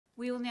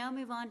We will now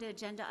move on to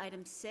agenda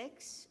item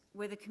 6,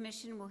 where the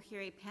Commission will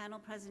hear a panel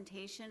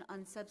presentation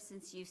on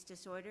substance use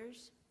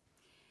disorders.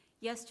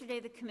 Yesterday,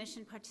 the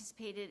Commission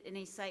participated in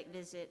a site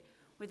visit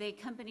where they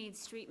accompanied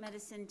street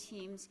medicine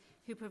teams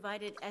who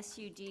provided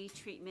SUD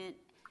treatment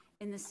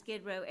in the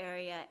Skid Row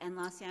area and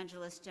Los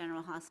Angeles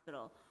General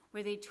Hospital,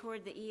 where they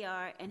toured the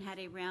ER and had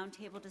a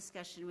roundtable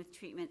discussion with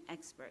treatment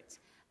experts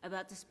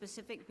about the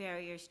specific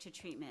barriers to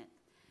treatment.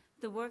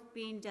 The work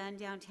being done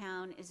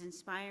downtown is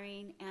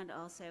inspiring and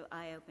also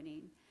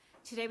eye-opening.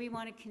 Today we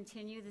want to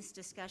continue this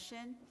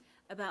discussion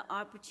about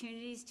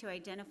opportunities to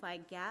identify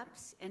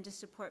gaps and to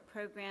support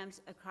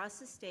programs across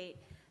the state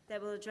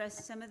that will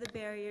address some of the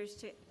barriers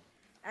to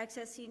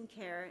accessing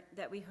care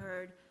that we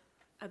heard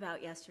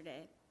about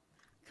yesterday.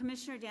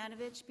 Commissioner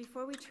Danovich,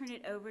 before we turn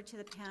it over to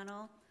the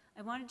panel,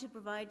 I wanted to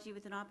provide you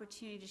with an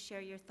opportunity to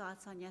share your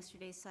thoughts on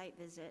yesterday's site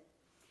visit,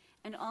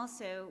 and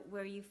also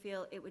where you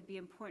feel it would be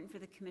important for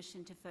the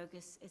Commission to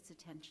focus its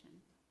attention.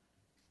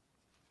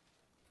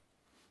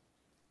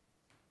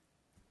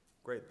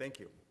 Great, thank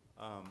you.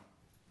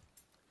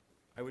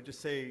 I would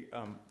just say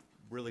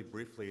really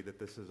briefly that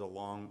this is a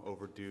long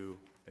overdue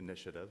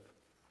initiative.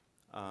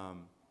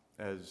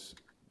 As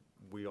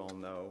we all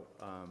know,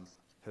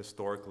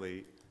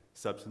 historically,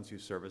 substance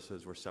use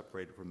services were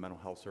separated from mental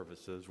health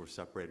services, were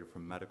separated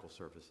from medical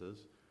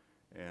services,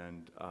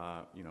 and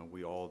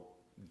we all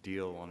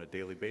deal on a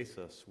daily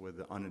basis with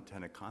the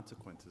unintended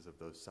consequences of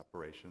those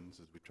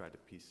separations as we try to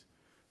piece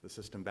the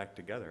system back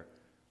together.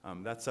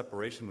 That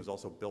separation was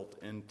also built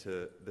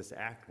into this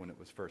act when it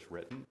was first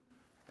written,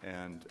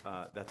 and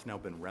that's now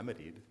been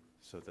remedied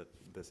so that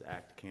this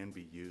act can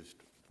be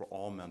used for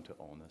all mental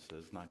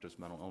illnesses, not just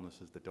mental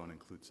illnesses that don't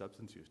include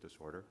substance use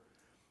disorder.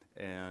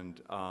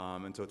 And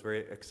so it's very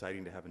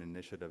exciting to have an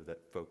initiative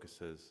that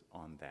focuses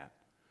on that.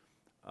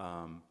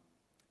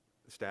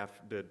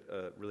 Staff did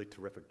a really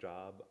terrific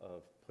job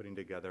of putting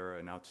together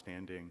an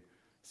outstanding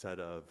set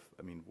of,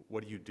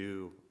 what do you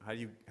do? How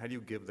do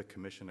you give the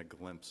Commission a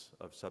glimpse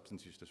of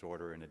substance use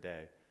disorder in a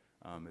day?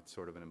 It's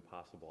sort of an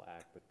impossible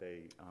act, but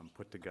they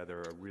put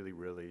together a really,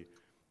 really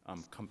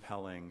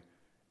compelling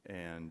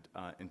and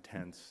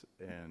intense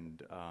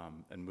and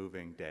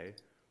moving day.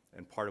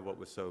 And part of what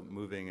was so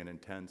moving and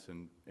intense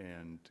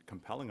and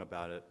compelling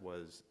about it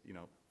was,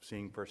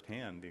 seeing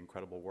firsthand the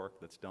incredible work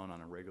that's done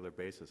on a regular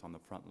basis on the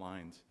front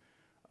lines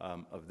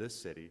of this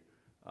city,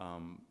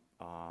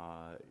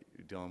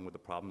 dealing with the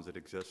problems that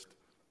exist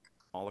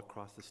all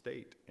across the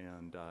state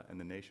and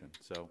the nation.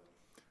 So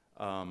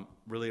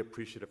really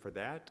appreciative for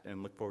that,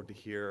 and look forward to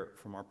hear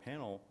from our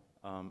panel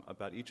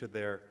about each of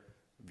their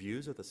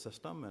views of the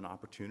system and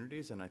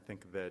opportunities. And I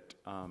think that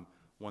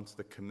once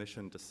the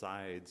Commission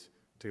decides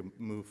to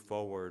move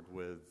forward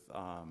with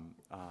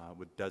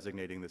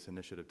designating this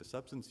initiative to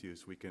substance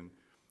use, we can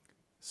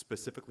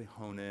specifically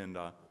hone in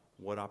on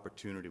what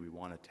opportunity we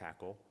want to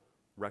tackle,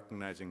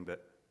 recognizing that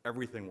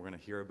everything we're going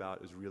to hear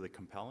about is really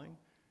compelling,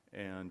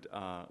 and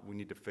we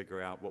need to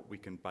figure out what we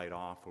can bite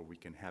off or we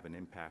can have an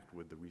impact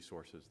with the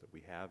resources that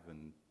we have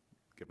and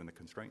given the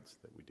constraints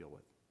that we deal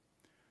with.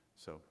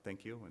 So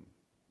thank you, and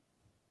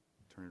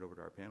turn it over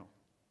to our panel.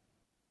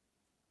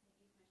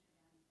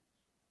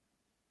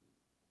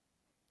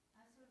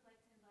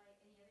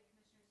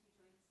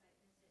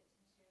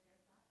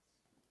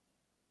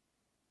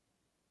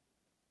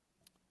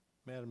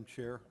 Madam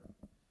Chair,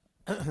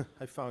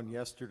 I found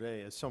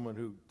yesterday, as someone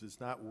who does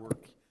not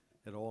work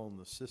at all in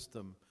the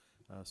system,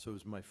 so it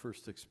was my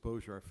first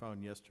exposure, I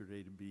found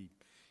yesterday to be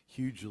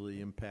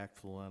hugely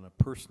impactful on a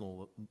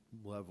personal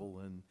level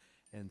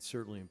and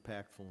certainly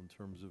impactful in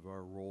terms of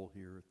our role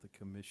here at the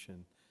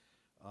Commission.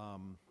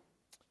 I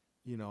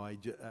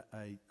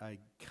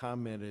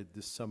commented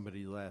to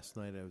somebody last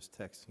night, I was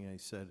texting, I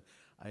said,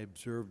 I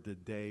observed a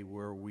day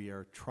where we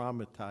are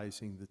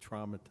traumatizing the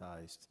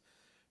traumatized,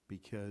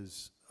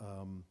 because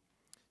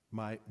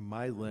my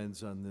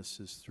lens on this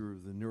is through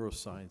the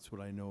neuroscience,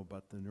 what I know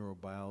about the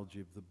neurobiology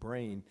of the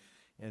brain.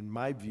 And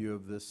my view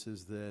of this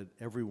is that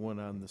everyone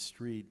on the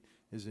street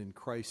is in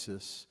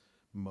crisis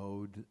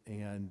mode,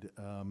 and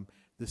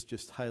this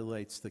just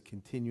highlights the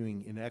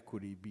continuing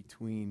inequity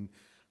between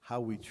how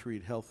we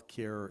treat health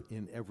care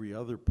in every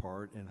other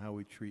part and how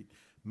we treat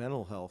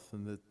mental health,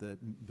 and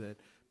that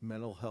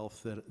mental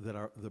health,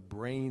 the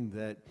brain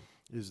that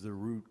is the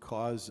root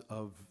cause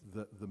of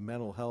the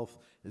mental health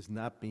is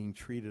not being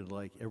treated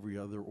like every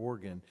other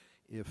organ.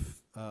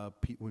 If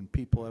when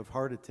people have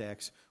heart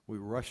attacks, we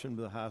rush them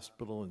to the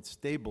hospital and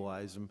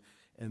stabilize them,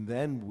 and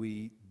then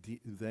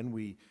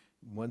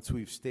once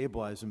we've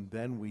stabilized them,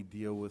 then we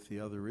deal with the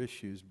other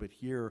issues. But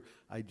here,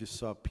 I just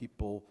saw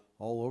people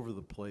all over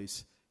the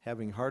place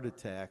having heart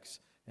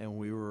attacks, and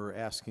we were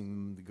asking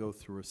them to go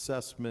through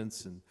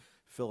assessments and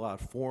fill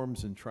out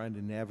forms and trying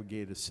to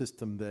navigate a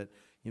system that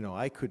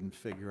I couldn't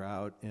figure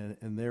out,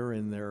 and they're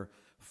in their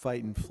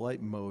fight and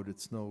flight mode.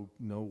 It's no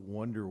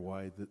wonder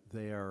why that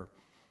they are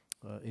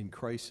in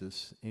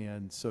crisis.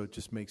 And so it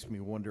just makes me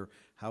wonder,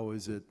 how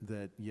is it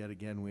that yet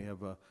again we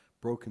have a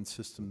broken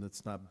system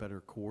that's not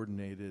better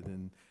coordinated?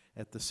 And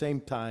at the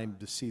same time,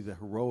 to see the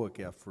heroic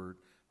effort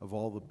of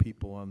all the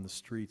people on the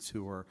streets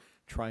who are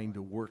trying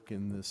to work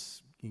in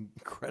this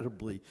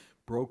incredibly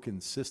broken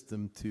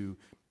system to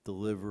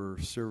deliver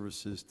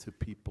services to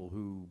people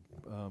who,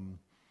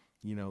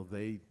 you know,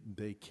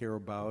 they care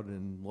about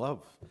and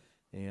love.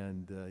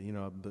 And, you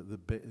know,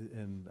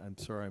 and I'm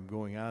sorry I'm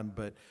going on,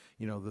 but,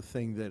 you know, the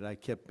thing that I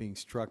kept being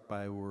struck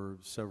by were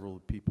several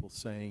people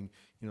saying,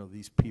 you know,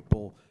 these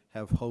people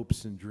have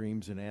hopes and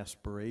dreams and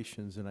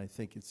aspirations, and I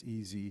think it's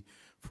easy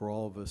for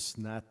all of us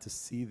not to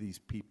see these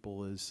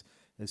people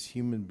as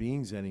human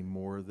beings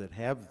anymore that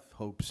have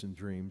hopes and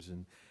dreams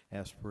and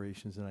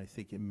aspirations, and I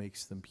think it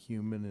makes them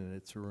human, and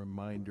it's a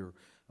reminder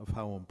of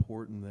how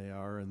important they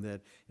are, and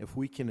that if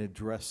we can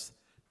address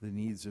the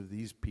needs of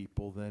these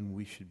people, then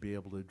we should be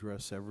able to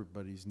address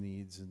everybody's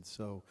needs. And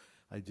so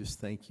I just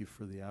thank you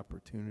for the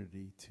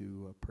opportunity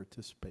to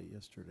participate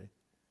yesterday.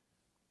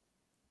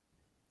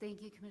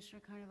 Thank you,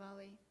 Commissioner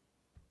Carnevale.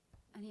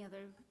 Any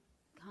other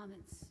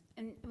comments?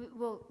 And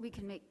well, we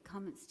can make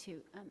comments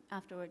too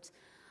afterwards.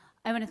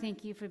 I want to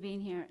thank you for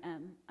being here.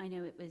 I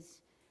know it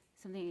was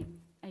something,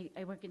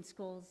 I work in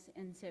schools,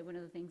 and so one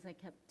of the things I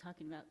kept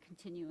talking about,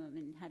 continuum,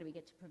 and how do we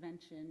get to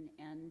prevention,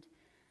 and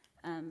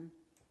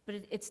but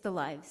it's the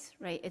lives,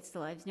 right? It's the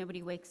lives.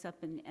 Nobody wakes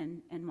up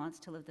and wants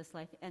to live this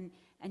life. And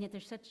yet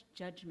there's such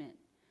judgment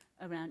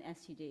around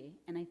SUD.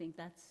 And I think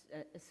that's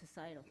a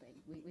societal thing.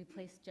 We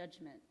place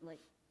judgment, like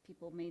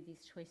people made these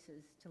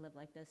choices to live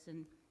like this.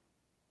 And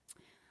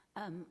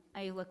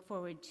I look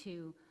forward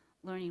to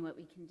learning what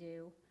we can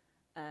do.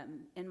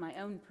 In my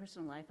own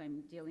personal life,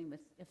 I'm dealing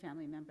with a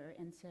family member.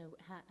 And so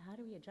how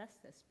do we address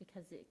this?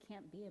 Because it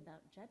can't be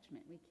about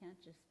judgment. We can't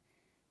just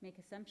make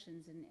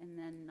assumptions and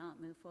then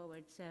not move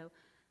forward. So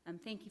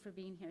thank you for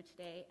being here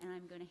today, and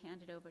I'm going to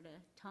hand it over to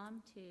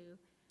Tom to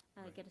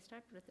get us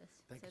started with this.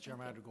 Thank you,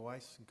 Chairman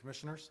Adder-Weiss and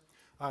Commissioners.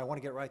 I want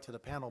to get right to the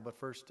panel, but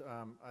first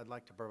I'd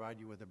like to provide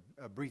you with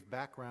a brief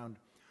background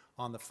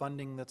on the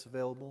funding that's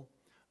available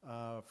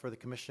for the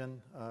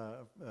Commission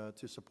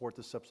to support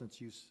the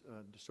substance use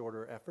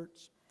disorder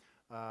efforts,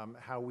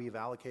 how we've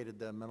allocated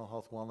the mental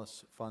health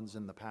wellness funds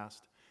in the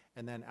past,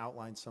 and then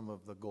outline some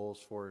of the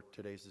goals for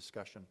today's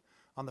discussion.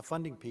 On the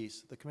funding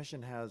piece, the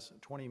Commission has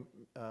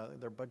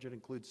their budget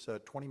includes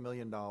 $20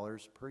 million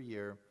per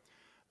year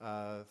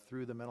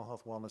through the Mental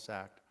Health Wellness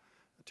Act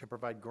to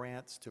provide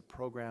grants to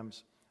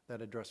programs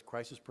that address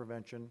crisis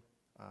prevention,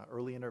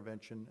 early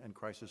intervention, and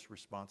crisis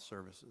response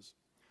services.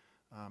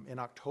 In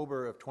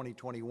October of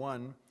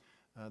 2021,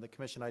 the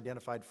Commission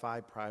identified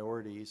 5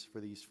 priorities for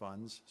these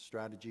funds: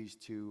 strategies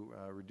to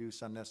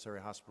reduce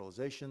unnecessary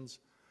hospitalizations,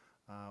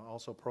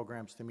 also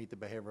programs to meet the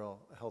behavioral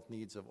health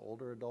needs of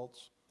older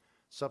adults,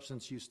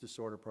 substance use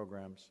disorder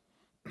programs,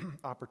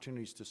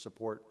 opportunities to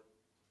support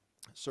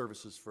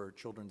services for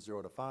children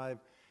 0 to 5,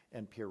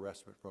 and peer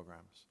respite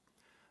programs.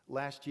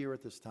 Last year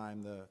at this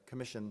time, the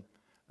Commission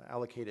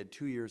allocated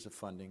 2 years of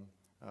funding,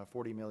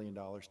 $40 million,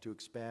 to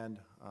expand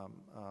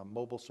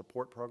mobile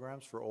support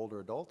programs for older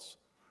adults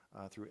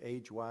through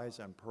AgeWise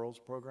and PEARLS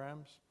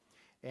programs,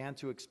 and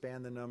to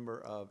expand the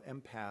number of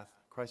empath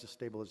crisis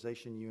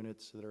stabilization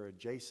units that are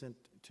adjacent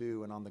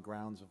to and on the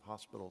grounds of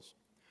hospitals.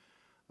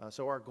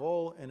 So our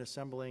goal in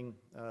assembling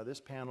this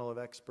panel of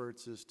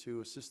experts is to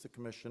assist the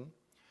Commission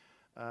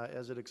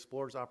as it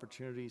explores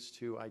opportunities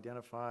to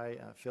identify,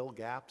 fill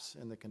gaps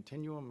in the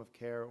continuum of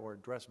care or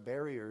address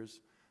barriers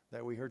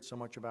that we heard so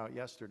much about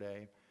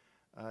yesterday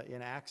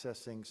in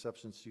accessing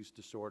substance use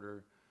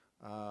disorder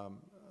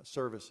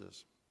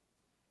services.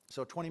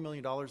 So $20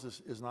 million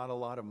is not a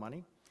lot of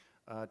money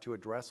to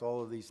address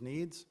all of these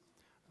needs.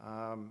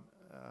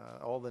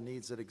 All the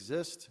needs that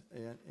exist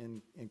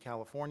in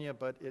California,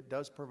 but it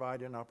does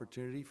provide an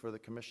opportunity for the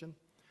Commission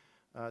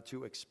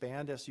to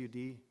expand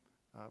SUD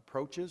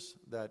approaches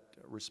that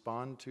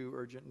respond to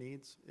urgent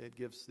needs. It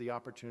gives the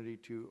opportunity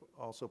to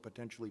also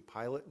potentially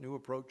pilot new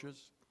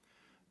approaches,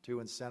 to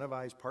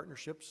incentivize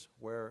partnerships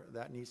where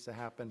that needs to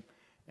happen,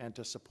 and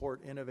to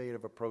support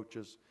innovative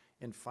approaches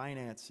in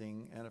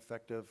financing and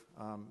effective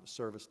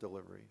service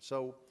delivery.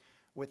 So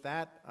with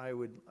that, I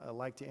would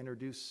like to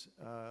introduce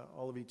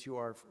all of you to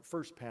our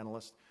first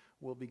panelist.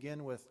 We'll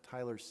begin with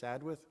Tyler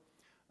Sadwith.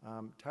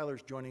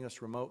 Tyler's joining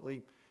us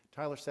remotely.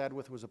 Tyler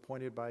Sadwith was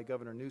appointed by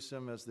Governor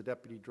Newsom as the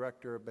Deputy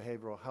Director of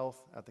Behavioral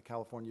Health at the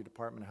California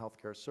Department of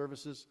Healthcare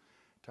Services.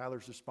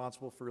 Tyler's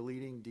responsible for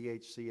leading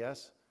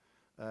DHCS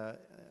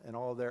and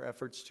all of their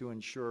efforts to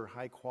ensure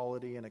high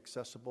quality and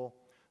accessible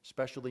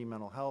specialty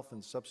mental health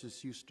and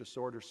substance use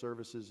disorder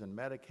services in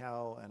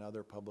Medi-Cal and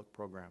other public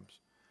programs.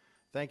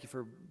 Thank you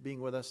for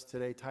being with us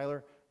today.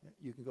 Tyler,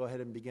 you can go ahead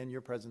and begin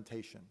your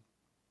presentation.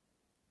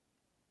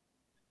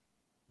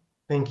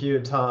 Thank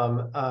you,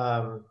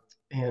 Tom.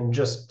 And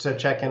just to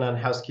check in on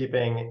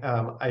housekeeping,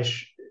 I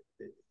should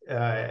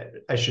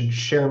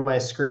share my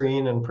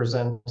screen and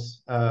present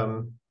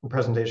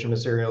presentation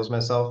materials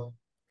myself.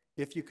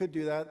 If you could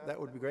do that, that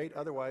would be great.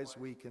 Otherwise,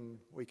 we can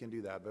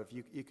do that. But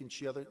if you can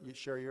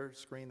share your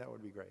screen, that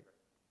would be great.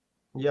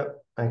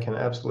 Yep, I can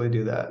absolutely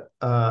do that.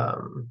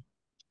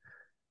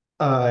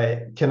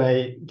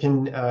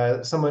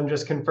 Can someone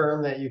just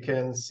confirm that you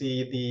can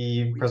see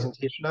the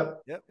presentation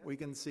up? Yep, we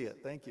can see it.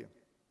 Thank you.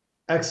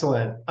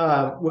 Excellent.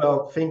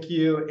 Well, thank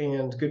you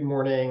and good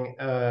morning,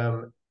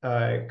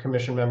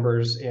 commission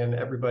members and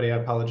everybody. I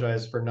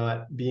apologize for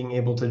not being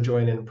able to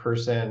join in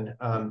person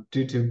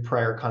due to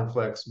prior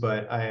conflicts,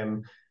 but I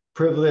am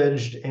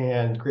privileged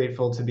and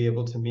grateful to be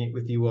able to meet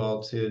with you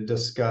all to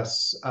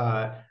discuss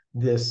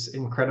this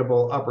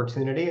incredible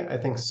opportunity. I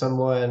think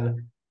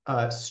someone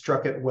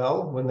struck it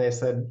well when they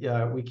said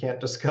we can't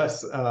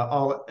discuss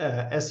all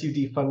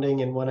SUD funding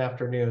in one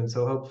afternoon.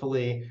 So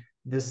hopefully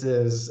this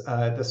is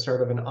the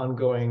start of an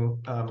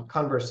ongoing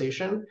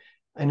conversation.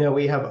 I know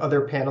we have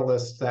other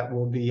panelists that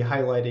will be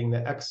highlighting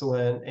the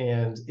excellent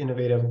and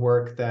innovative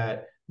work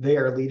that they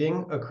are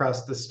leading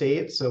across the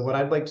state. So what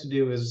I'd like to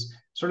do is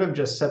sort of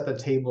just set the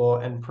table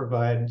and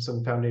provide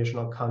some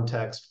foundational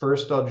context.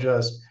 First, I'll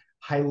just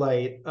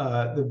highlight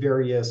the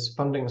various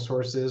funding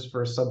sources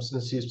for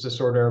substance use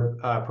disorder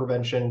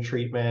prevention,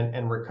 treatment,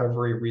 and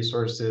recovery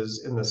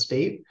resources in the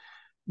state.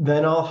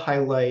 Then I'll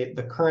highlight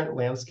the current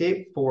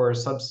landscape for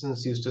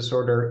substance use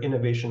disorder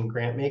innovation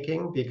grant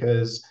making,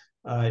 because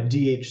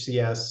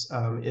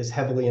DHCS is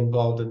heavily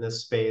involved in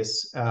this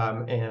space,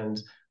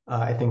 and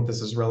I think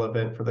this is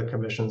relevant for the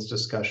Commission's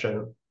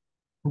discussion.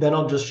 Then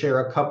I'll just share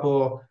a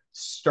couple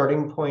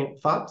starting point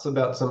thoughts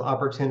about some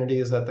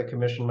opportunities that the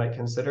Commission might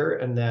consider,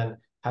 and then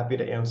happy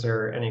to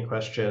answer any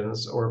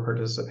questions or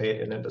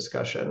participate in a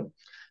discussion.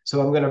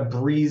 So I'm going to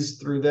breeze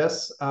through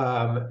this.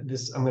 I'm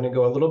going to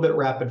go a little bit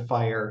rapid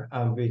fire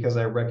because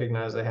I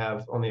recognize I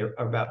have only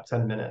about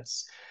 10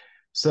 minutes.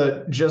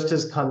 So just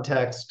as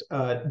context,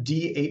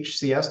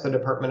 DHCS, the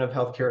Department of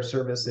Healthcare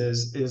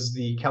Services, is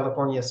the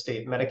California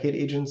State Medicaid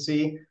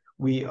agency.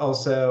 We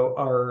also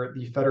are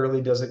the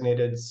federally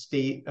designated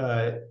state,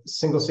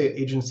 single state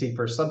agency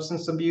for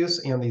substance abuse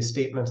and the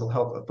state mental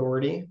health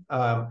authority.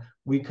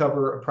 We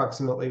cover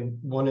approximately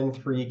 1 in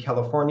 3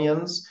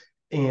 Californians.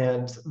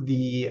 And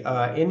the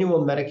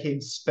annual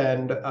Medicaid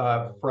spend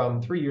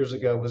from 3 years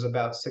ago was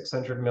about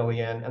 $600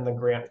 million, and the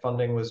grant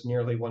funding was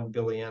nearly $1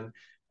 billion.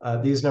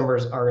 These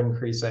numbers are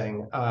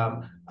increasing.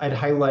 I'd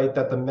highlight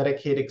that the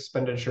Medicaid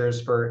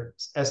expenditures for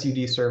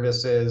SUD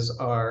services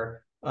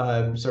are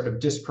sort of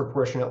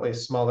disproportionately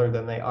smaller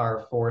than they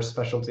are for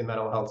specialty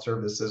mental health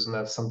services, and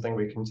that's something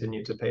we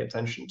continue to pay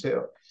attention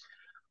to.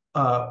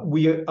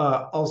 We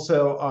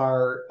also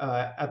are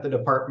at the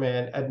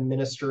department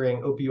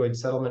administering opioid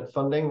settlement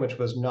funding, which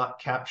was not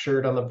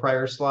captured on the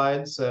prior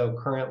slide. So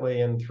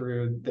currently and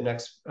through the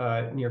next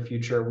near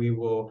future, we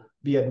will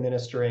be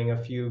administering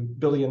a few $1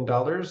 billion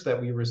that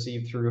we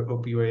receive through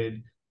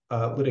opioid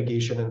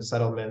litigation and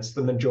settlements,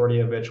 the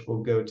majority of which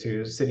will go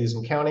to cities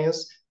and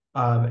counties,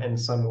 and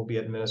some will be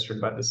administered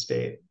by the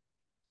state.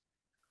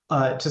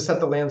 To set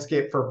the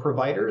landscape for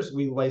providers,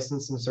 we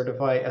license and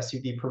certify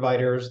SUD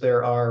providers.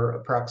 There are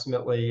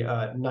approximately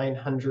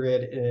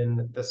 900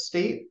 in the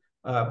state.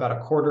 About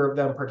a quarter of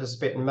them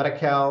participate in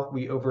Medi-Cal.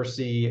 We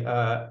oversee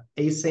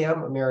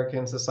ASAM,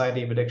 American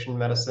Society of Addiction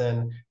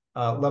Medicine,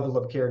 level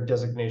of care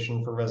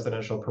designation for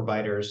residential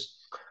providers.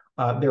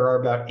 There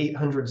are about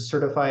 800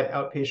 certified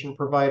outpatient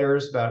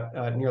providers.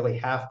 About nearly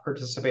half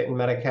participate in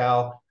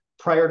Medi-Cal.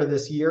 Prior to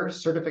this year,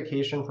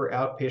 certification for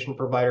outpatient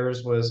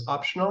providers was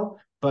optional,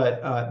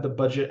 but the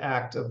Budget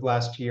Act of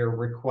last year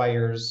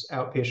requires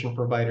outpatient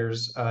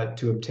providers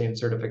to obtain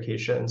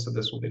certification, so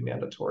this will be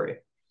mandatory.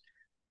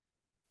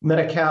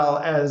 Medi-Cal,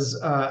 as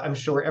I'm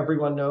sure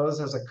everyone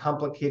knows, has a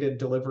complicated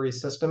delivery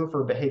system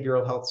for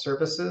behavioral health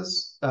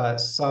services.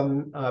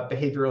 Some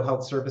behavioral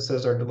health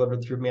services are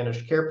delivered through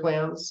managed care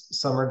plans.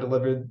 Some are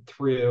delivered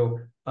through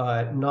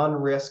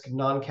non-risk,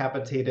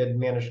 non-capitated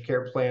managed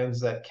care plans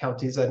that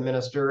counties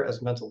administer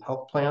as mental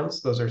health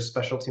plans. Those are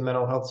specialty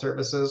mental health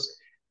services.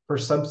 For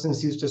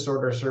substance use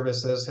disorder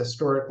services,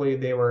 historically,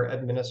 they were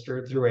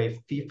administered through a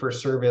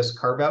fee-for-service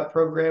carve-out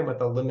program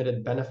with a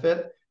limited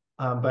benefit.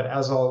 But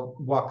as I'll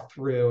walk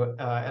through,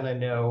 and I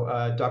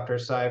know Dr.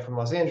 Tsai from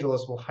Los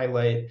Angeles will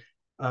highlight,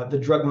 the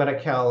Drug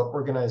Medi-Cal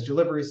Organized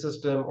Delivery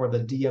System, or the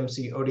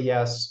DMC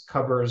ODS,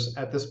 covers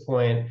at this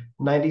point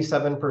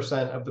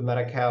 97% of the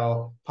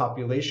Medi-Cal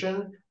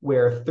population,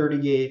 where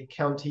 38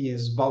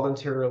 counties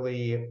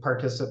voluntarily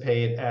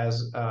participate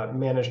as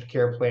managed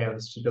care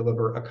plans to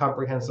deliver a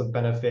comprehensive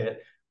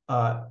benefit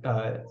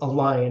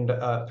aligned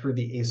through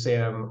the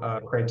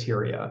ASAM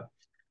criteria.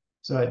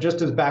 So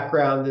just as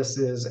background, this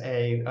is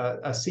a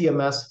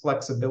CMS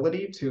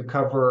flexibility to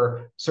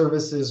cover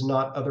services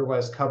not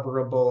otherwise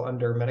coverable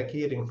under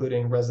Medicaid,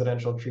 including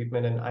residential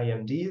treatment and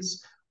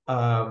IMDs.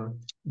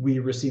 We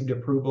received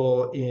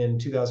approval in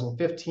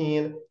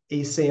 2015.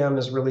 ASAM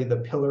is really the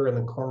pillar and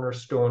the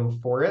cornerstone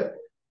for it.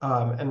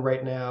 And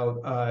right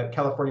now,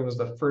 California was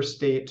the first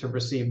state to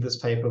receive this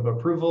type of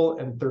approval,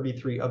 and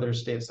 33 other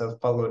states have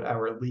followed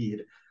our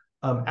lead.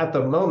 At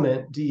the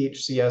moment,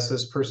 DHCS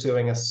is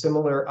pursuing a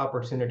similar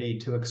opportunity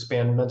to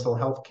expand mental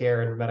health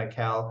care in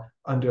Medi-Cal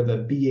under the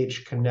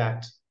BH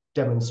Connect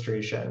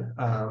demonstration.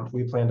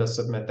 We plan to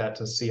submit that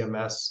to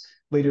CMS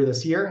later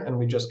this year, and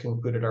we just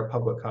concluded our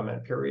public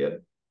comment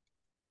period.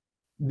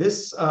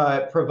 This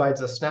provides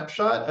a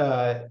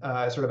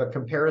snapshot, sort of a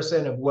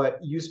comparison of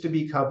what used to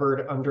be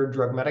covered under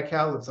drug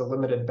Medi-Cal. It's a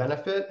limited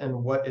benefit,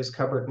 and what is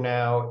covered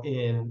now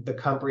in the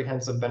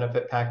comprehensive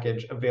benefit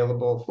package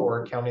available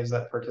for counties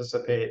that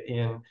participate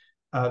in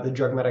the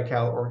drug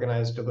Medi-Cal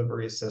organized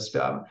delivery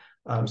system.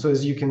 So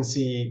as you can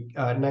see,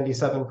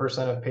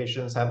 97% of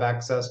patients have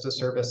access to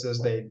services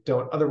they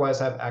don't otherwise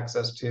have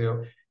access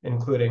to,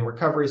 including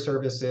recovery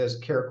services,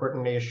 care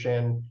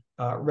coordination,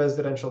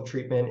 residential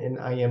treatment in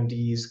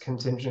IMDs,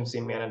 contingency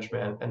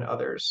management, and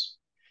others.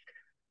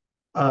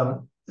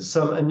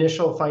 Some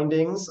initial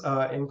findings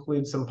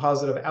include some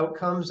positive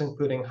outcomes,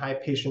 including high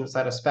patient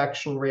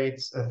satisfaction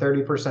rates, a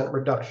 30%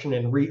 reduction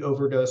in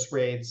re-overdose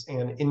rates,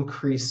 and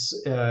increases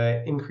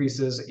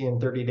in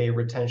 30-day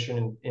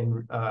retention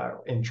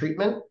in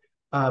treatment.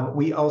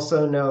 We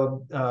also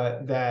know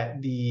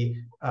that the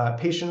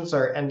patients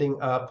are ending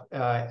up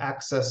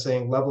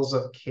accessing levels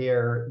of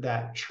care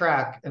that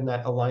track and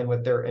that align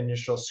with their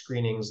initial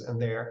screenings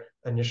and their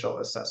initial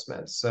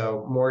assessments.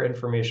 So more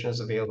information is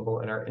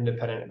available in our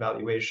independent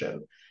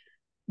evaluation.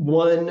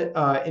 One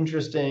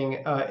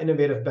interesting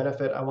innovative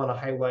benefit I want to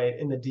highlight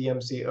in the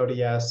DMC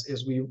ODS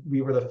is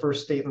we were the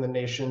first state in the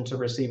nation to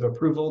receive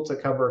approval to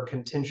cover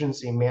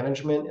contingency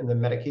management in the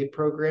Medicaid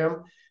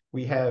program.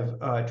 We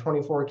have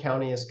 24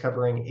 counties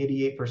covering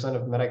 88%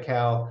 of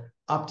Medi-Cal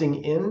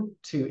opting in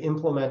to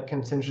implement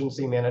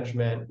contingency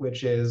management,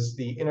 which is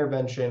the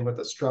intervention with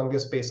the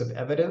strongest base of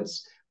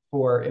evidence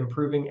for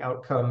improving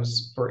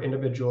outcomes for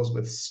individuals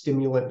with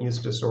stimulant use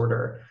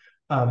disorder.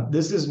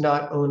 This is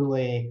not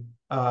only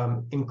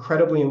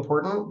incredibly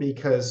important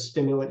because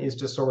stimulant use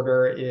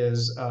disorder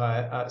is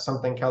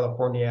something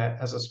California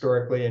has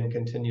historically and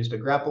continues to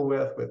grapple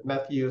with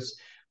meth use,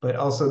 but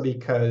also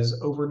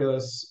because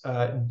overdose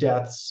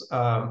deaths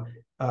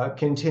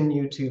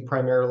continue to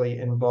primarily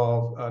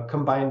involve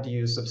combined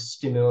use of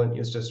stimulant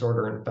use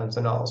disorder and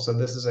fentanyl. So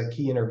this is a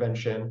key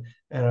intervention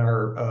in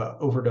our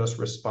overdose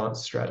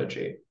response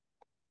strategy.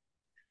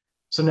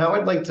 So now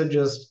I'd like to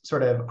just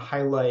sort of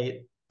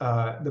highlight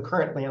the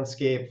current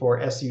landscape for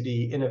SUD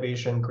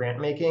innovation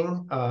grant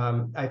making.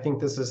 I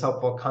think this is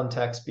helpful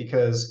context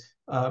because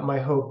my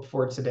hope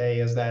for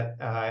today is that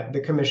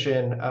the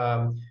Commission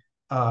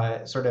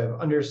sort of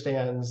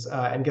understands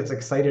and gets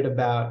excited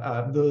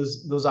about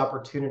those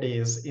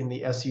opportunities in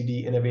the SUD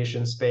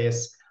innovation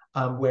space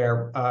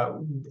where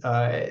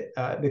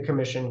the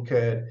Commission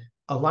could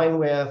align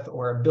with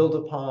or build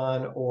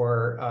upon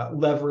or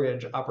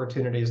leverage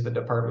opportunities the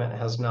department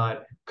has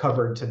not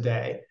covered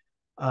today.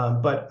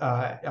 But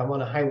I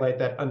want to highlight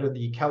that under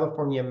the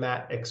California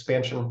MAT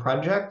expansion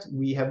project,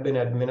 we have been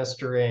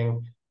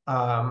administering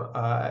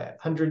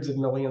hundreds of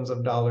millions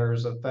of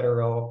dollars of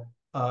federal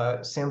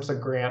SAMHSA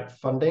grant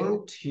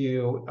funding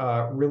to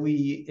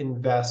really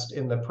invest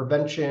in the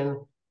prevention,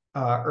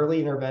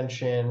 early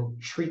intervention,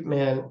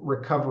 treatment,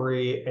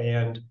 recovery,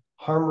 and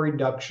harm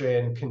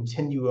reduction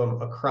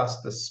continuum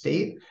across the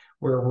state,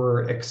 where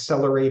we're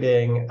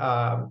accelerating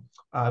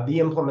the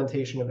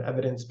implementation of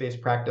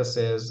evidence-based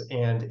practices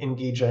and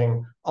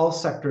engaging all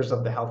sectors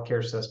of the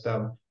healthcare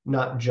system,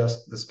 not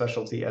just the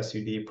specialty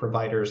SUD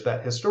providers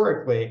that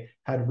historically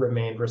had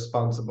remained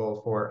responsible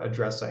for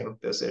addressing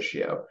this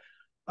issue.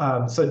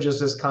 So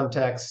just as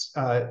context,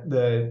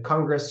 the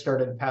Congress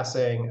started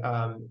passing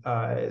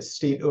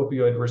state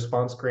opioid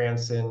response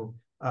grants in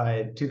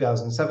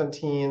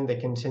 2017. They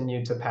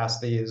continue to pass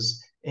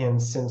these.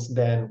 And since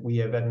then, we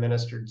have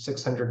administered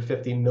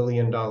 $650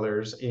 million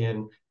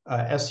in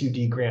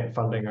SUD grant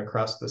funding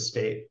across the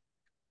state.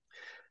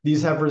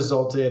 These have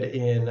resulted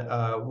in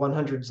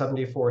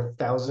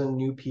 174,000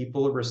 new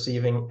people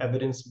receiving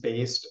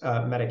evidence-based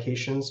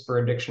medications for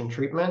addiction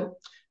treatment,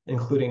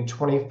 including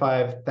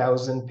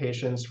 25,000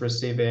 patients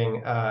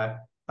receiving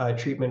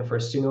treatment for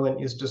stimulant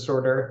use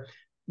disorder.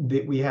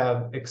 We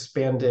have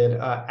expanded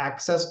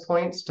access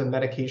points to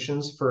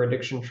medications for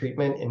addiction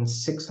treatment in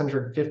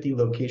 650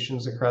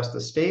 locations across the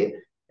state.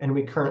 And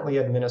we currently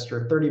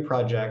administer 30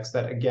 projects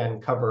that,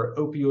 again, cover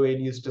opioid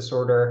use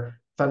disorder,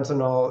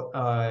 fentanyl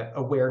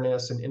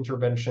awareness and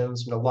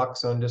interventions,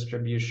 naloxone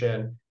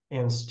distribution,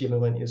 and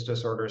stimulant use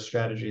disorder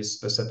strategies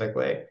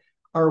specifically.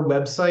 Our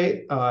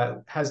website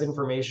has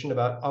information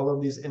about all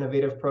of these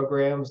innovative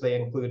programs. They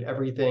include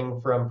everything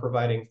from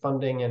providing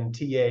funding and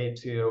TA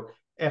to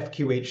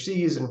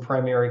FQHCs and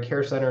primary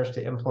care centers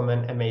to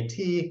implement MAT,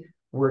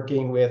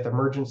 working with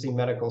emergency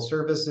medical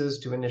services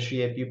to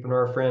initiate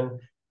buprenorphine,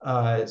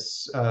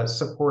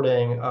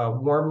 supporting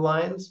warm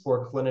lines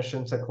for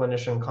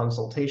clinician-to-clinician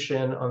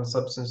consultation on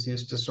substance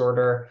use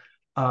disorder,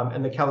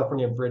 and the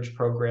California Bridge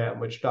program,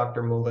 which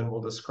Dr. Moulin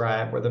will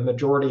describe, where the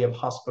majority of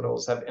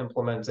hospitals have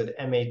implemented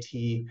MAT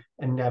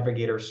and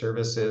Navigator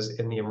services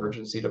in the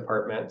emergency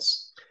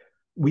departments.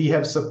 We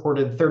have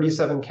supported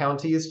 37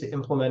 counties to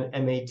implement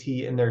MAT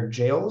in their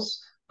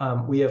jails.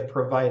 We have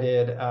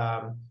provided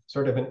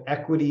sort of an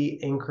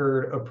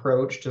equity-anchored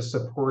approach to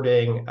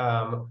supporting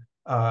MAT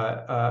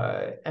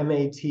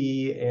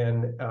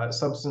and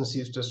substance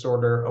use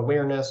disorder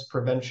awareness,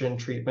 prevention,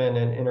 treatment,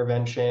 and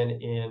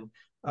intervention in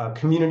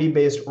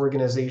community-based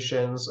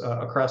organizations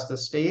across the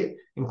state,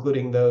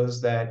 including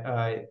those that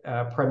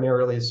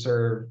primarily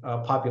serve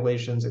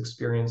populations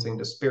experiencing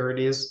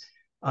disparities.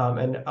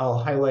 And I'll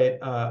highlight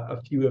a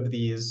few of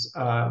these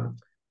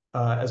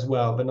as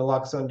well. The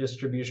naloxone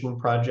distribution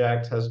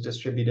project has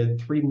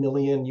distributed 3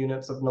 million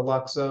units of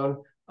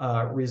naloxone,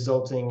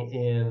 resulting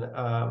in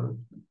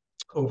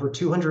over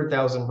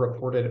 200,000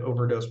 reported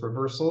overdose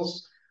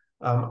reversals.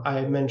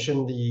 I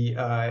mentioned the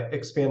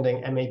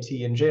expanding MAT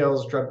in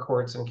jails, drug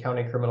courts, and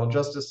county criminal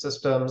justice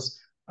systems.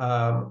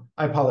 I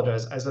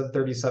apologize, I said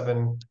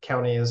 37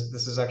 counties.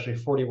 This is actually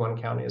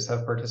 41 counties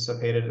have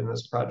participated in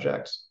this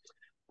project.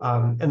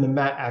 And the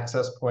MAT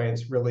access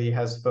points really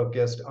has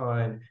focused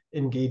on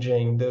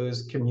engaging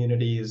those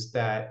communities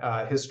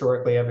that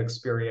historically have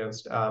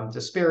experienced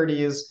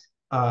disparities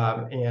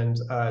and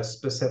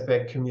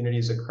specific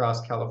communities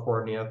across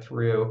California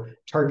through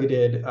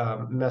targeted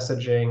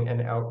messaging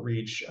and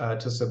outreach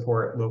to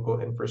support local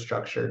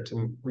infrastructure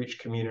to reach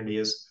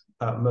communities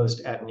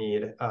most at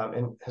need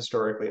and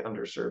historically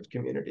underserved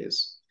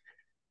communities.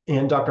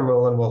 And Dr.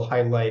 Moulin will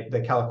highlight the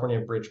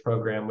California Bridge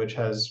program, which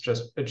has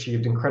just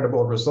achieved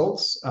incredible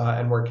results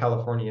and where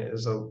California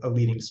is a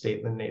leading state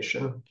in the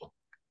nation.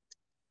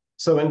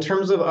 So in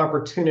terms of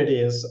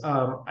opportunities,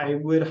 I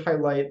would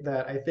highlight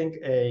that I think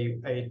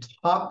a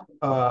top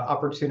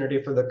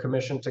opportunity for the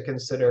commission to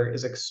consider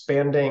is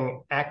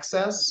expanding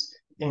access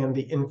and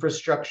the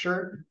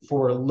infrastructure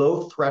for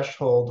low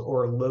threshold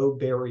or low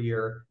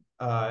barrier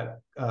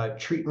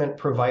treatment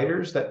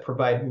providers that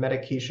provide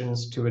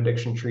medications to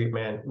addiction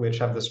treatment, which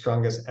have the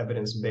strongest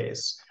evidence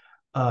base.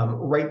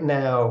 Right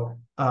now,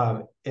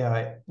 accessing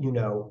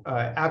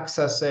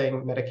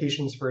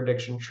medications for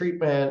addiction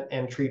treatment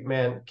and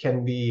treatment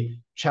can be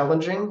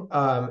challenging,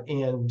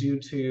 and due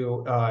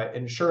to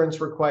insurance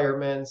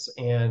requirements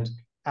and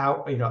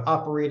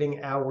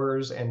operating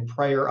hours and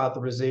prior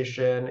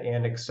authorization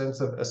and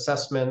extensive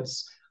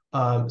assessments,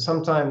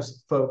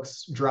 sometimes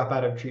folks drop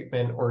out of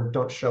treatment or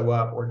don't show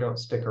up or don't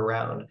stick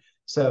around.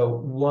 So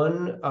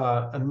one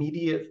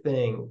immediate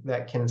thing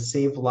that can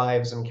save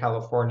lives in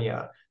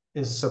California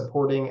is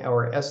supporting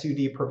our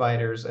SUD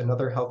providers and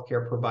other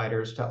healthcare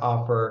providers to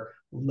offer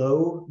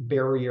low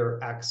barrier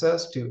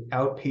access to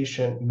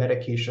outpatient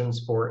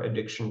medications for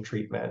addiction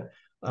treatment.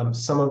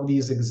 Some of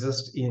these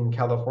exist in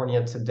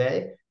California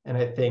today, and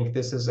I think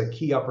this is a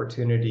key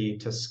opportunity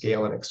to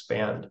scale and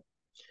expand.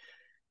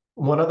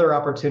 One other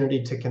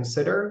opportunity to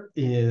consider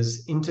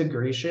is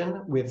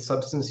integration with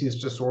substance use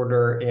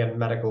disorder and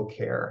medical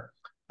care.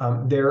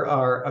 There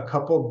are a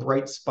couple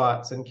bright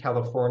spots in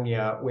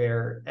California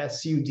where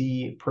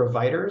SUD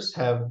providers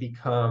have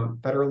become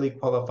federally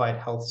qualified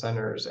health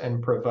centers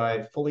and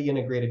provide fully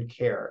integrated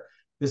care.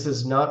 This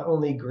is not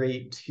only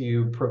great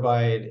to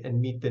provide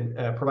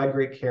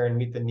great care and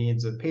meet the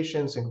needs of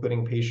patients,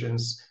 including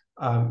patients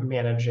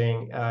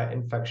managing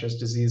infectious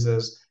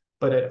diseases,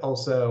 but it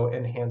also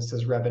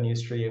enhances revenue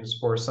streams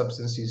for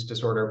substance use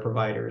disorder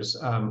providers,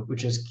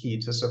 which is key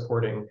to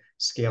supporting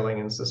scaling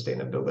and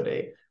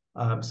sustainability.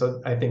 So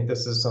I think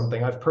this is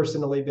something I've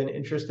personally been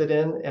interested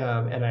in,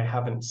 and I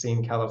haven't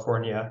seen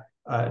California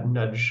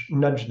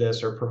nudge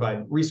this or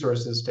provide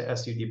resources to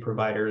SUD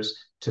providers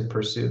to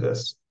pursue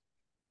this.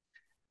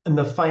 And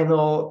the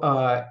final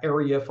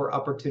area for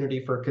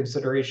opportunity for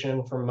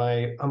consideration from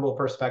my humble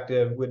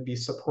perspective would be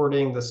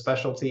supporting the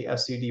specialty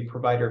SUD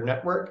provider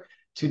network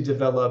to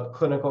develop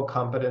clinical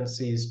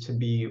competencies to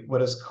be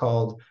what is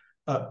called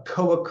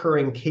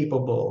co-occurring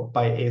capable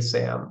by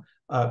ASAM.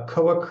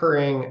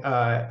 Co-occurring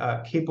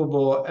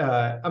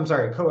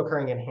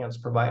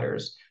enhanced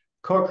providers.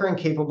 Co-occurring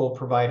capable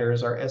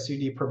providers are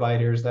SUD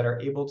providers that are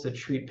able to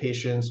treat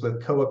patients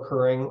with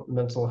co-occurring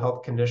mental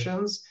health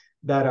conditions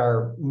that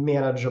are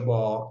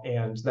manageable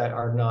and that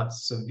are not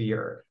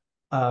severe.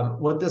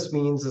 What this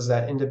means is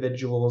that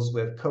individuals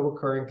with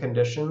co-occurring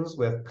conditions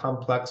with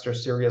complex or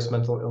serious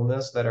mental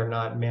illness that are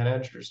not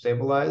managed or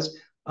stabilized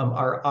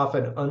are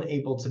often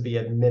unable to be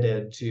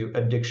admitted to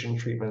addiction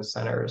treatment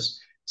centers.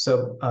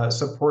 So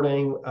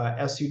supporting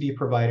SUD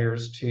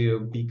providers to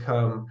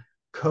become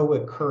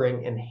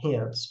co-occurring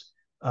enhanced,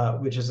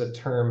 which is a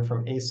term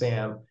from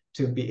ASAM,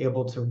 to be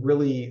able to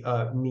really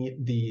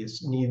meet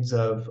these needs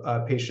of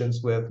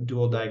patients with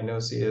dual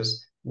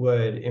diagnoses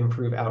would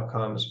improve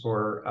outcomes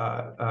for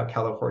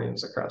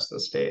Californians across the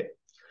state.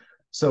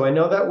 So I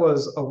know that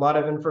was a lot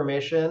of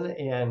information,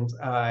 and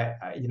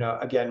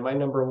again, my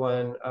number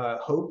one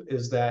hope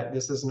is that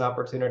this is an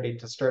opportunity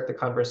to start the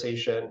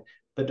conversation.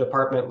 The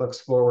department looks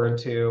forward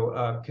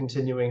to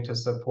continuing to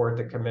support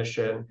the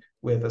commission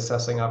with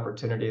assessing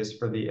opportunities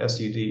for the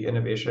SUD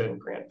innovation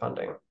grant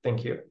funding.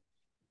 Thank you.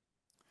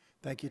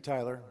 Thank you,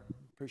 Tyler.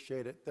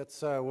 Appreciate it.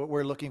 That's what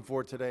we're looking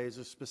for today is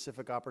just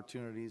specific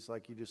opportunities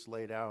like you just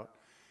laid out.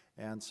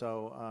 And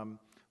so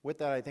with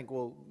that, I think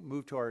we'll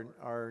move to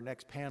our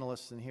next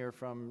panelists and hear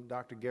from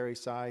Dr. Gary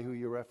Tsai, who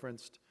you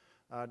referenced.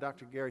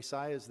 Dr. Gary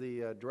Tsai is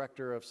the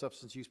Director of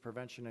Substance Use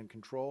Prevention and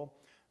Control,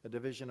 a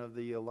division of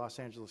the Los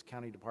Angeles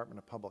County Department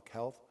of Public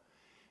Health.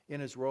 In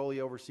his role,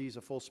 he oversees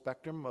a full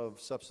spectrum of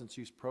substance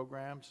use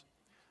programs.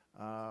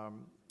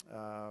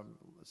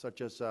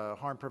 such as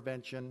harm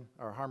prevention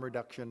or harm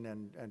reduction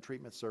and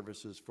treatment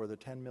services for the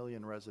 10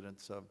 million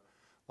residents of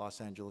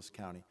Los Angeles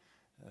County.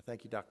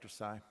 Thank you, Dr.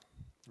 Tsai,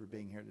 for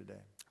being here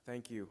today.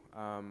 Thank you.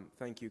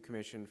 Thank you,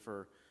 Commission,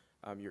 for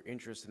your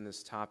interest in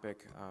this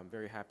topic. I'm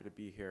very happy to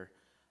be here.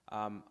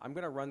 I'm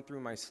going to run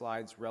through my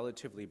slides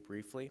relatively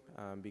briefly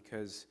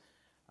because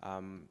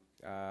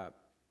I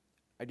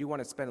do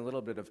want to spend a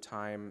little bit of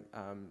time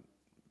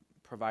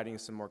providing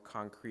some more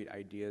concrete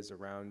ideas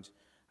around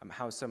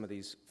how some of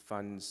these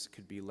funds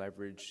could be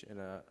leveraged in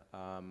a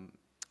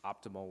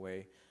optimal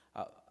way.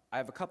 I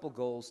have a couple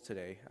goals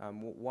today.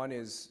 One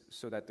is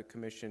so that the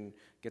Commission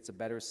gets a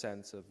better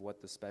sense of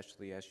what the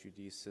specialty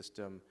SUD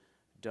system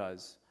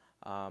does.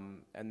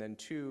 And then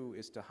two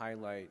is to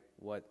highlight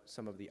what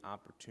some of the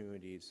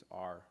opportunities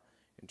are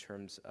in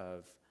terms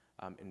of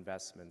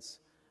investments.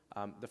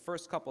 The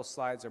first couple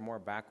slides are more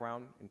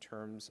background in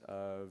terms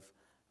of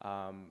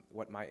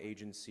what my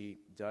agency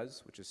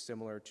does, which is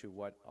similar to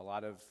what a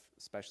lot of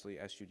specialty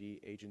SUD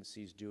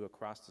agencies do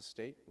across the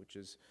state, which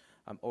is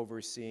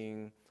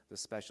overseeing the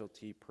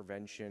specialty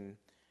prevention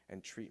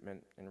and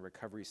treatment and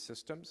recovery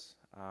systems.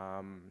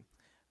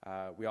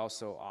 We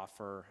also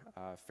offer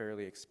a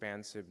fairly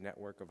expansive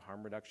network of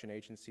harm reduction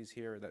agencies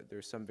here.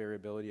 There's some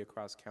variability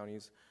across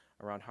counties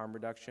around harm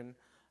reduction,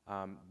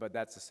 but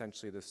that's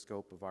essentially the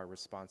scope of our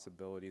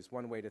responsibilities.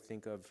 One way to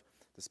think of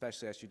the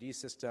specialty SUD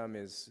system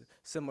is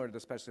similar to the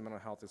specialty mental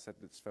health,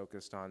 except it's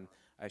focused on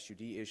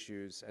SUD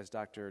issues. As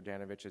Dr.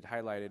 Danovich had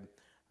highlighted,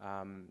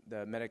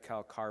 the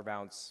Medi-Cal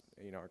carve-outs,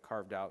 are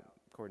carved out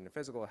according to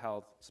physical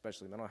health,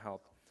 especially mental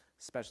health,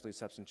 specialty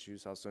substance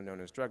use, also known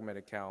as drug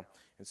Medi-Cal,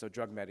 and so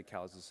drug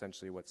Medi-Cal is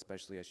essentially what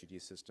specialty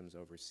SUD systems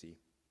oversee.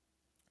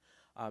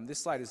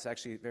 This slide is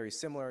actually very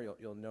similar.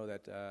 You'll know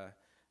that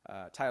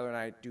Tyler and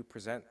I do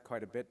present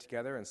quite a bit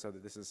together, and so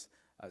this is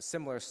a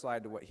similar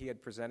slide to what he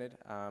had presented,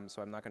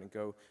 so I'm not going to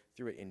go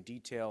through it in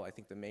detail. I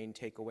think the main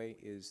takeaway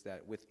is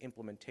that with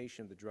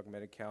implementation of the drug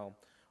Medi-Cal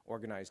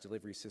organized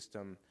delivery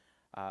system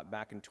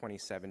back in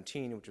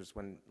 2017, which was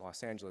when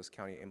Los Angeles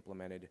County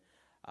implemented,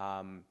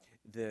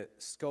 the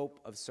scope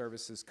of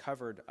services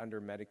covered under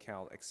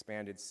Medi-Cal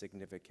expanded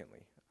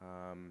significantly.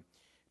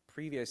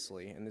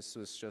 Previously, and this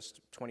was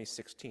just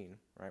 2016,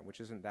 right, which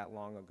isn't that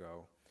long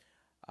ago,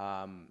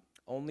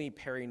 only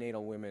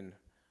perinatal women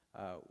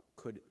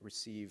could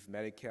receive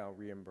Medi-Cal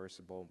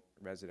reimbursable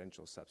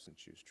residential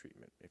substance use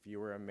treatment. If you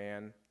were a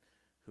man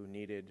who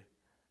needed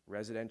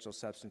residential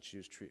substance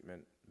use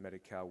treatment,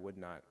 Medi-Cal would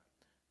not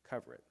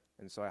cover it.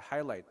 And so I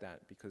highlight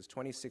that because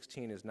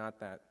 2016 is not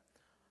that,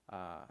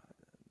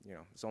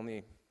 it's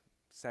only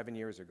 7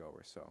 years ago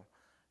or so.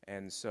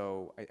 And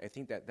so I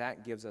think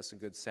that gives us a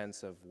good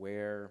sense of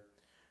where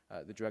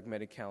the drug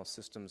Medi-Cal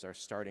systems are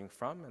starting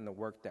from and the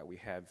work that we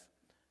have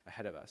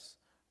ahead of us.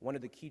 One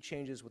of the key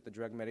changes with the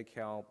drug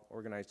Medi-Cal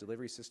organized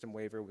delivery system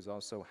waiver was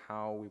also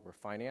how we were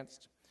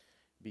financed,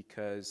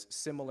 because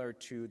similar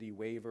to the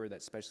waiver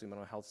that specialty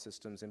mental health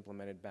systems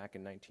implemented back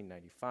in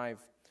 1995,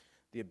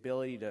 the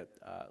ability to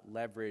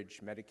leverage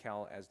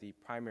Medi-Cal as the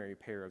primary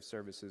payer of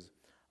services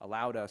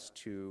allowed us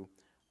to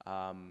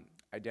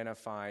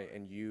identify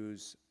and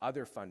use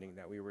other funding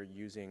that we were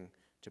using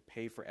to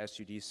pay for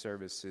SUD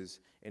services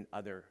in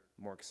other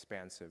more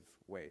expansive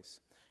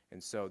ways.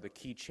 And so the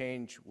key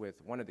change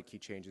one of the key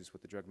changes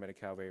with the drug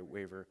Medi-Cal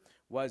waiver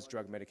was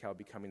drug Medi-Cal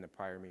becoming the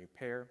primary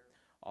payer,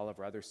 all of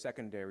our other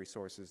secondary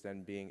sources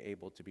then being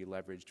able to be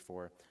leveraged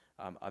for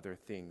other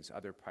things,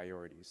 other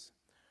priorities.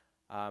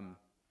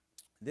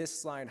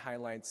 This slide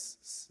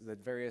highlights the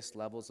various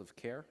levels of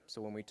care.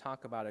 So when we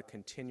talk about a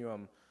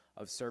continuum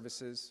of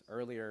services,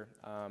 earlier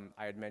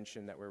I had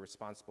mentioned that we're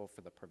responsible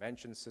for the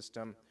prevention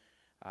system.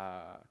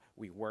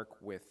 We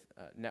work with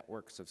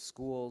networks of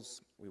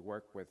schools. We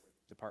work with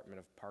Department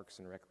of Parks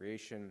and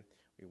Recreation.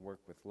 We work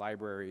with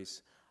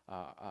libraries,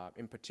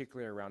 in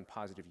particular around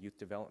positive youth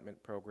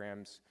development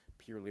programs,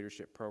 peer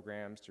leadership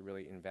programs to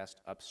really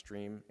invest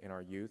upstream in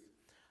our youth.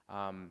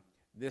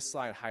 This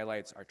slide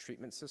highlights our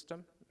treatment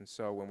system. And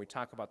so when we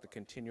talk about the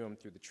continuum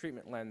through the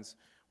treatment lens,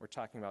 we're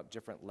talking about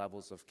different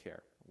levels of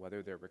care,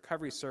 whether they're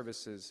recovery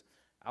services,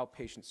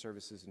 outpatient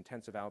services,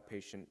 intensive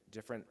outpatient,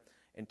 different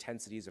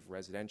intensities of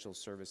residential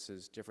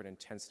services, different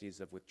intensities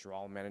of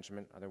withdrawal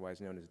management,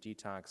 otherwise known as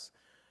detox,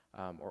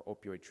 or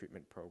opioid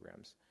treatment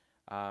programs,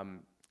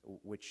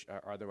 which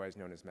are otherwise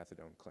known as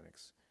methadone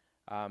clinics.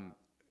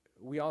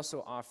 We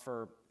also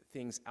offer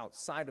things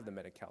outside of the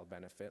Medi-Cal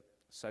benefit,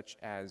 such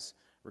as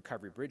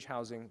recovery bridge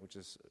housing, which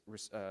is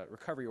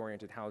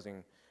recovery-oriented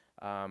housing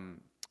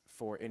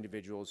for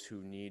individuals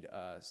who need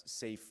a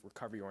safe,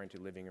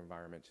 recovery-oriented living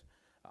environment,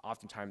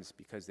 oftentimes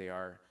because they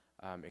are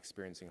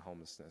experiencing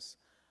homelessness.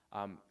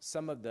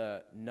 Some of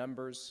the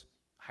numbers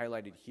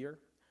highlighted here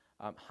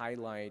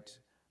highlight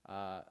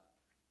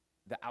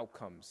the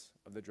outcomes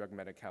of the drug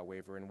Medi-Cal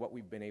waiver and what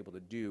we've been able to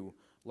do,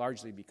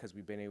 largely because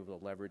we've been able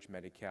to leverage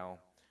Medi-Cal,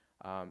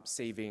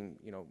 saving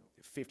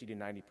 50 to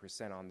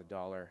 90% on the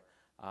dollar,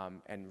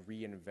 and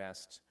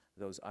reinvest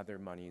those other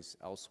monies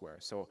elsewhere.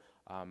 So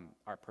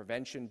our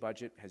prevention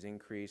budget has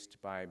increased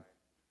by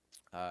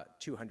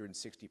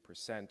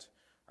 260%.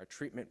 Our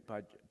treatment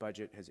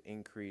budget has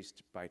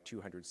increased by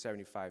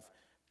 275%.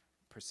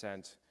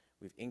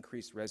 We've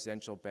increased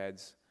residential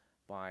beds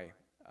by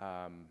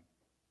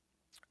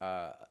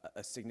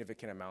a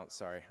significant amount.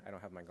 Sorry, I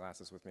don't have my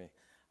glasses with me.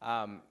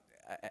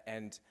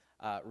 And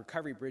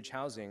recovery bridge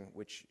housing,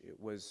 which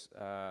was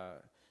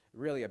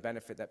really a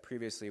benefit that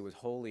previously was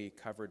wholly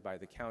covered by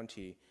the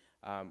county,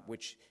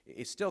 which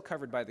is still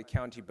covered by the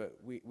county, but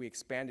we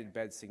expanded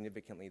beds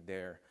significantly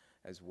there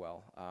as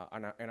well.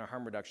 And our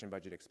harm reduction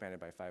budget expanded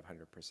by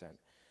 500%.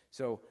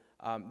 So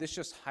this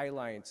just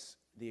highlights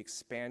the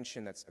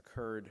expansion that's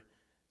occurred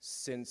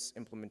since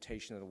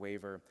implementation of the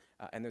waiver,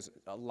 and there's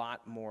a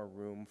lot more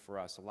room for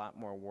us, a lot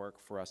more work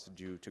for us to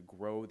do to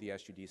grow the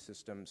SUD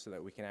system so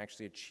that we can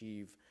actually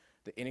achieve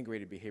the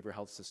integrated behavioral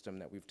health system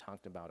that we've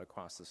talked about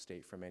across the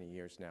state for many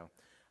years now.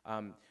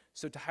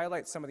 So to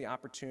highlight some of the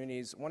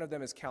opportunities, one of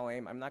them is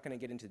CalAIM. I'm not going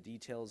to get into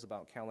details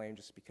about CalAIM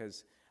just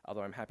because,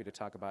 although I'm happy to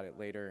talk about it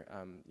later,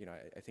 you know,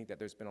 I think that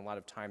there's been a lot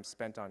of time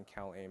spent on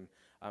CalAIM,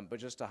 but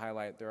just to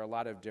highlight, there are a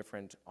lot of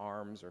different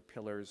arms or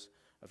pillars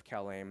of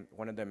CalAIM.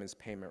 One of them is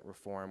payment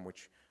reform,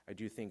 which I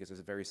do think is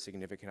a very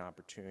significant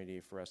opportunity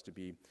for us to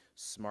be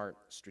smart,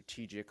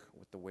 strategic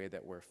with the way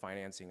that we're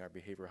financing our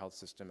behavioral health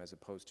system as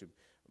opposed to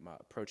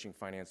approaching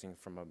financing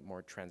from a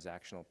more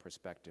transactional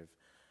perspective.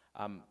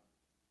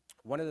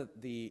 One of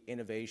the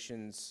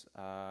innovations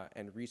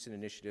and recent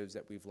initiatives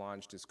that we've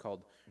launched is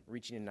called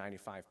Reaching in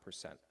 95%.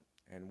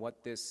 And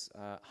what this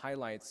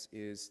highlights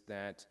is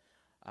that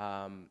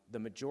the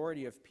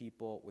majority of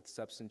people with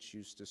substance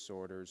use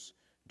disorders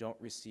don't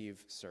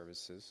receive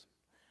services.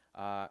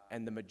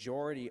 And the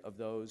majority of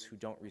those who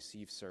don't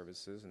receive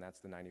services, and that's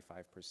the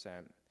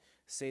 95%,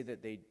 say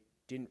that they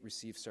didn't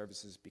receive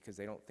services because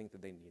they don't think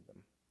that they need them.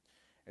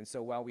 And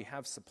so while we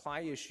have supply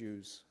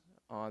issues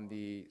on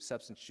the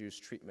substance use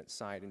treatment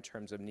side in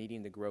terms of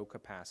needing to grow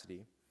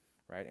capacity,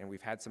 right, and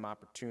we've had some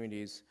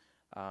opportunities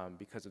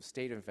because of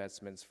state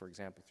investments, for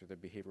example, through the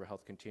Behavioral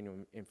Health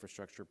Continuum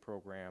Infrastructure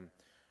Program,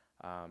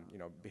 you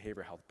know,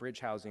 behavioral health bridge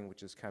housing,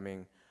 which is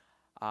coming.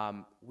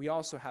 We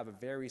also have a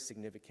very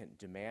significant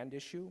demand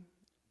issue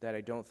that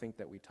I don't think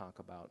that we talk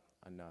about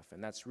enough,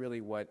 and that's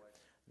really what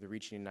the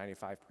Reaching in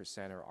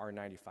 95% or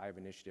R95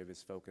 initiative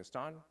is focused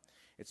on.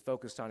 It's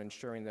focused on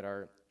ensuring that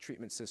our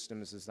treatment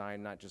system is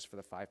designed not just for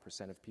the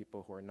 5% of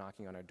people who are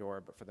knocking on our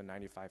door, but for the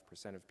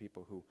 95% of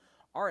people who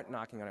aren't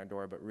knocking on our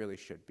door but really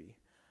should be.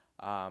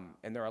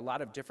 And there are a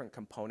lot of different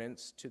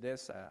components to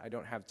this. I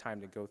don't have time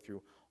to go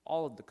through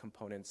all of the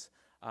components,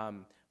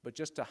 but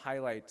just to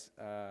highlight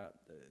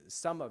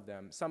some of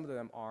them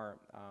are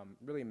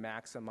really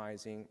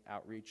maximizing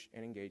outreach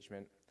and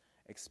engagement,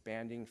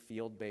 expanding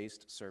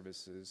field-based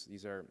services.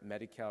 These are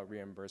Medi-Cal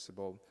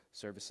reimbursable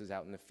services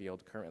out in the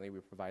field. Currently, we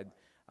provide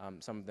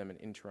some of them in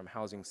interim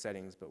housing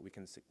settings, but we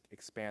can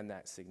expand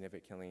that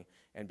significantly.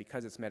 And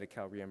because it's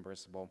Medi-Cal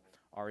reimbursable,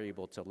 are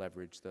able to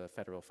leverage the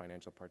federal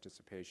financial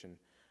participation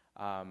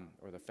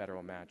or the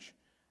federal match.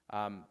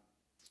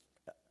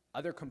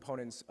 Other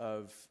components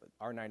of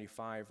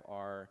R95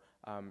 are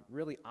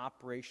really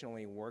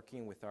operationally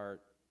working with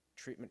our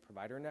treatment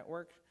provider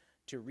network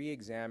to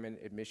re-examine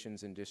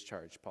admissions and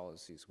discharge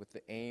policies with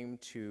the aim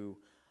to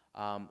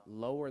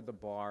lower the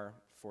bar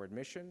for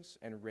admissions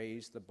and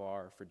raise the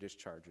bar for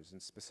discharges.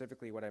 And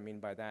specifically what I mean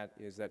by that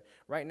is that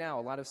right now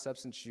a lot of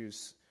substance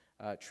use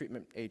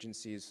treatment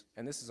agencies,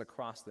 and this is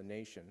across the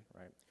nation,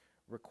 right,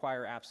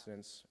 require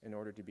abstinence in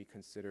order to be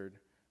considered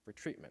for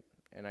treatment.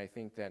 And I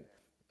think that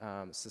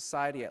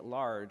society at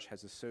large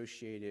has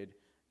associated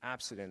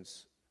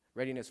abstinence,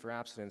 readiness for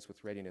abstinence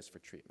with readiness for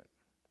treatment.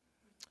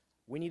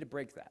 We need to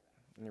break that.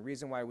 And the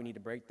reason why we need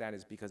to break that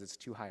is because it's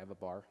too high of a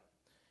bar.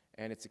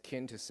 And it's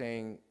akin to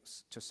saying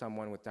to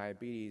someone with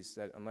diabetes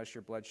that unless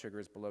your blood sugar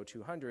is below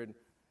 200,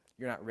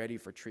 you're not ready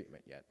for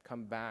treatment yet.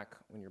 Come back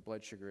when your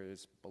blood sugar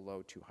is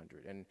below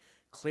 200. And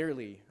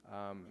clearly,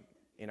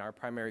 in our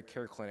primary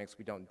care clinics,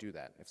 we don't do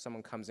that. If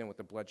someone comes in with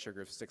a blood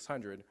sugar of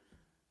 600,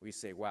 we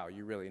say, wow,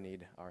 you really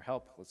need our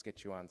help. Let's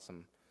get you on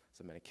some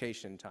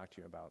medication, talk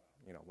to you about,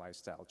 you know,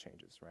 lifestyle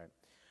changes, right?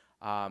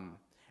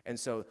 And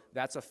so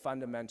that's a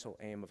fundamental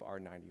aim of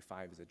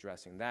R95 is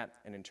addressing that.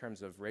 And in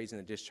terms of raising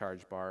the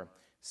discharge bar,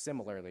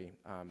 similarly,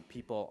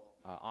 people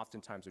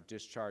oftentimes are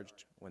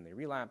discharged when they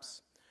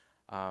relapse.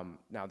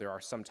 Now, there are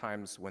some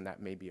times when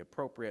that may be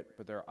appropriate,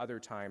 but there are other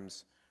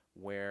times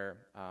where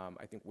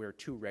I think we're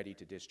too ready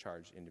to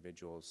discharge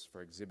individuals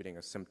for exhibiting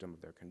a symptom of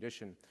their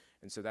condition.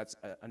 And so that's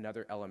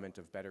another element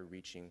of better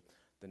reaching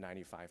the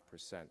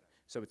 95%.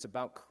 So it's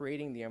about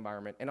creating the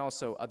environment and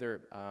also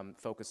other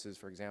focuses,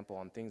 for example,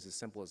 on things as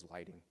simple as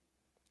lighting,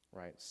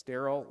 right?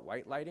 Sterile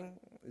white lighting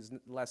is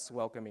less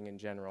welcoming in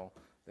general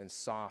than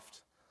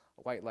soft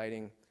white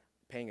lighting,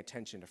 paying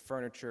attention to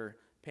furniture,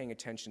 paying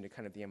attention to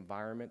kind of the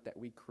environment that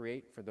we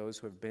create for those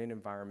who have been in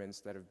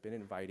environments that have been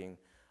inviting.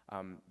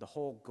 The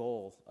whole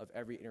goal of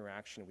every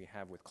interaction we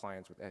have with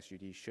clients with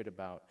SUD should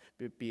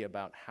be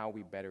about how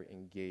we better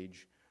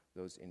engage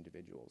those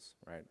individuals,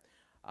 right?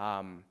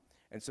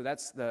 And so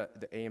that's the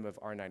aim of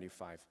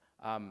R95.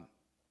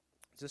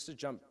 Just to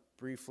jump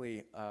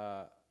briefly,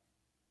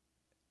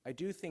 I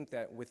do think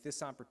that with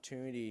this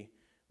opportunity,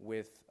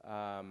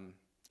 and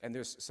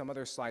there's some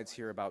other slides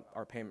here about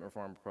our payment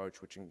reform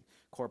approach, which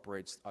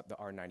incorporates the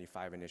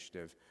R95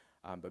 initiative,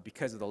 but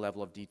because of the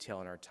level of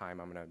detail in our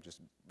time, I'm going to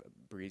just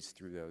breeze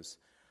through those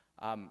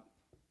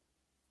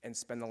and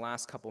spend the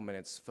last couple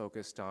minutes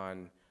focused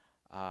on,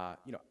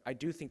 I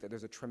do think that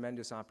there's a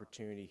tremendous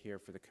opportunity here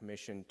for the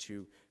Commission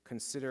to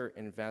consider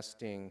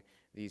investing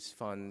these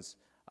funds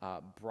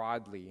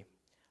broadly,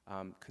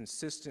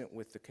 consistent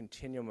with the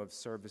continuum of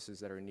services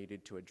that are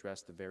needed to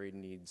address the varied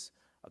needs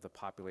of the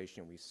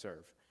population we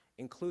serve,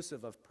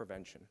 inclusive of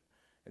prevention.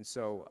 And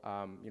so,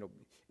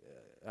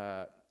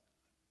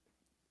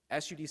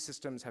 SUD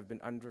systems have been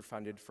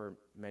underfunded for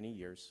many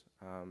years.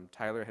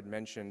 Tyler had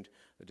mentioned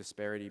the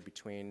disparity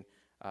between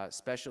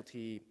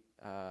specialty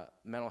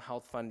mental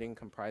health funding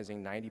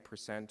comprising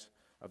 90%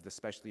 of the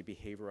specialty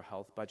behavioral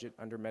health budget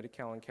under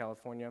Medi-Cal in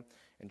California,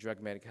 and drug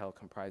Medi-Cal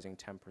comprising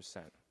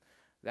 10%.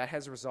 That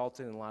has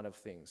resulted in a lot of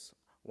things.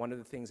 One of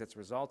the things that's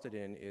resulted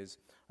in is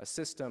a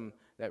system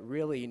that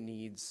really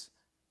needs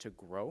to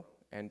grow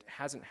and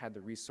hasn't had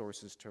the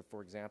resources to,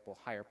 for example,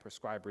 hire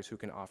prescribers who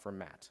can offer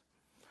MAT.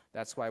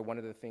 That's why one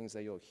of the things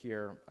that you'll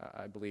hear,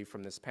 I believe,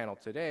 from this panel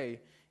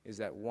today is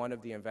that one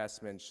of the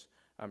investments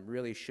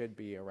really should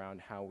be around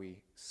how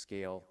we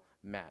scale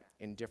MAT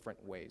in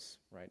different ways,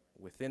 right?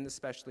 Within the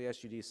specialty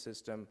SUD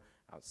system,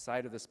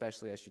 outside of the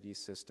specialty SUD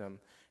system.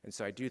 And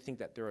so I do think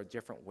that there are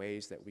different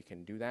ways that we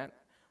can do that.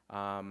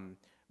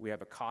 We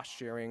have a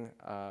cost-sharing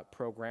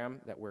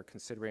program that we're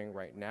considering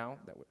right now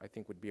that I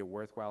think would be a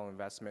worthwhile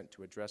investment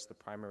to address the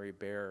primary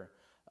barrier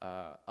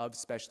of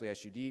specialty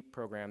SUD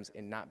programs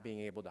in not being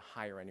able to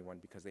hire anyone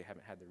because they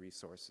haven't had the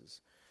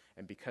resources.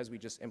 And because we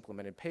just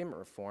implemented payment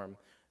reform,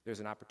 there's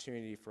an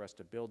opportunity for us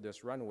to build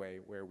this runway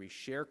where we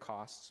share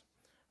costs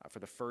for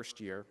the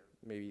first year,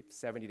 maybe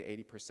 70 to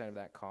 80% of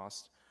that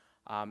cost,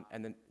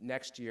 and then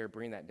next year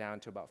bring that down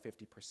to about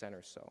 50%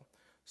 or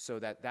so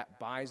that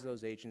buys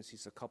those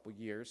agencies a couple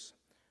years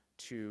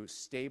to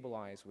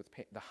stabilize with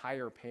the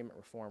higher payment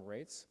reform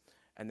rates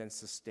and then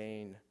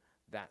sustain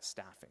that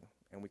staffing.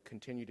 And we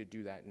continue to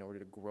do that in order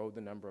to grow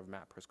the number of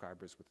MAT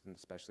prescribers within the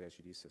specialty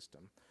SUD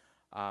system.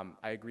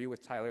 I agree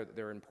with Tyler that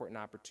there are important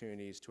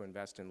opportunities to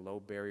invest in low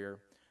barrier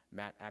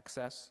MAT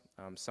access.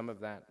 Some of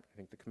that, I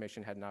think the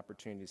Commission had an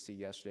opportunity to see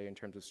yesterday in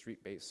terms of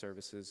street-based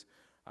services.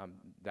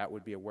 That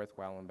would be a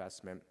worthwhile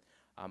investment.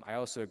 I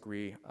also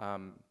agree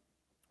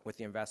with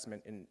the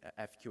investment in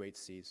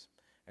FQHCs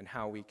and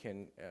how we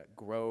can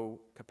grow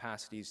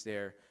capacities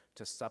there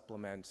to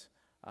supplement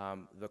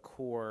the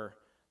core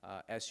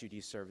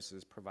SUD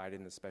services provided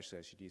in the special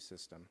SUD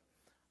system.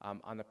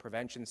 On the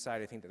prevention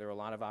side, I think that there are a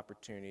lot of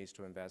opportunities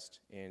to invest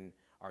in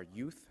our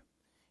youth,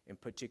 in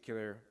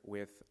particular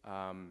with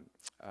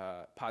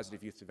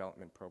positive youth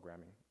development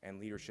programming and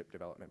leadership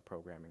development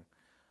programming.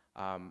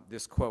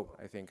 This quote,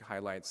 I think,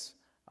 highlights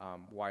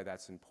why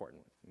that's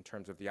important in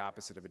terms of the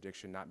opposite of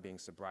addiction not being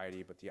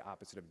sobriety, but the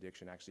opposite of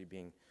addiction actually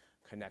being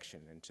connection.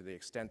 And to the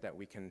extent that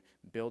we can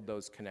build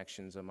those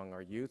connections among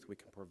our youth, we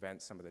can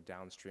prevent some of the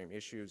downstream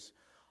issues.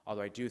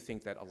 Although I do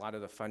think that a lot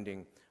of the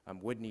funding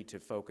would need to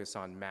focus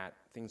on MAT,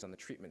 things on the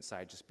treatment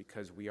side, just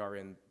because we are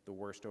in the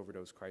worst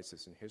overdose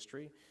crisis in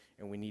history,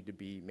 and we need to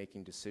be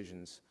making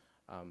decisions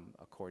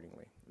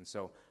accordingly. And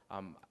so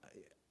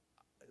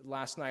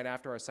last night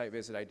after our site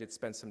visit, I did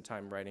spend some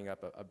time writing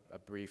up a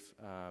brief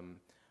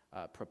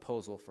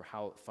proposal for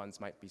how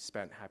funds might be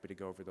spent. Happy to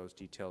go over those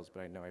details,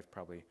 but I know I've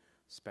probably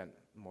spent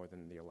more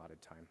than the allotted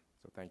time.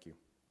 So thank you.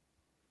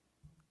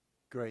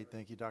 Great,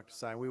 thank you, Dr.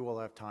 Tsai. We will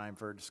have time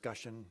for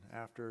discussion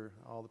after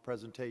all the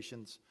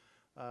presentations.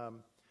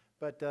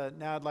 But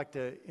now I'd like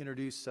to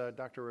introduce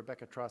Dr.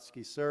 Rebecca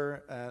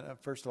Trotzky-Sirr.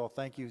 First of all,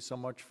 thank you so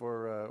much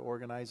for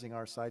organizing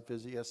our site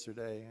visit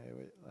yesterday.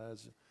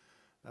 As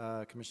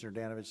Commissioner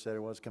Danovich said,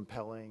 it was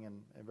compelling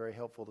and very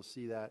helpful to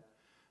see that.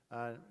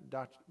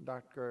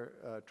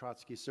 Dr.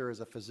 Trotzky-Sirr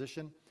is a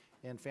physician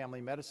in family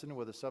medicine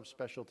with a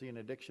subspecialty in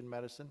addiction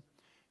medicine.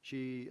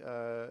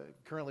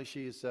 Currently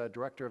she's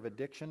Director of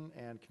Addiction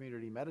and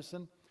Community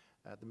Medicine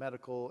at the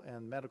Medical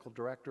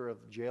Director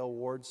of Jail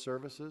Ward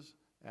Services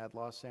at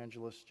Los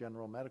Angeles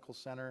General Medical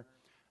Center,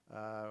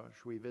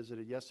 which we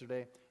visited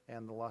yesterday,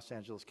 and the Los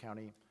Angeles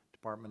County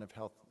Department of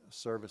Health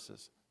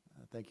Services.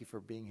 Thank you for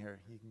being here.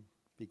 You can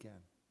begin.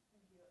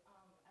 Thank you.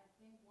 I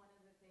think one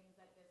of the things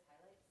that this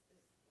highlights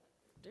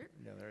is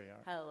Yeah, there you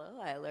are. Hello,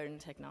 I learned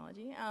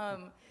technology.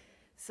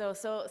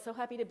 So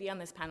happy to be on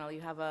this panel.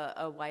 You have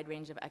a wide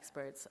range of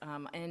experts,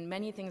 and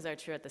many things are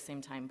true at the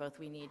same time. Both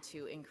we need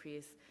to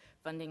increase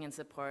funding and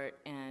support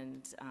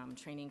and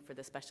training for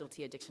the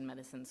specialty addiction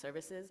medicine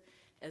services,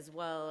 as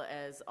well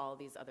as all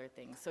these other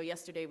things. So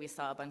yesterday we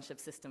saw a bunch of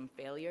system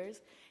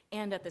failures,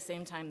 and at the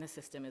same time the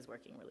system is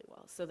working really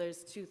well. So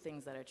there's two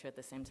things that are true at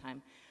the same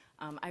time.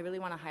 I really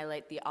want to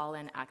highlight the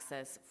all-in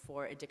access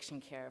for addiction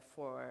care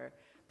for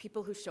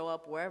people who show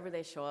up wherever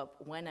they show up,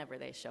 whenever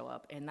they show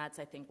up, and that's,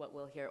 I think, what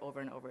we'll hear over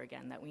and over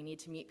again, that we need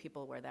to meet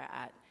people where they're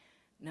at,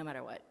 no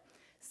matter what.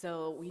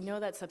 So we know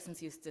that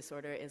substance use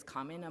disorder is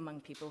common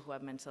among people who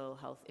have mental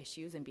health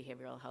issues and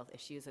behavioral health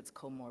issues. It's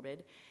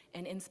comorbid.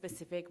 And in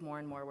specific, more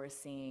and more we're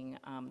seeing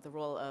the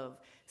role of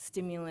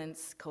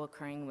stimulants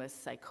co-occurring with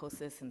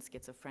psychosis and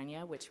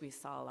schizophrenia, which we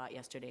saw a lot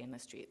yesterday in the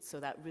streets. So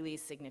that really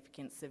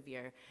significant,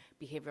 severe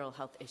behavioral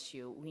health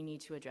issue we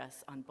need to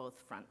address on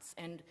both fronts.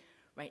 And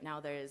right now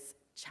there's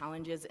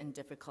challenges and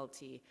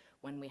difficulty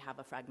when we have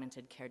a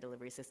fragmented care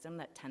delivery system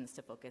that tends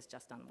to focus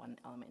just on one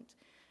element.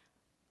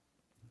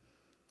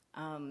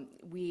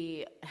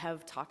 We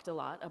have talked a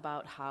lot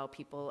about how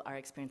people are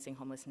experiencing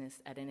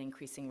homelessness at an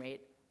increasing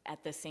rate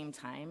at the same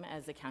time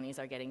as the counties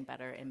are getting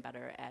better and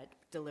better at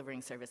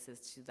delivering services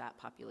to that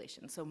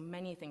population. So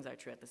many things are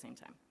true at the same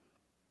time.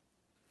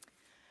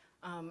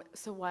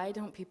 So why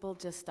don't people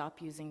just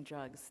stop using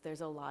drugs?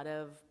 There's a lot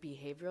of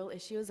behavioral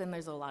issues and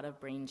there's a lot of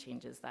brain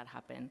changes that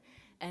happen.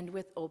 And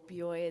with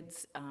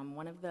opioids,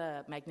 one of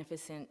the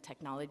magnificent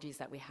technologies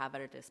that we have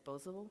at our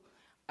disposal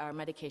are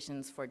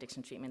medications for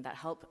addiction treatment that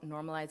help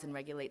normalize and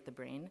regulate the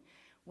brain.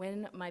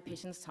 When my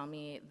patients tell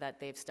me that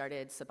they've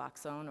started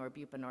Suboxone or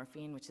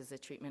buprenorphine, which is a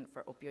treatment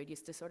for opioid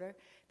use disorder,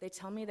 they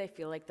tell me they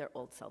feel like their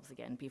old selves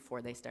again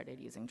before they started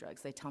using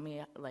drugs. They tell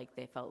me like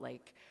they felt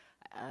like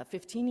a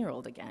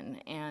 15-year-old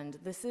again, and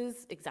this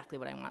is exactly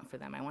what I want for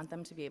them. I want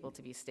them to be able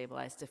to be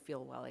stabilized, to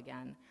feel well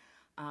again.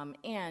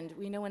 And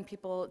we know when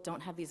people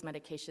don't have these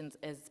medications,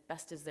 as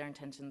best as their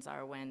intentions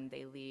are when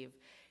they leave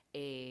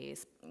a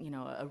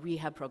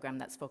rehab program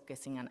that's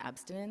focusing on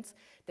abstinence,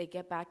 they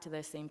get back to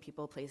the same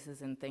people,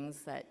 places, and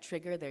things that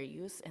trigger their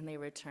use, and they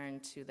return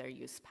to their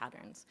use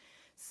patterns.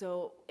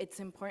 So it's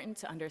important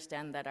to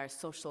understand that our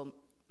social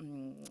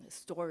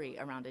story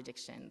around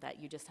addiction, that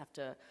you just have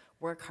to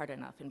work hard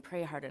enough and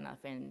pray hard enough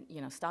and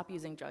stop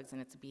using drugs and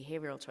it's a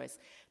behavioral choice,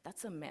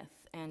 that's a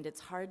myth, and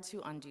it's hard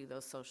to undo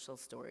those social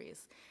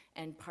stories.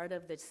 And part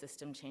of the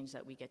system change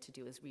that we get to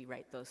do is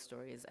rewrite those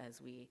stories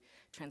as we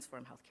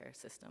transform healthcare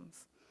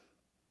systems.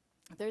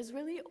 There's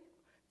really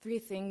three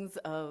things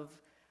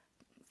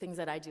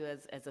that I do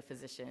as a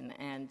physician,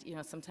 and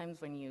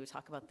sometimes when you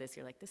talk about this,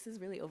 you're like, this is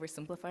really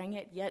oversimplifying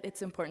it, yet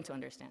it's important to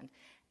understand.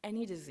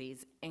 Any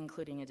disease,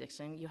 including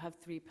addiction, you have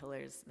three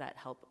pillars that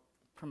help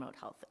promote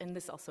health, and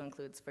this also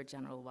includes for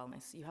general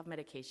wellness. You have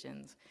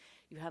medications,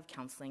 you have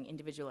counseling,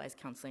 individualized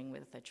counseling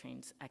with a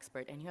trained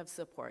expert, and you have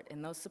support,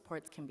 and those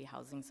supports can be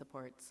housing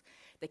supports.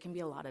 They can be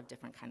a lot of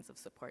different kinds of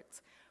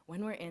supports.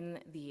 When we're in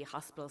the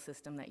hospital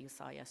system that you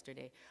saw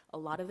yesterday, a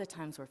lot of the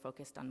times we're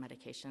focused on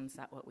medications,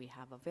 that's what we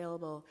have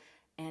available.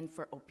 And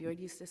for opioid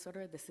use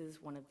disorder, this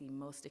is one of the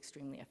most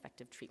extremely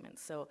effective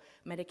treatments. So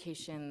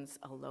medications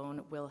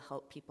alone will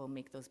help people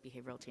make those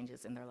behavioral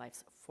changes in their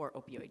lives for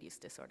opioid use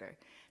disorder.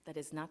 That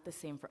is not the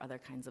same for other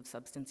kinds of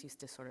substance use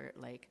disorder,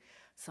 like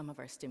some of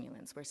our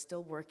stimulants. We're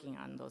still working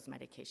on those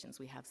medications.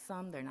 We have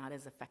some, they're not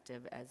as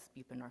effective as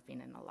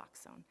buprenorphine and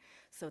naloxone.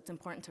 So it's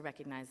important to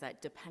recognize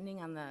that depending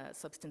on the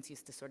substance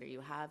use disorder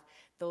you have,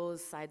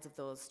 those sides of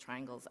those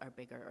triangles are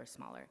bigger or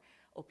smaller.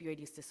 Opioid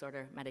use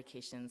disorder,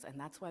 medications, and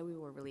that's why we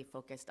were really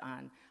focused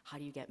on how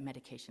do you get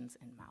medications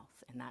in mouth,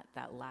 and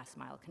that last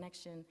mile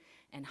connection,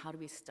 and how do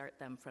we start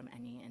them from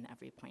any and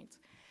every point.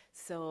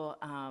 So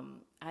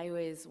I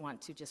always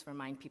want to just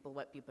remind people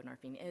what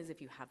buprenorphine is.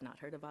 If you have not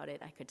heard about it,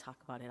 I could talk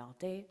about it all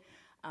day.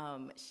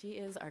 She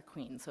is our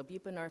queen. So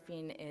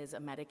buprenorphine is a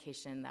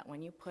medication that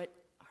when you put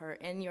her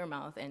in your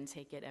mouth and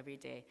take it every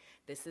day,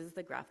 this is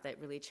the graph that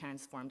really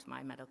transformed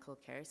my medical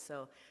care.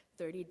 So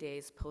 30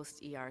 days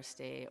post-ER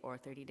stay or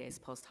 30 days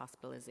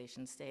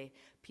post-hospitalization stay,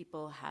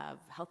 people have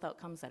health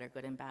outcomes that are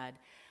good and bad,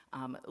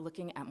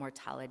 looking at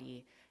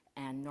mortality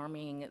and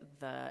norming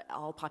the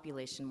all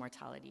population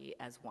mortality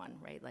as one,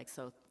 right? Like,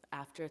 so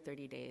after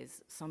 30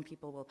 days, some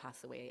people will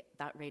pass away.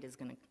 That rate is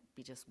gonna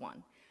be just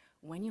one.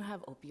 When you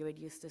have opioid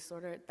use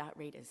disorder, that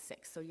rate is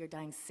 6. So you're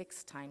dying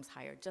 6 times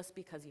higher just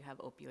because you have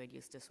opioid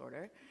use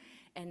disorder.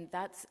 And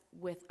that's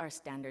with our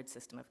standard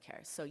system of care.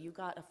 So you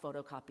got a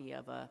photocopy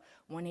of a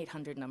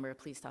 1-800 number,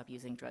 please stop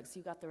using drugs.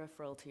 You got the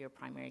referral to your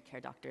primary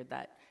care doctor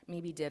that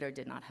maybe did or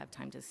did not have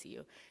time to see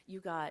you. You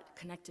got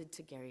connected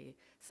to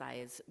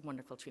Tsai's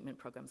wonderful treatment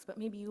programs, but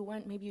maybe you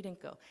went, maybe you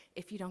didn't go.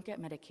 If you don't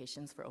get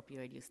medications for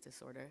opioid use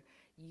disorder,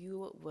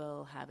 you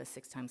will have a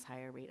 6 times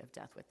higher rate of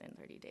death within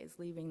 30 days,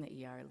 leaving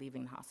the ER,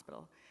 leaving the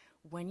hospital.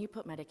 When you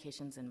put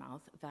medications in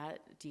mouth, that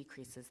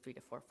decreases 3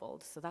 to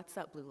 4-fold. So that's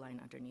that blue line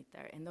underneath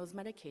there. And those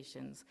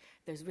medications,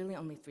 there's really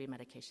only 3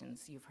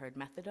 medications. You've heard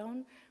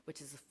methadone,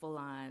 which is a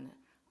full-on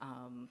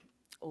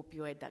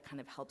opioid that kind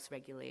of helps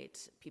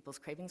regulate people's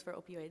cravings for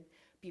opioid.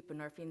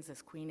 Buprenorphine's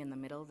this queen in the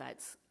middle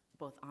that's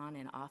both on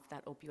and off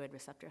that opioid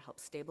receptor,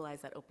 helps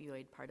stabilize that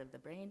opioid part of the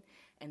brain.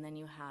 And then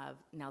you have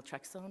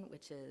naltrexone,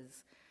 which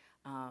is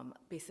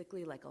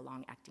basically like a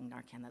long-acting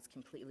Narcan that's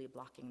completely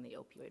blocking the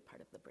opioid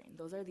part of the brain.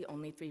 Those are the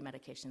only 3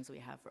 medications we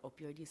have for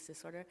opioid use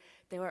disorder.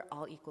 They are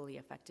all equally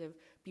effective.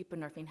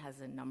 Buprenorphine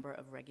has a number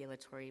of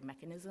regulatory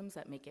mechanisms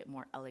that make it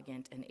more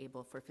elegant and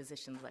able for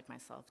physicians like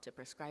myself to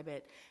prescribe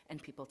it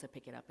and people to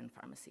pick it up in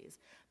pharmacies.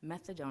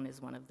 Methadone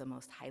is one of the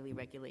most highly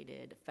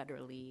regulated,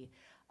 federally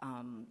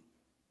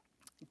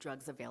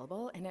drugs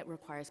available, and it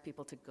requires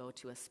people to go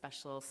to a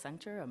special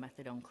center, a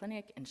methadone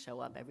clinic, and show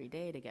up every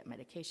day to get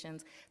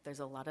medications. There's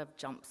a lot of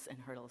jumps and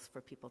hurdles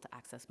for people to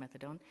access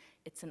methadone.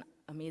 It's an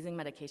amazing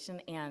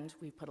medication, and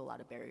we put a lot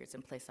of barriers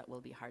in place that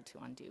will be hard to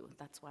undo.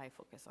 That's why I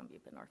focus on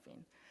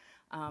buprenorphine.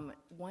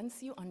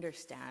 Once you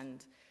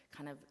understand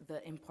kind of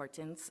the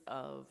importance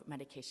of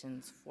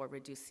medications for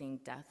reducing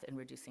death and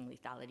reducing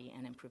lethality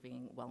and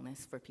improving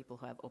wellness for people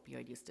who have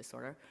opioid use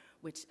disorder,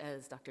 which,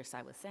 as Dr.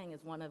 Tsai was saying,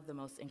 is one of the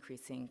most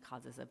increasing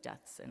causes of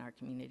deaths in our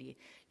community,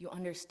 you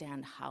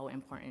understand how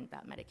important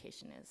that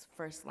medication is.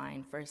 First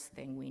line, first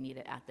thing, we need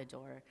it at the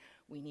door.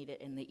 We need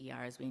it in the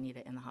ERs, we need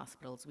it in the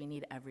hospitals. We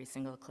need every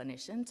single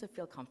clinician to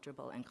feel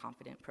comfortable and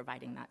confident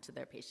providing that to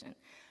their patient.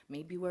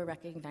 Maybe we're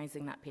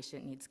recognizing that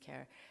patient needs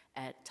care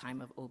at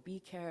time of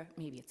OB care,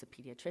 maybe it's a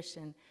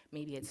pediatrician,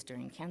 maybe it's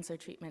during cancer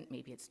treatment,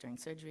 maybe it's during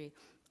surgery.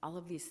 All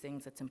of these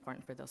things, it's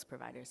important for those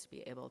providers to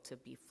be able to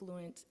be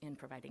fluent in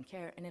providing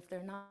care, and if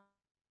they're not,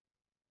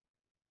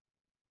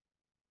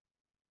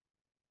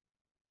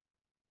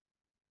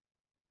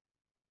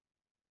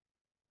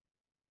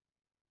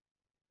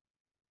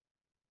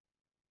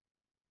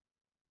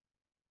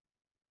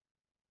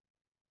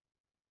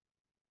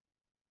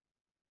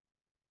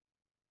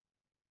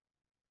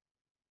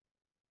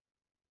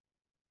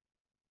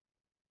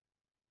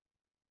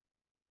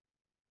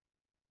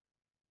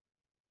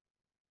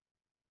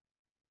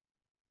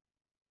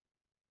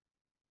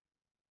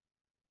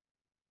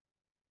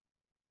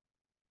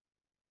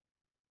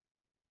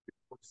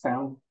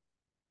 Sound?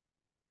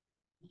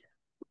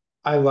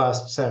 I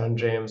lost sound,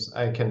 James.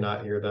 I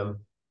cannot hear them.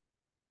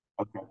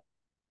 Okay.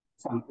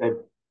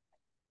 It's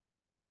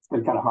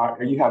been kind of hard.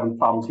 Are you having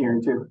problems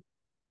hearing too?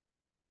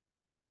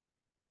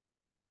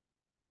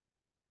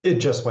 It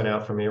just went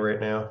out for me right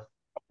now.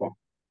 Okay.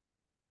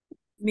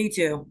 Me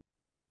too.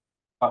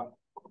 So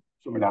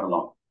we're not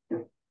alone.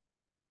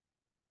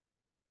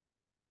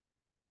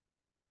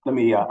 Let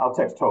me, I'll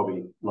text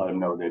Toby, let him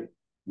know that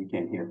we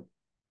can't hear.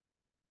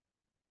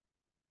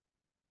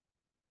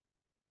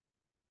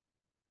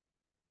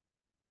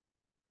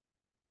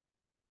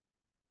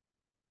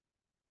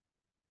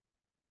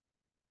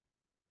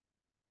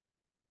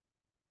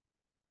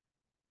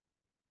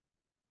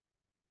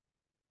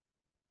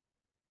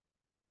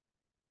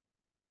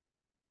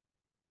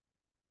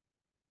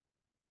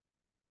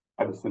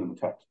 I just sent him a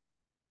text.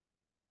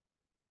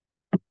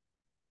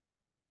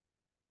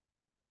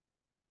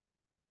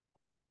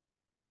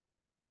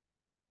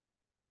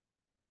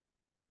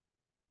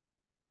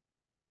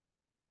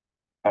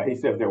 He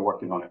says they're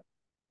working on it.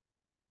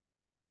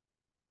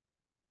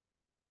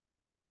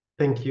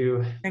 Thank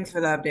you. Thanks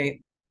for the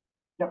update.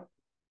 Yep.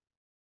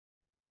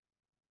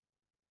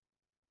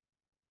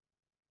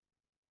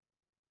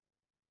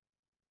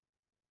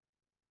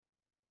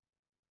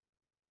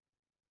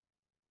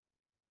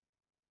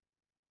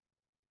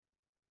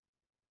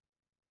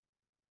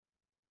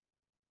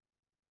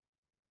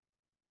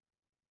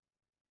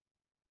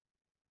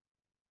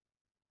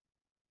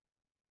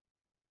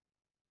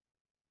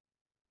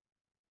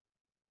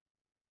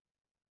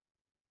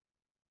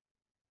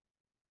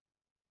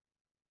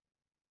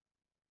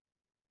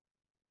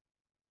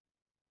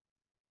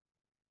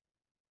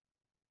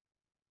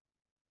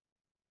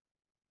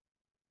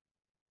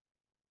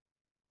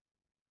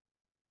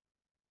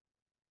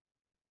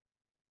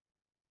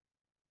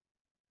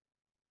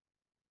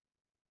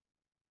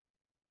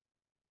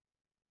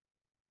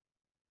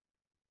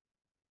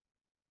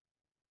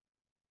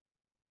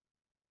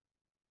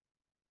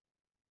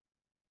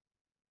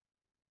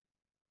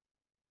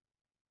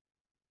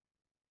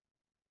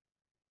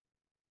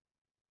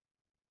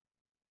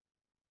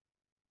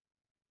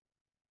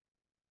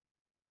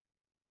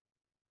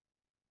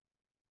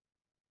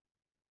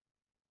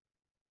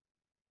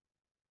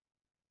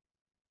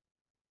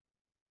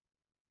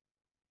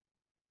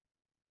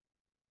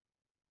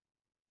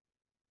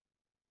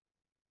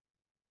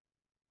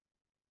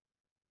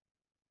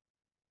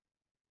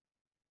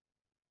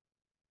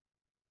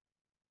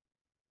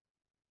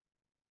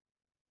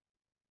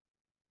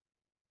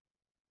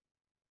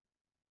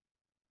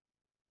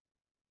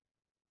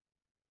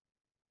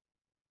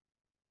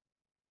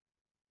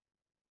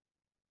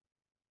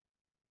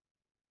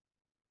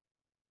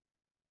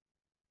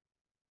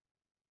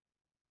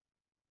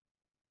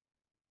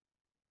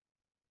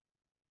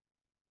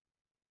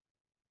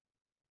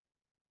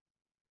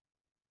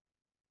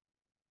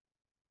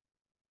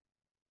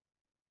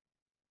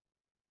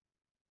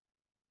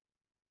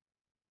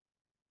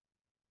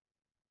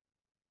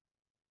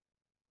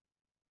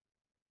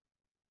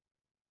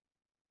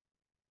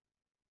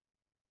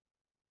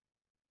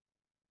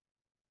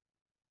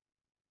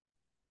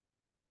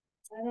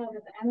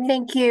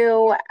 Thank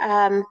you.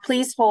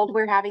 Please hold.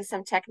 We're having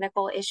some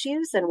technical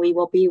issues and we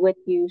will be with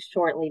you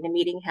shortly. The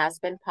meeting has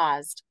been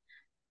paused.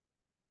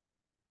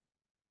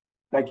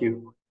 Thank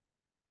you.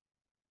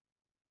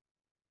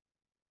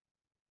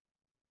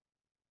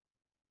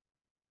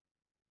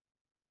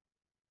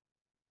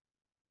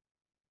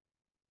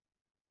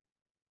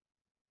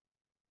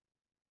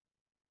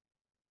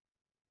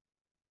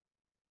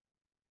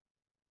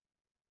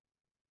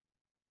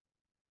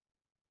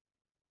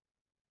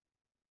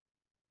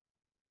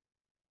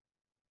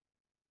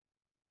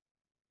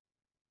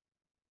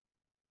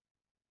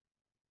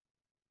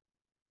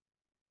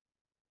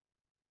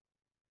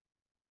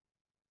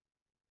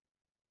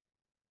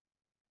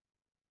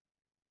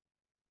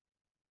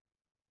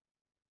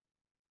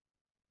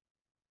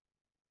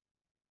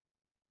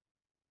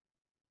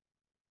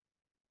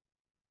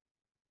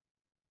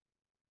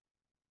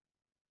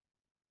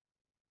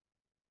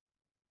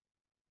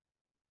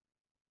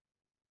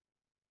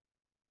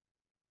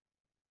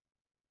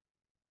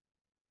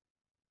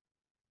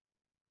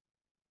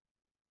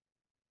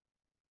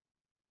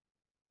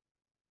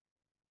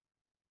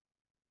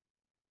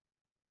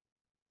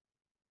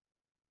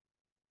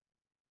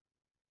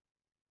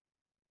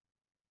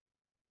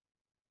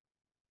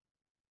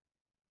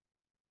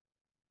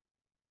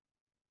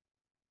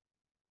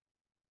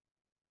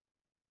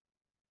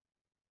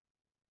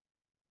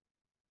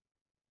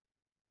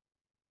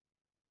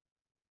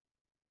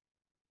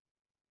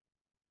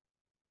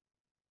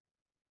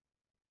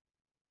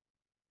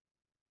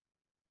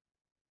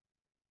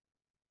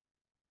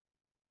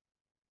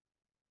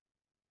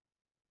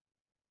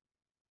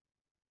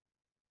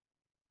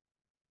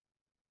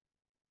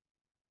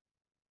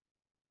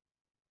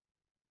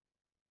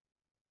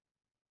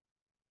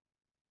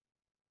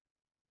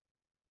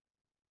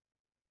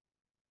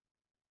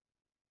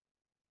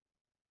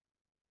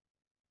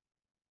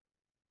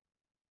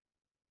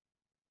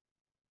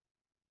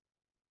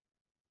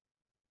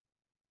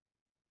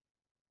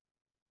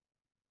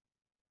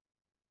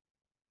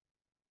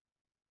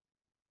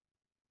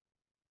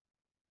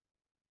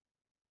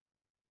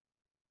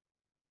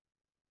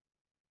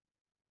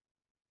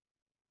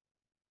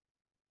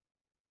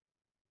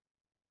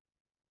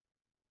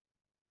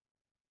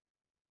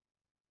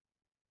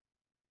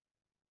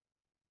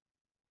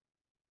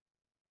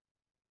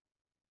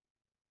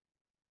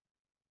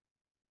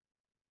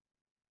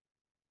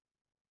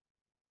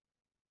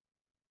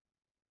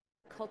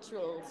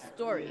 cultural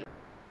story.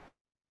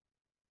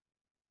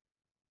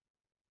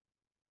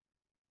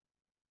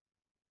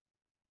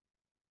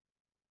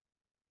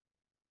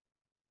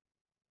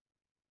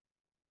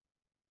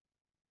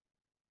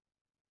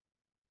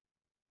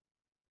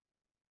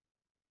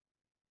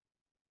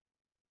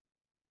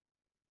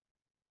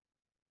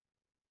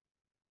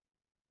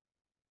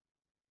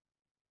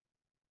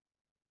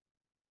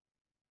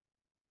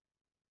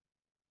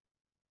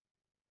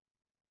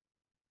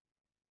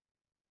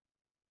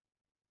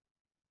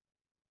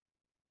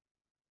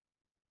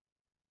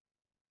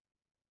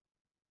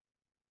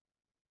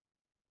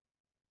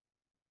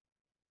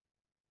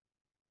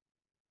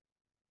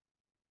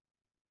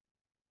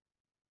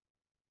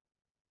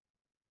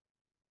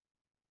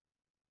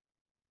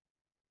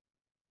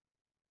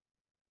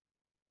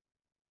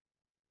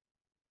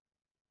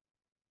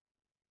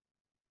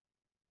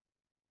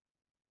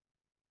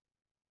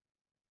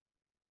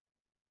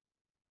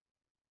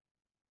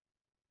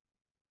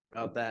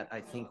 About that,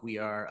 I think we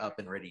are up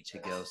and ready to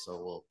go, so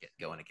we'll get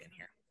going again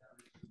here.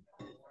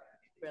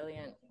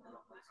 Brilliant.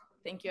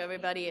 Thank you,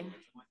 everybody.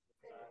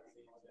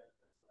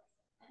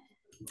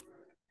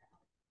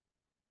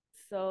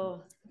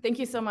 So thank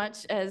you so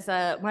much. As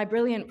my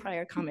brilliant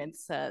prior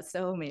comments,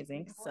 so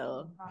amazing.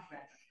 So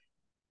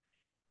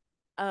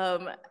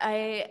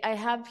I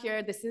have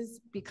here, this has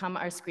become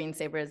our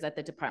screensavers at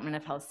the Department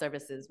of Health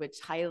Services,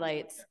 which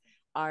highlights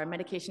our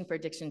medication for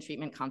addiction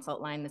treatment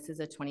consult line. This is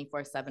a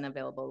 24/7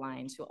 available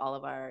line to all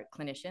of our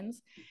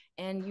clinicians.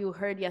 And you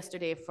heard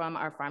yesterday from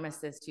our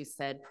pharmacist who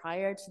said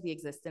prior to the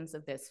existence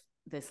of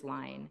this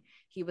line,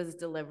 he was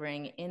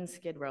delivering in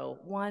Skid Row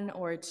 1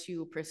 or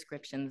 2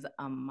 prescriptions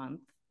a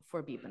month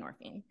for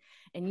buprenorphine.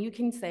 And you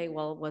can say,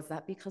 well, was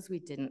that because we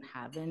didn't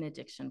have an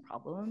addiction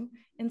problem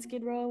in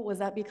Skid Row? Was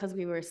that because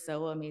we were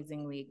so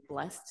amazingly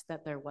blessed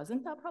that there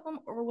wasn't that problem?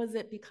 Or was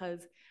it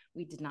because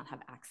we did not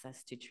have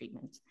access to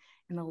treatment?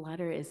 And the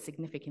latter is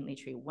significantly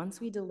true.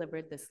 Once we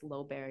delivered this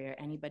low barrier,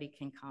 anybody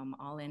can come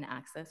all in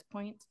access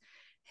point,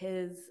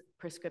 his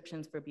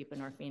prescriptions for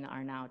buprenorphine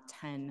are now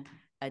 10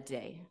 a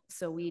day.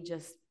 So we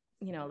just,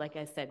 you know, like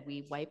I said,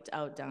 we wiped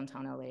out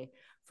downtown LA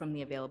from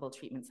the available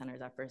treatment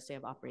centers our first day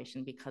of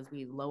operation because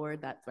we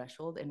lowered that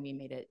threshold and we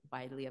made it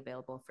widely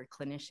available for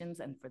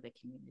clinicians and for the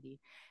community.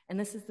 And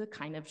this is the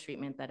kind of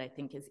treatment that I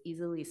think is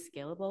easily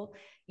scalable.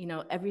 You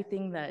know,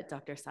 everything that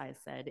Dr. Tsai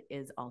said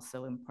is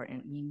also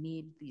important. We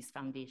need these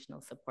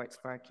foundational supports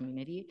for our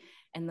community.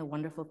 And the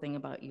wonderful thing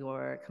about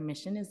your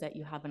commission is that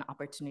you have an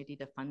opportunity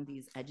to fund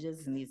these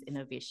edges and these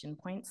innovation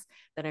points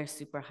that are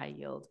super high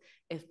yield.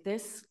 If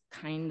this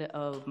kind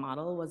of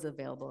model was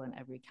available in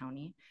every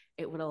county,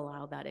 it would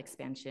allow that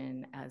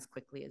expansion as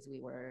quickly as we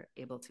were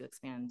able to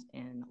expand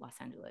in Los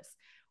Angeles.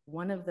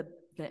 One of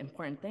the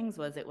important things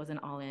was it was an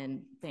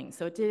all-in thing.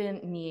 So it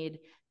didn't need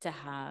to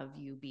have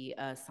you be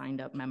a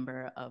signed up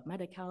member of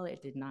Medi-Cal.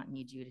 It did not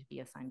need you to be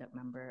a signed up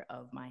member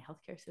of my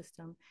healthcare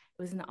system.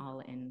 It was an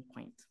all-in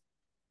point.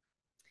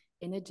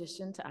 In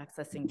addition to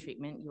accessing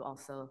treatment, you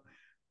also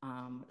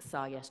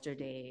saw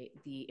yesterday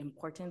the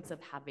importance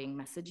of having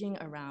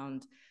messaging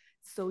around,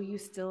 so you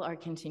still are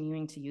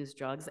continuing to use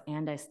drugs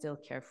and I still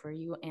care for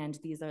you, and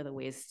these are the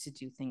ways to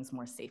do things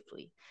more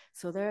safely.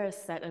 So there are a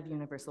set of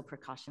universal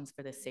precautions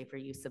for the safer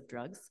use of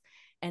drugs.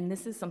 And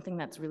this is something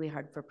that's really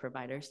hard for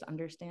providers to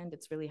understand.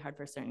 It's really hard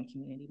for certain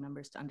community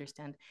members to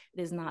understand.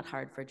 It is not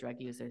hard for drug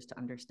users to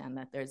understand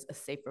that there's a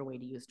safer way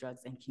to use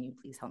drugs, and can you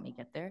please help me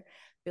get there?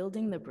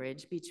 Building the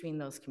bridge between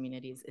those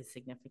communities is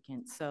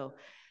significant. So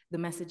the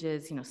message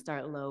is, you know,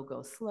 start low,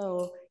 go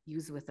slow,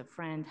 use with a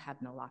friend, have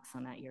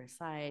naloxone at your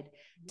side,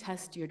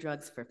 test your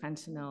drugs for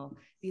fentanyl.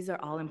 These are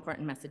all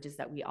important messages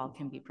that we all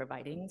can be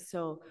providing.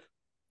 So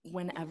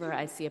whenever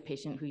I see a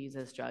patient who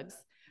uses drugs,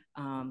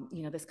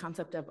 you know, this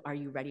concept of are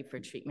you ready for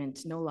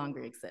treatment no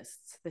longer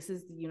exists. This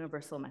is the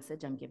universal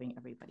message I'm giving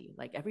everybody.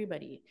 Like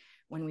everybody,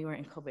 when we were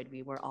in COVID,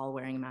 we were all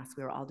wearing masks.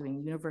 We were all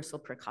doing universal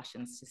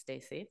precautions to stay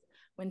safe.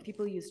 When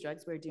people use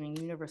drugs, we're doing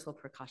universal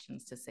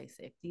precautions to stay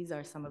safe. These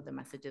are some of the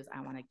messages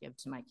I want to give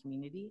to my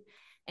community.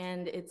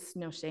 And it's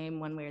no shame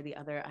one way or the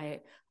other.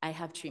 I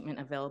have treatment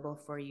available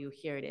for you.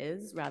 Here it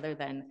is, rather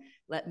than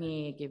let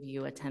me give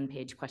you a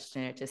 10-page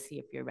questionnaire to see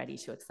if you're ready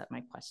to accept my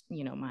question,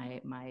 you know,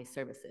 my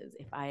services.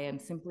 If I am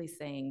simply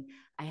saying,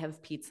 I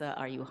have pizza,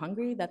 are you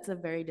hungry? That's a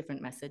very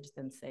different message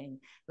than saying,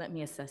 let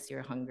me assess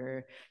your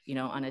hunger, you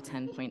know, on a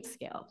 10-point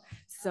scale.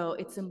 So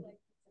it's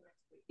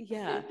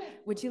yeah.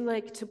 Would you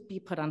like to be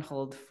put on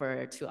hold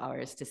for 2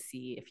 hours to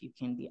see if you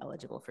can be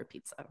eligible for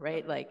pizza,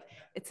 right? Like,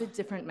 it's a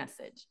different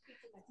message.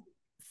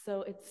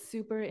 So it's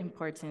super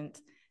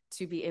important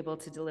to be able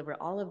to deliver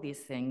all of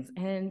these things.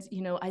 And,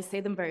 you know, I say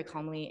them very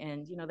calmly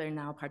and, you know, they're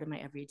now part of my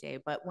everyday.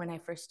 But when I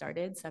first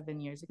started 7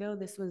 years ago,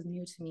 this was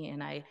new to me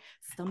and I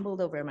stumbled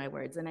over my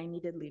words and I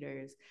needed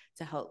leaders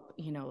to help,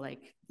 you know,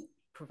 like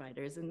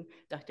providers and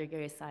Dr.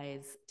 Gary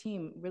Tsai's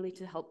team really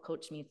to help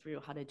coach me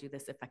through how to do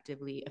this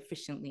effectively,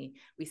 efficiently.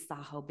 We saw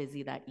how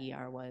busy that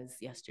ER was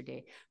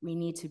yesterday. We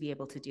need to be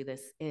able to do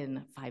this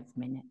in 5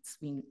 minutes.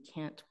 We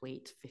can't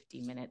wait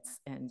 50 minutes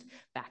and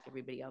back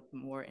everybody up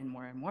more and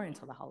more and more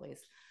into the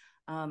hallways.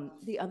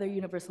 The other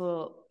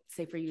universal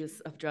safer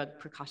use of drug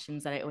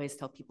precautions that I always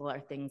tell people are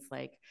things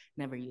like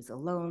never use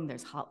alone.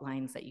 There's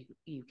hotlines that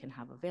you can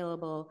have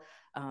available.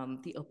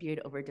 The opioid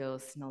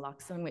overdose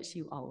naloxone, which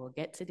you all will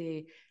get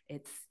today,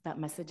 it's that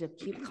message of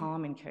keep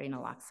calm and carry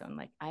naloxone.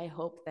 Like, I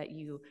hope that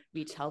you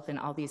reach help in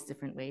all these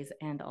different ways.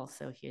 And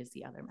also, here's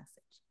the other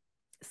message.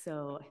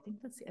 So I think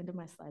that's the end of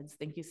my slides.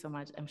 Thank you so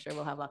much. I'm sure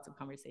we'll have lots of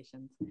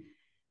conversations.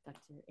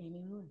 Dr.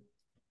 Aimee Moulin.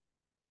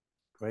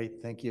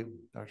 Great, thank you,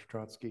 Dr.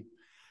 Trotsky.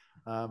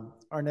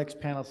 Our next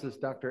panelist is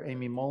Dr.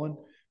 Aimee Moulin,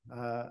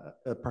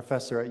 a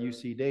professor at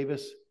UC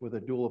Davis with a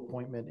dual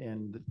appointment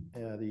in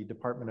the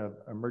Department of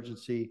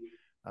Emergency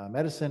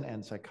Medicine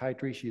and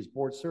Psychiatry. She is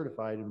board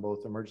certified in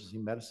both emergency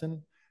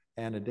medicine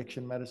and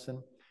addiction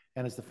medicine,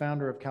 and is the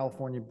founder of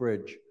California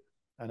Bridge,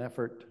 an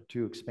effort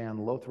to expand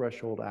low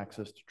threshold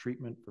access to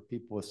treatment for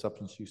people with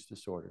substance use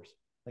disorders.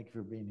 Thank you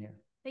for being here.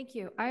 Thank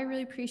you. I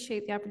really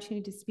appreciate the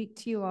opportunity to speak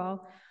to you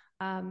all.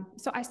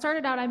 So I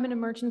started out, I'm an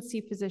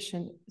emergency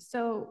physician.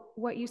 So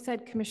what you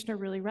said, Commissioner,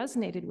 really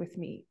resonated with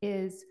me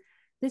is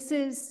this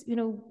is,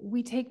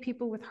 we take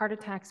people with heart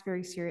attacks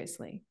very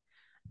seriously.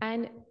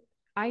 And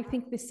I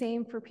think the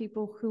same for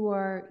people who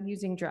are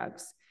using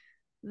drugs.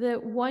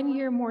 The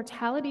 1-year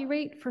mortality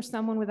rate for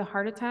someone with a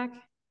heart attack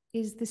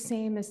is the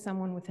same as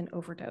someone with an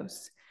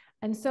overdose.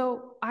 And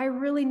so I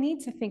really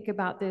need to think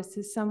about this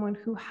as someone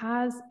who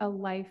has a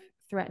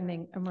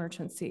life-threatening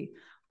emergency,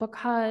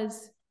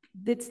 because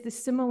it's the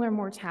similar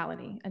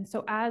mortality. And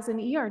so as an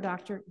ER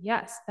doctor,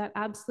 yes, that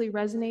absolutely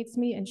resonates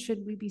me. And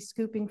should we be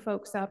scooping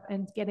folks up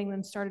and getting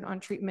them started on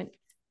treatment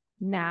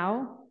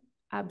now?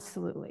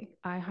 Absolutely.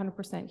 I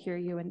 100% hear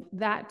you. And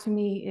that to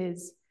me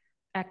is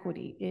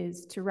equity,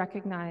 is to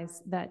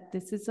recognize that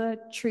this is a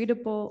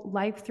treatable,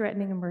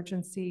 life-threatening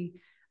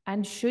emergency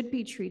and should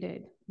be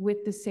treated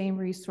with the same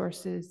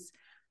resources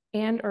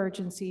and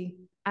urgency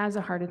as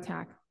a heart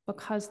attack,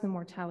 because the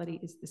mortality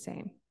is the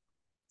same.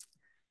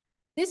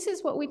 This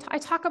is what I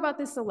talk about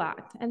this a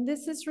lot, and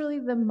this is really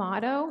the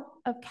motto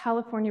of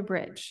California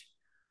Bridge.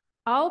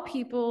 All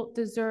people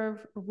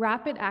deserve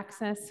rapid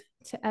access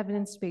to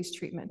evidence-based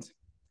treatment.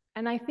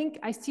 And I think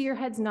I see your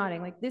heads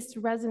nodding, like this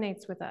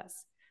resonates with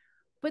us.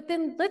 But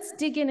then let's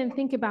dig in and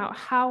think about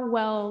how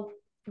well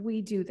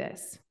we do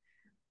this.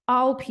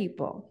 All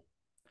people.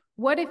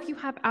 What if you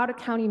have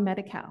out-of-county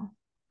Medi-Cal?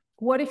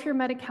 What if your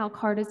Medi-Cal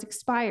card is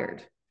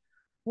expired?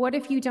 What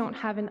if you don't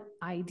have an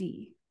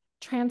ID?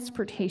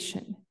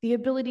 Transportation, the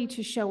ability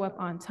to show up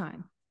on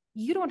time.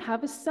 You don't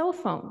have a cell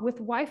phone with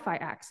Wi-Fi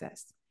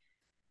access.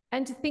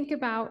 And to think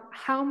about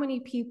how many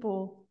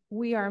people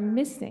we are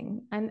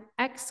missing and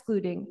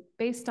excluding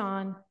based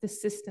on the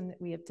system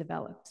that we have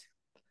developed.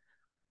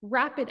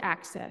 Rapid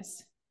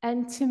access.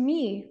 And to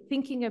me,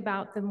 thinking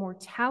about the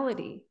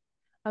mortality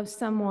of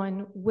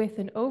someone with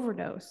an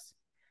overdose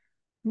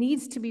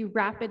needs to be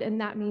rapid, and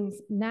that means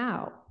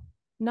now,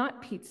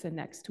 not pizza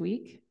next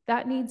week.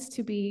 That needs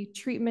to be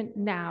treatment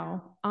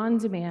now, on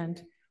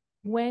demand,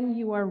 when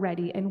you are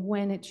ready and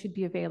when it should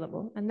be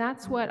available. And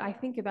that's what I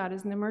think about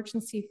as an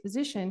emergency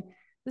physician.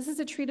 This is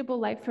a treatable,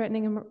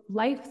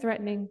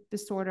 life-threatening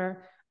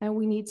disorder, and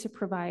we need to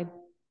provide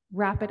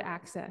rapid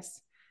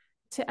access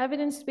to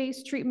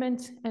evidence-based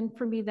treatment. And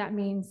for me, that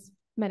means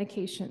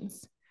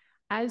medications.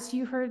 As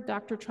you heard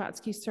Dr.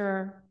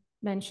 Trotzky-Sirr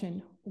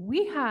mention,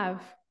 we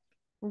have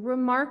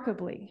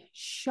remarkably,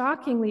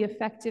 shockingly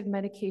effective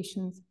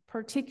medications,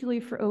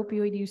 particularly for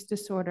opioid use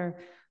disorder,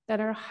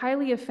 that are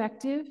highly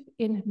effective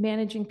in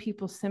managing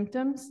people's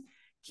symptoms,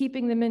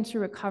 keeping them into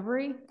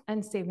recovery,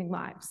 and saving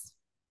lives.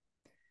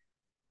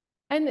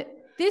 And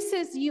this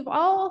is, you've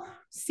all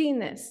seen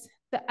this,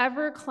 the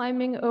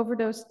ever-climbing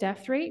overdose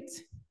death rate.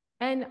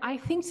 And I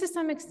think to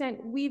some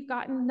extent, we've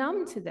gotten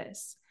numb to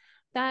this,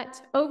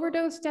 that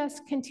overdose deaths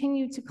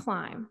continue to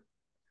climb.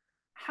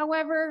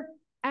 However,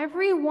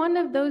 every one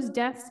of those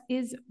deaths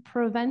is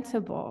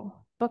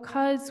preventable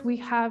because we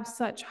have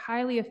such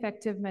highly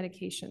effective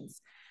medications.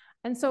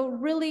 And so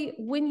really,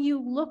 when you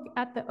look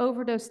at the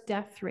overdose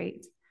death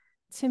rate,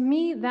 to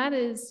me, that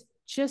is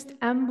just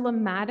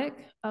emblematic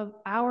of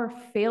our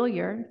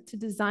failure to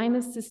design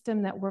a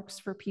system that works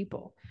for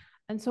people.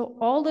 And so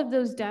all of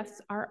those deaths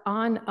are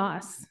on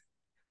us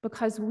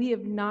because we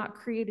have not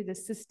created a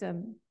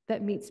system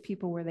that meets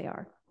people where they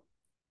are.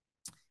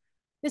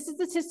 This is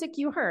the statistic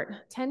you heard.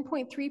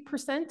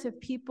 10.3%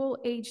 of people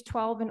age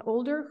 12 and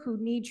older who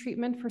need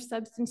treatment for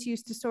substance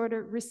use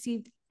disorder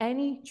received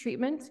any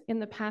treatment in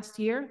the past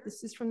year.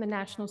 This is from the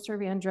National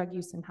Survey on Drug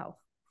Use and Health.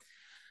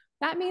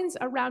 That means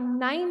around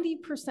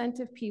 90%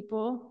 of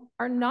people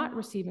are not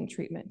receiving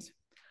treatment.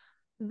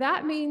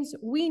 That means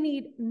we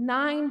need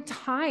 9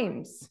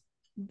 times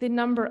the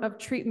number of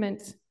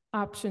treatment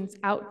options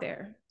out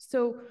there.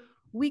 So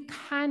we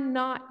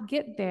cannot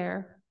get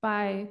there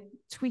by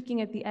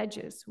tweaking at the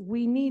edges.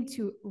 We need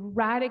to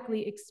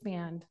radically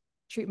expand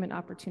treatment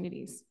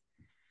opportunities.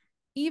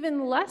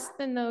 Even less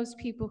than those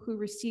people who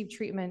receive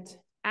treatment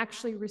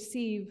actually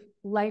receive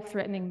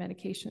life-threatening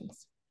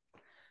medications.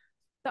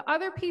 The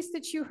other piece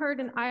that you heard,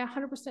 and I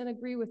 100%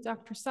 agree with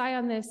Dr. Tsai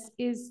on this,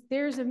 is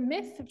there's a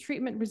myth of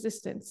treatment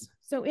resistance.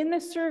 So in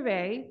the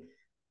survey,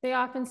 they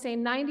often say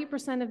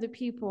 90% of the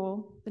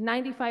people, the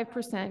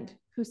 95%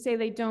 who say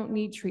they don't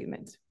need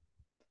treatment.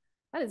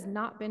 That has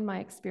not been my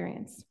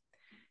experience.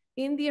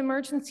 In the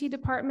emergency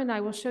department,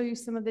 I will show you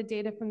some of the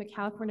data from the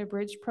California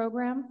Bridge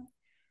program.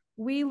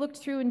 We looked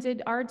through and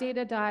did our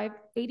data dive.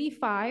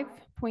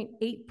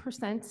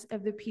 85.8%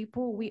 of the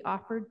people we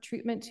offered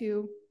treatment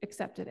to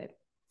accepted it.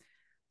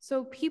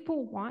 So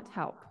people want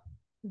help.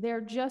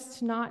 They're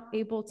just not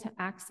able to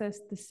access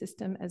the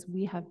system as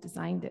we have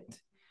designed it.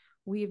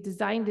 We have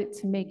designed it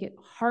to make it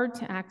hard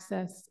to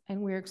access, and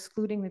we're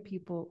excluding the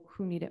people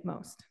who need it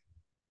most.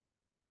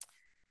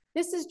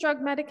 This is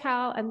drug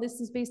Medi-Cal, and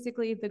this is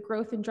basically the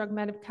growth in drug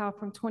Medi-Cal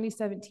from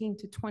 2017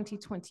 to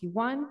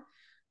 2021.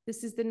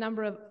 This is the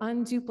number of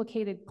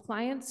unduplicated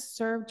clients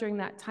served during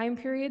that time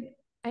period,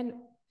 and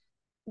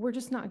we're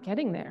just not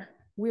getting there.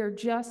 We're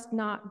just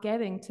not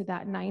getting to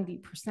that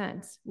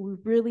 90%. We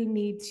really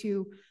need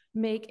to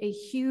make a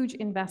huge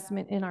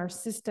investment in our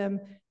system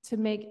to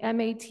make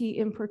MAT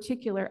in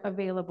particular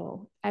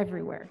available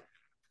everywhere.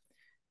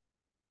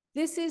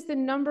 This is the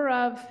number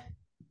of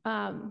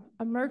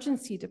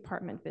emergency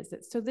department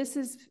visits. So this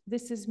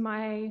is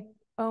my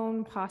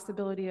own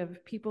possibility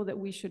of people that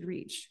we should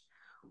reach.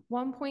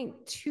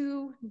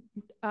 1.2,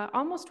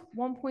 almost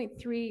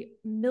 1.3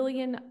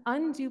 million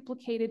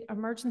unduplicated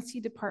emergency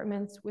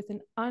departments with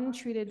an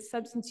untreated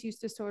substance use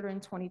disorder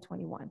in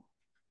 2021.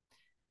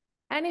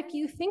 And if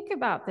you think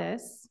about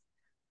this,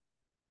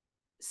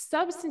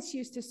 substance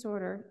use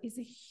disorder is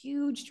a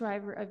huge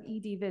driver of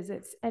ED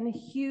visits and a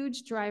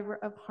huge driver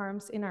of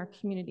harms in our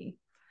community.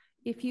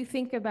 If you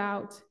think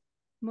about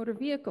motor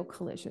vehicle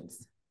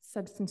collisions,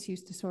 substance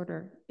use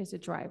disorder is a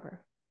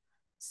driver.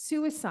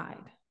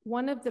 Suicide,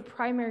 one of the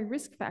primary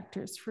risk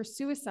factors for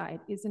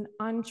suicide is an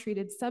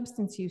untreated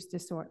substance use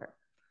disorder.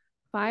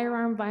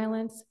 Firearm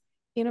violence,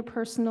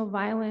 interpersonal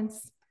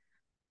violence,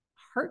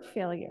 heart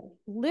failure,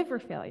 liver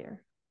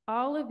failure,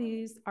 all of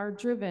these are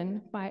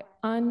driven by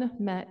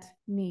unmet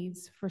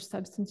needs for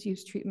substance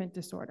use treatment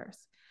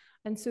disorders.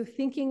 And so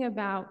thinking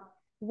about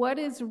what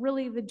is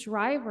really the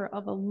driver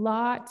of a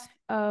lot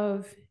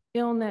of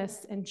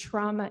illness and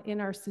trauma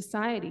in our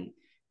society,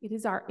 it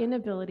is our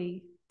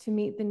inability to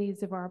meet the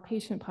needs of our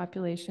patient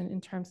population in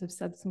terms of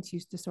substance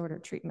use disorder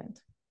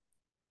treatment.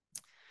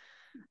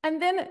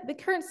 And then the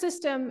current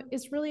system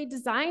is really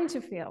designed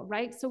to fail,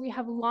 right? So we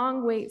have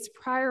long waits,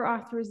 prior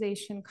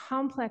authorization,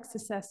 complex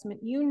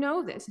assessment, you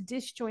know this,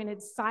 disjointed,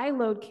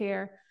 siloed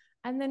care,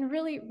 and then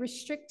really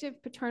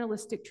restrictive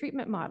paternalistic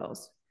treatment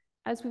models.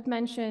 As we've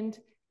mentioned,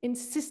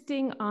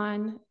 insisting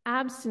on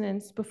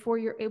abstinence before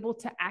you're able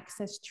to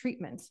access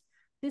treatment.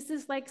 This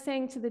is like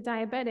saying to the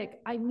diabetic,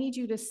 I need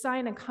you to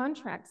sign a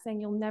contract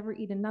saying you'll never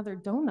eat another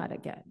donut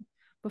again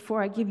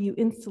before I give you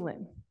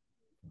insulin.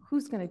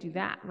 Who's gonna do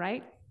that,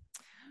 right?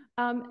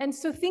 And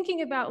so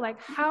thinking about like,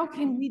 how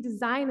can we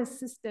design a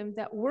system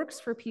that works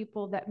for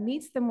people, that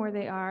meets them where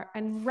they are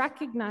and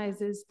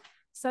recognizes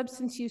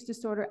substance use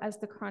disorder as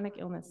the chronic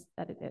illness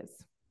that it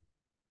is.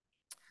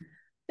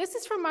 This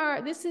is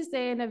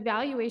an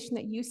evaluation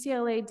that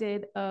UCLA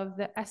did of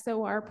the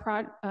SOR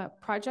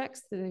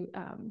projects, the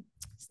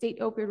state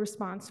opioid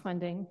response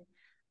funding.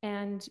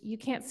 And you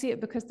can't see it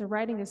because the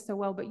writing is so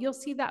well, but you'll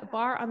see that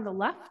bar on the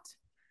left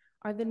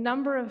are the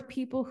number of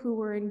people who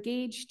were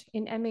engaged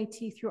in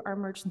MAT through our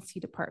emergency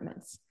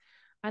departments.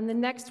 And the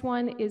next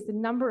one is the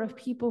number of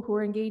people who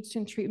are engaged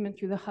in treatment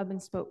through the hub and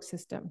spoke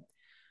system.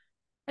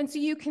 And so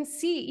you can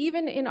see,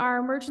 even in our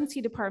emergency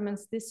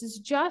departments, this is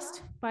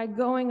just by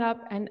going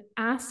up and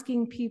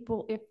asking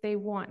people if they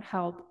want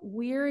help.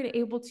 We're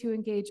able to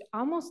engage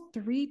almost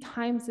 3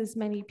 times as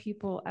many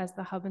people as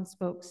the hub and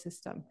spoke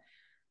system.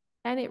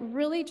 And it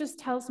really just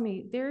tells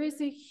me there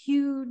is a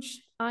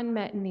huge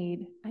unmet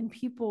need and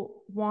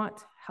people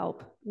want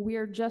help.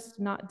 We're just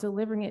not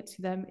delivering it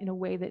to them in a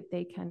way that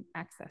they can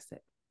access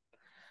it.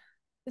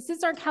 This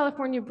is our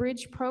California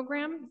Bridge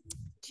program,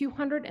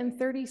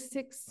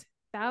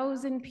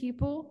 236,000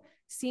 people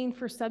seen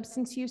for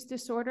substance use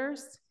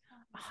disorders,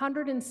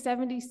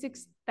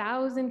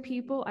 176,000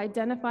 people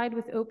identified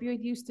with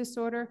opioid use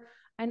disorder,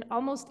 and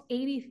almost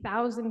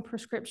 80,000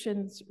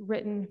 prescriptions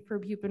written for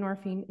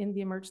buprenorphine in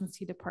the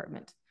emergency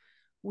department.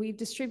 We've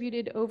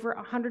distributed over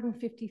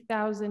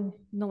 150,000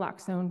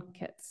 naloxone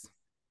kits.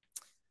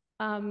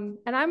 And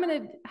I'm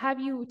gonna have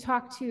you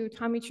talk to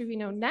Tommie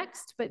Trevino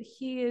next, but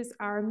he is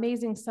our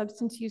amazing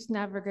substance use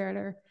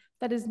navigator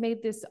that has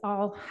made this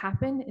all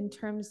happen in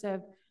terms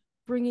of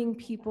bringing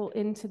people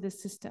into the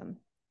system.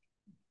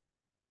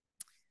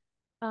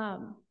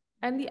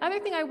 And the other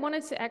thing I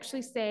wanted to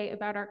actually say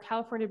about our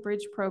California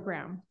Bridge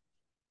program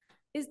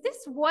is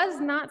this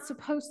was not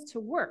supposed to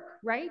work,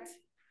 right?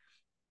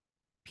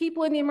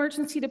 People in the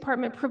emergency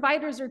department,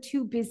 providers are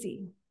too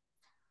busy.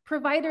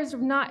 Providers are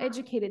not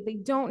educated. They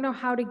don't know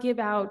how to give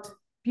out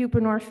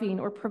buprenorphine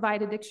or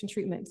provide addiction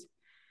treatment.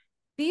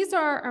 These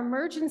are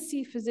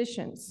emergency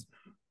physicians.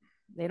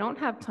 They don't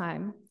have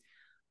time.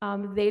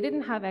 They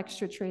didn't have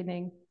extra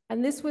training,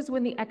 And this was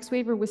when the X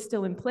waiver was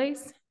still in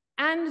place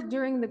and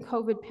during the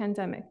COVID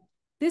pandemic.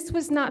 This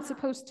was not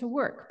supposed to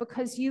work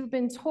because you've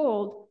been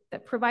told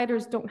that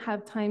providers don't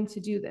have time to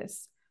do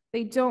this.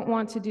 They don't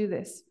want to do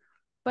this.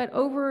 But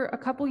over a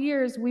couple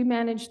years, we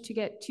managed to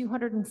get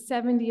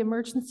 270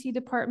 emergency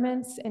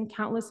departments and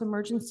countless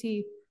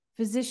emergency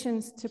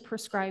physicians to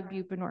prescribe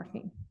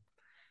buprenorphine.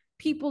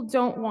 People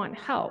don't want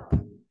help,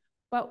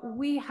 but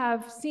we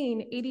have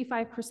seen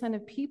 85%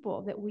 of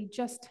people that we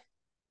just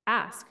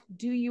ask,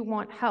 do you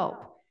want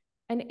help?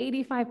 And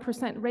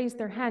 85% raise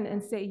their hand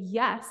and say,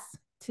 yes,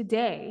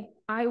 today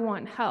I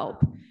want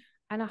help.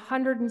 And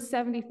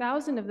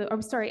 170,000 of the,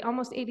 I'm sorry,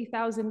 almost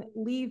 80,000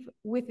 leave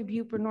with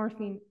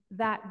buprenorphine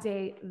that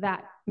day,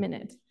 that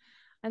minute.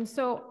 And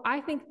so I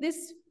think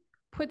this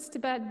puts to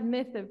bed the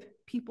myth of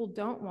people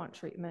don't want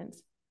treatment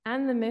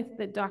and the myth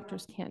that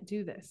doctors can't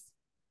do this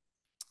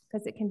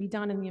because it can be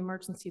done in the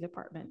emergency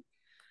department.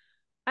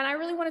 And I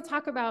really want to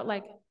talk about,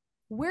 like,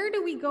 where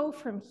do we go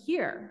from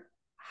here?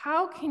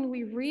 How can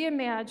we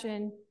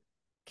reimagine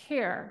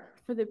care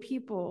for the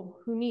people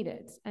who need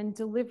it and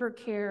deliver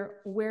care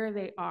where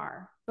they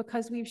are?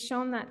 Because we've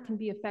shown that can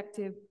be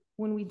effective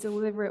when we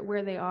deliver it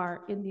where they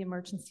are in the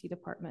emergency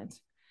department.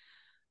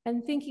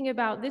 And thinking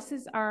about, this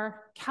is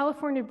our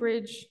California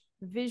Bridge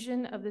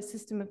vision of the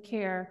system of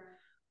care,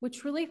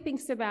 which really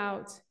thinks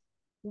about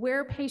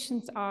where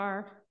patients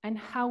are and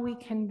how we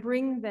can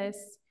bring this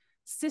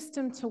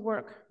system to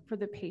work for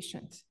the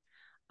patient,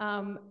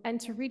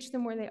 and to reach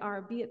them where they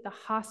are, be it the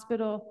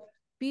hospital,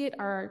 be it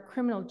our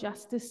criminal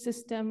justice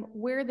system,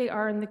 where they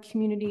are in the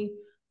community,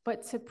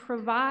 but to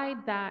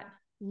provide that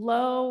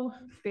low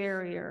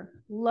barrier,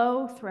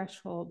 low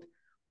threshold,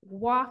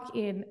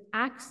 walk-in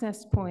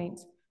access point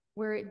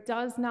where it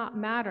does not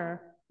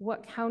matter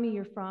what county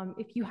you're from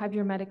if you have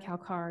your Medi-Cal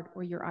card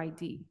or your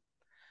ID.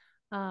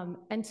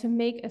 And to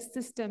make a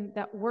system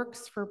that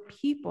works for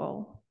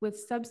people with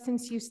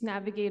substance use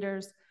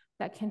navigators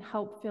that can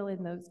help fill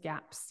in those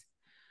gaps.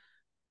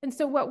 And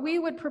so what we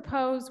would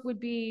propose would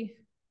be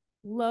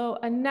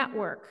a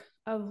network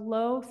of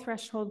low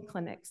threshold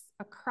clinics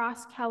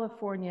across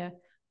California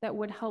that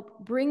would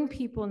help bring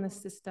people in the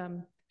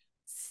system,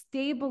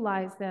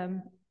 stabilize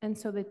them, and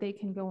so that they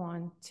can go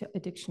on to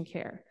addiction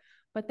care,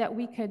 but that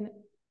we can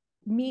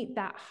meet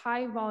that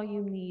high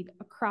volume need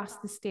across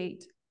the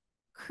state,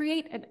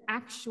 create an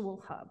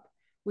actual hub,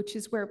 which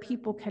is where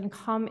people can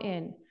come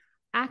in,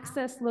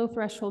 access low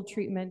threshold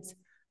treatments,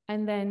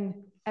 and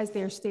then as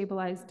they're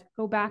stabilized,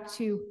 go back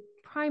to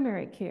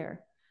primary care,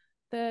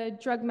 the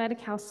drug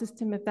Medi-Cal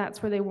system if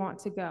that's where they want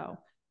to go,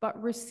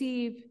 but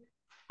receive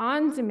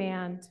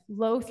on-demand,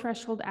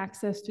 low-threshold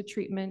access to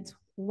treatment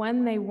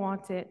when they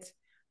want it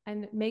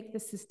and make the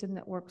system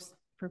that works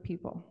for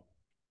people.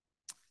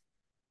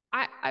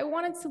 I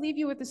wanted to leave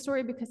you with the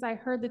story because I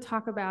heard the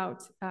talk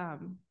about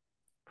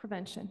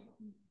prevention.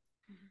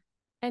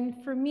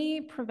 And for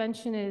me,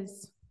 prevention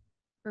is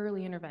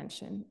early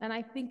intervention. And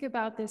I think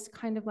about this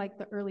kind of like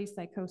the early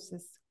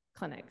psychosis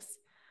clinics.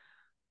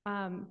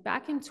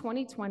 Back in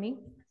 2020,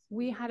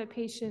 we had a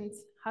patient,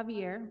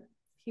 Javier,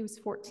 he was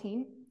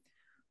 14,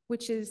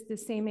 which is the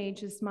same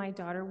age as my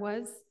daughter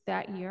was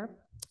that year.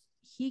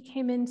 He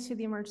came into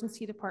the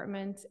emergency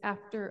department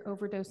after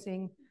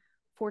overdosing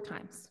 4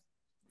 times.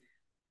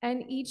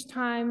 And each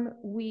time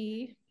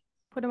we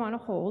put him on a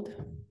hold,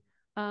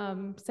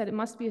 said it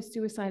must be a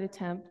suicide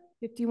attempt,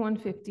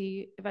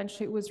 5150,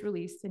 eventually it was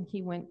released and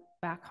he went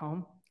back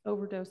home,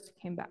 overdosed,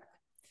 came back.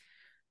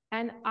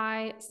 And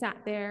I sat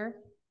there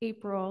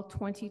April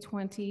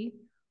 2020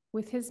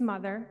 with his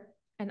mother,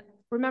 and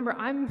remember,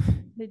 I'm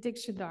the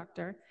addiction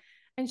doctor,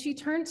 and she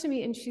turned to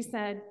me and she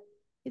said,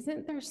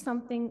 isn't there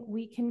something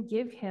we can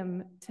give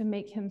him to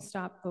make him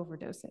stop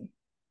overdosing?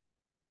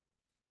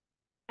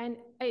 And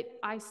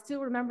I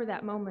still remember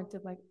that moment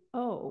of like,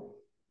 oh,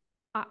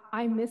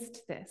 I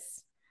missed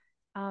this.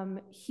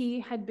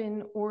 He had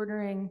been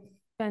ordering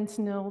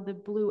fentanyl, the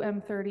blue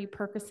M30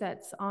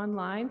 Percocets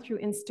online through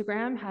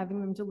Instagram,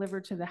 having them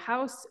delivered to the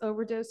house,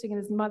 overdosing, and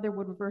his mother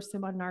would reverse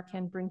him on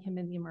Narcan, bring him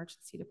in the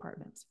emergency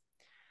department.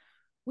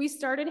 We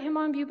started him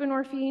on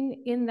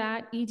buprenorphine in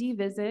that ED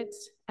visit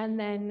and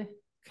then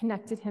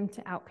connected him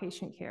to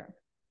outpatient care.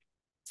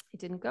 It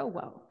didn't go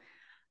well.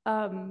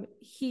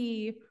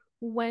 He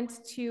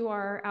went to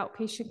our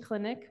outpatient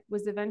clinic,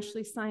 was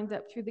eventually signed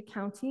up through the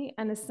county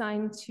and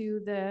assigned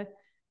to the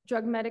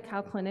drug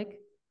Medi-Cal clinic,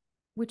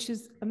 which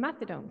is a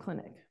methadone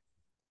clinic.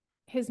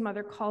 His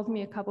mother called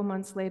me a couple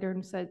months later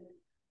and said,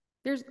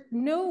 there's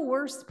no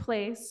worse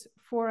place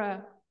for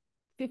a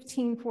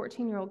 15,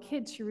 14-year-old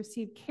kid to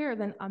receive care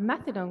than a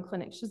methadone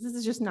clinic. She says, this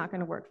is just not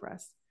gonna work for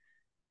us.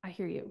 I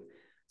hear you.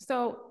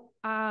 So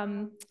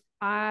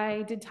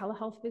I did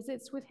telehealth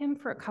visits with him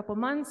for a couple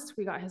months.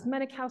 We got his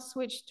Medi-Cal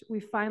switched. We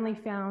finally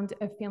found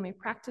a family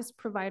practice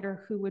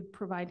provider who would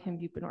provide him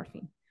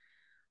buprenorphine.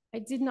 I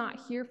did not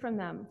hear from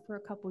them for a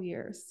couple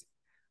years.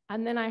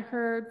 And then I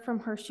heard from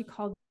her, she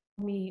called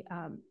me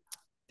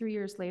 3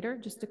 years later,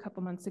 just a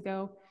couple months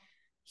ago.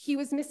 He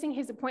was missing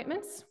his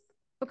appointments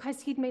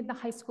because he'd made the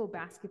high school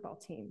basketball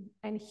team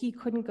and he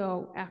couldn't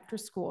go after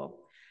school.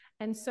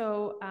 And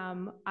so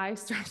I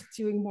started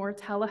doing more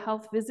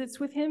telehealth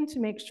visits with him to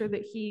make sure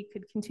that he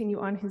could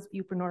continue on his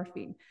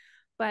buprenorphine.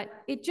 But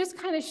it just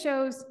kind of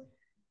shows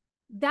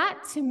that,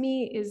 to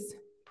me, is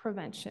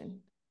prevention,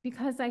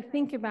 because I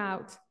think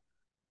about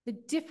the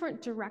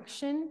different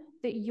direction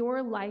that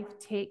your life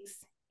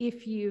takes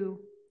if you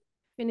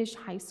finish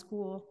high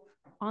school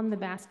on the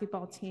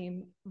basketball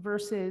team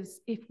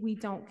versus if we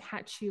don't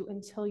catch you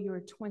until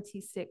you're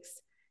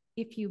 26,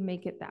 if you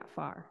make it that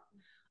far.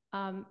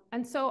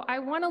 And so I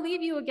want to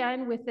leave you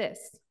again with this,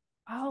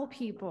 all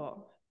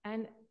people,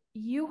 and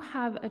you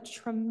have a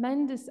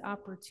tremendous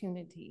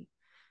opportunity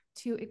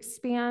to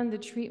expand the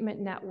treatment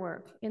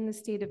network in the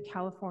state of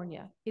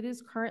California. It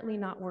is currently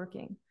not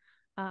working.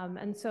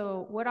 And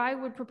so what I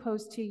would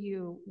propose to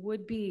you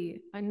would be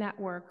a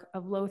network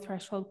of low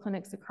threshold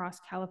clinics across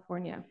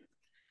California.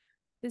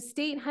 The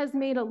state has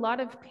made a lot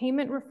of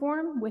payment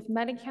reform with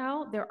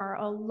Medi-Cal. There are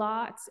a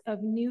lot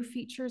of new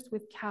features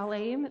with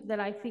Cal-Aim that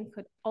I think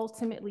could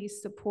ultimately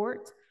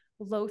support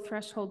low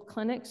threshold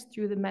clinics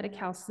through the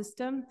Medi-Cal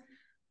system,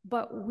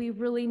 but we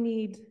really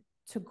need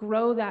to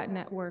grow that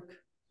network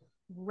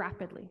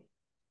rapidly.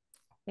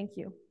 Thank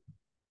you.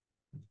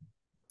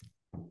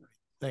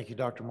 Thank you,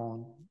 Dr.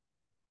 Moulin.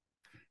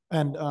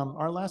 And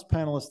our last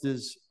panelist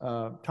is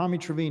Tommie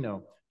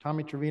Trevino.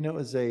 Tommie Trevino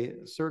is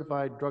a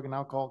certified drug and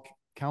alcohol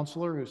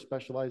counselor who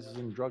specializes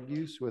in drug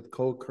use with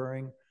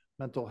co-occurring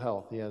mental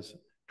health. He has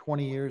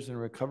 20 years in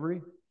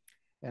recovery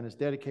and is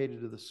dedicated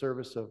to the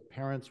service of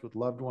parents with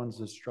loved ones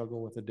that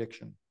struggle with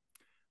addiction.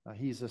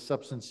 He's a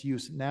substance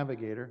use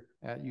navigator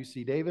at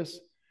UC Davis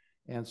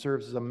and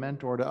serves as a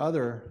mentor to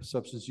other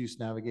substance use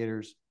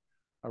navigators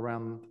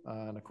around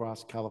and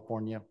across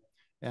California.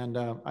 And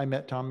I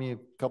met Tommie a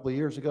couple of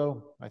years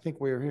ago. I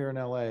think we were here in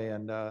LA,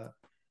 and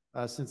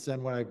since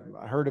then, when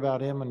I heard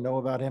about him and know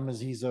about him, as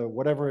he's a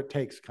whatever it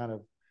takes kind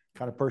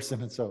of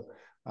person, and so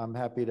I'm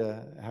happy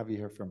to have you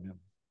hear from him.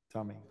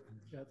 Tommie.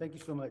 Yeah, thank you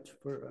so much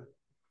for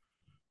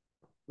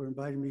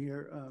inviting me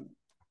here.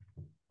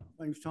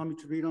 My name is Tommie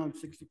Trevino. I'm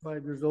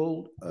 65 years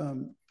old.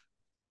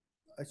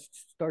 I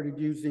started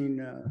using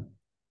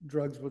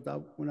drugs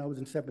when I was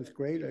in 7th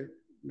grade. I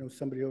know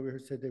somebody over here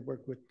said they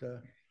work with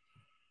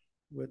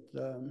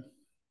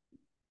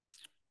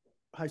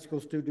high school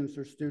students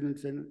or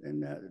students,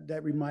 and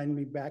that reminded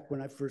me back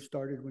when I first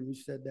started when you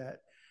said that,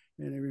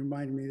 and it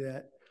reminded me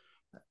that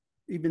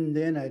even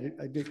then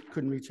I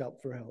couldn't reach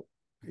out for help.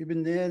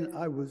 Even then,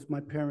 my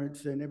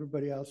parents and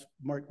everybody else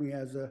marked me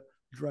as a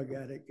drug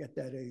addict at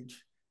that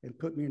age and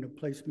put me in a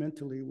place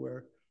mentally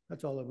where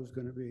that's all I was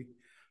going to be.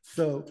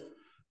 So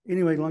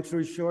anyway, long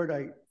story short,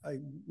 I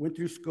went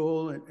through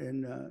school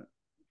and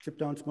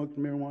kept on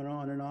smoking marijuana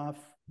on and off,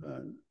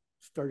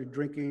 started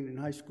drinking in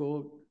high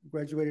school,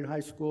 graduated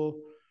high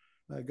school,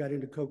 got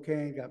into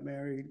cocaine, got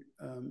married,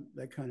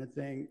 that kind of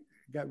thing.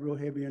 Got real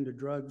heavy into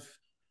drugs,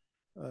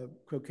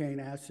 cocaine,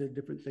 acid,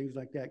 different things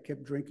like that,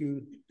 kept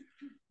drinking.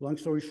 Long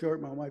story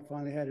short, my wife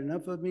finally had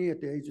enough of me at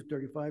the age of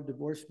 35,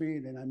 divorced me,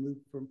 and then I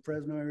moved from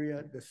Fresno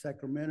area to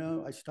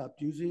Sacramento. I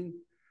stopped using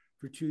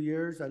for 2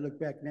 years. I look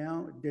back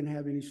now, didn't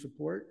have any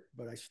support,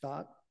 but I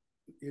stopped.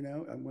 You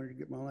know, I wanted to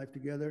get my life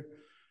together.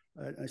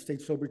 I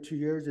stayed sober 2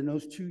 years. In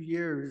those 2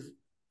 years,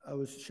 I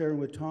was sharing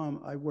with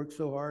Tom, I worked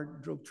so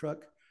hard, drove truck,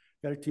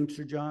 got a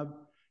Teamster job,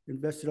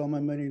 invested all my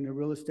money into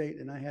real estate,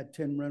 and I had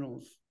 10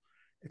 rentals.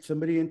 And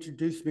somebody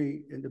introduced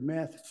me into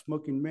meth,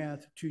 smoking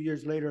meth. 2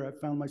 years later, I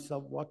found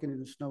myself walking in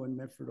the snow in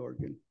Medford,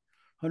 Oregon.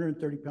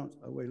 130 pounds.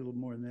 I weigh a little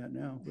more than that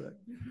now, but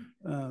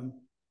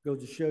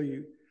goes to show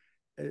you.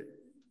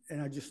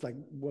 And I just like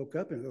woke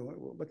up and go,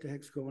 what the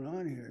heck's going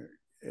on here?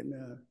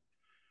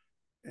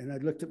 And I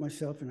looked at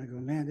myself and I go,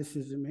 man, this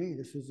isn't me.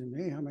 This isn't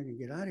me. How am I going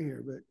to get out of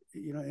here? But,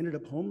 you know, I ended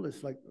up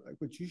homeless, like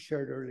what you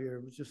shared earlier.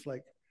 It was just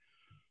like,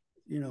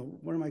 you know,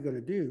 what am I going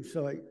to do?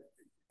 So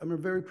I'm a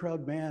very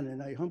proud man,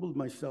 and I humbled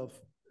myself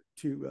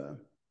to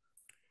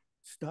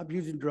stop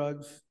using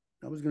drugs.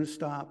 I was going to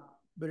stop.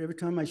 But every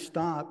time I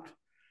stopped,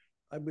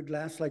 I would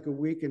last like a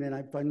week, and then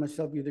I'd find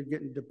myself either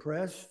getting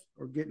depressed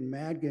or getting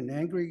mad, getting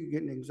angry,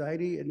 getting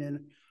anxiety. And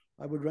then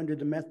I would run to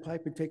the meth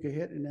pipe and take a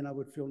hit, and then I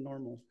would feel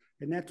normal.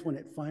 And that's when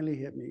it finally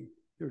hit me.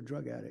 You're a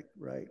drug addict,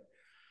 right?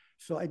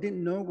 So I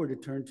didn't know where to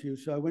turn to.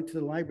 So I went to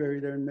the library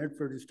there in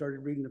Medford and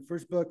started reading the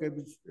first book. I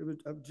was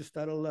just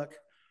out of luck.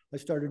 I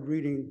started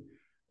reading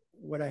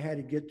what I had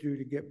to get through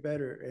to get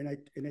better.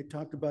 And it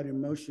talked about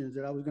emotions,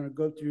 that I was going to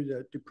go through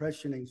the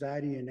depression,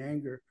 anxiety, and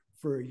anger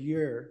for a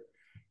year.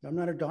 I'm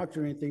not a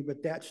doctor or anything,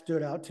 but that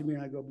stood out to me.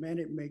 And I go, man,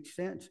 it makes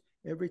sense.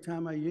 Every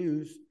time I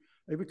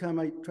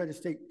try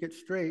to get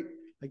straight,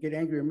 I get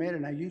angry or mad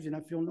and I use it and I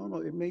feel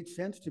normal. It made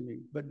sense to me.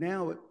 But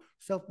now it's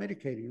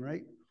self-medicating,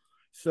 right?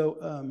 So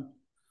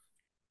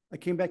I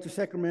came back to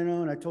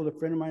Sacramento and I told a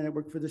friend of mine that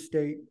worked for the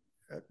state,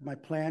 my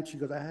plan, she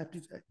goes, I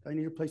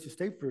need a place to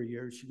stay for a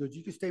year. She goes,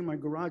 you can stay in my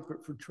garage,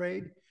 but for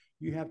trade,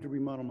 you have to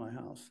remodel my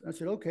house. I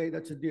said, okay,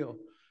 that's a deal.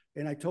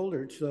 And I told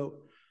her,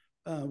 so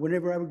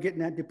Whenever I would get in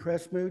that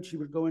depressed mood, she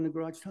would go in the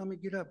garage, Tommie,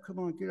 get up, come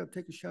on, get up,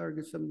 take a shower,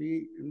 get something to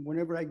eat. And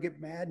whenever I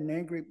get mad and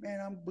angry, man,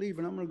 I'm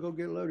leaving, I'm gonna go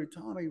get loaded.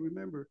 Tommie,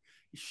 remember,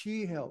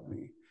 she helped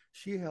me.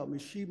 She helped me,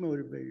 she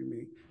motivated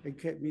me and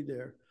kept me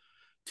there.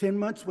 10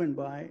 months went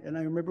by, and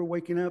I remember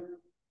waking up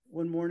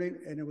one morning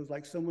and it was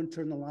like someone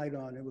turned the light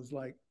on. It was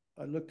like,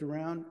 I looked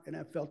around and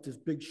I felt this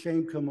big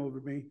shame come over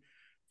me.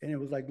 And it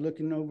was like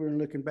looking over and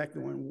looking back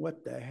and going,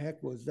 what the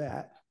heck was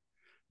that?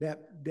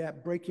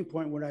 That breaking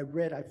point when I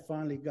read, I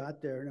finally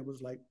got there and it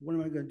was like, what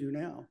am I going to do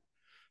now?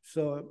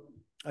 So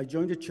I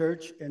joined a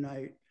church and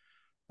I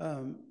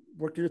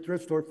worked in a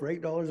thrift store for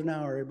 $8 an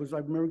hour. It was, I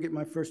remember getting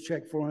my first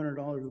check,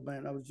 $400,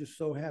 man. I was just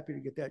so happy to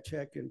get that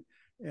check.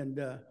 And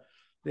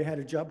they had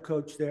a job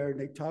coach there and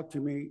they talked to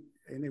me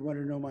and they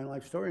wanted to know my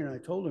life story. And I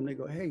told them, they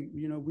go, hey,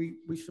 you know,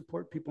 we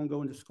support people and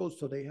go into schools.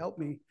 So they helped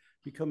me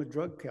become a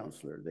drug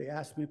counselor. They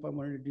asked me if I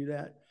wanted to do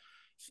that.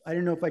 I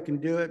didn't know if I can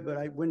do it, but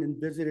I went and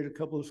visited a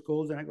couple of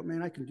schools and I go,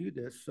 man, I can do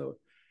this. So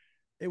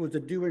it was a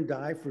do or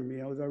die for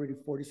me. I was already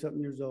 40-something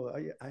years old.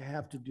 I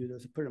have to do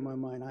this. I put it in my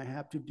mind, I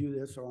have to do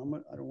this or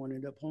I don't want to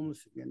end up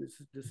homeless again.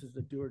 This is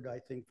the do or die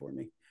thing for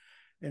me.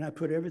 And I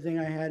put everything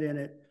I had in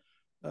it.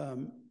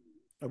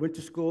 I went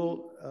to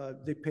school.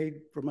 They paid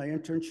for my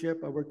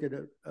internship. I worked at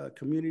a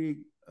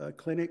community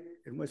clinic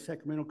in West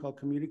Sacramento called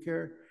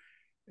CommuniCare.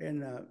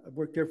 And I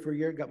worked there for a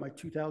year, got my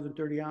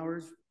 2,030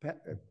 hours,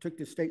 took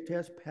the state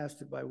test,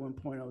 passed it by 1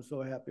 point. I was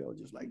so happy. I was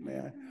just like,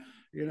 man,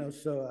 you know,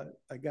 so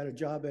I got a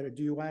job at a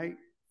DUI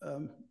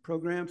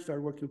program,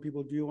 started working with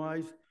people with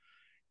DUIs.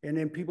 And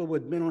then people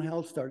with mental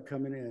health started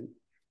coming in.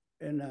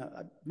 And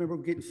I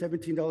remember getting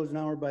 $17 an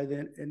hour by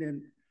then. And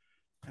then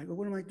I go,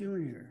 what am I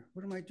doing here?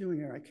 What am I doing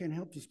here? I can't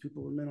help these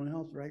people with mental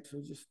health, right? So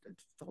it's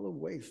all a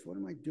waste. What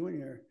am I doing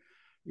here?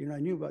 You know, I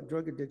knew about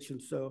drug addiction.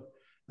 So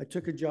I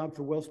took a job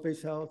for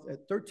WellSpace Health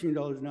at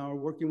 $13 an hour,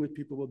 working with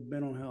people with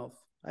mental health.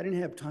 I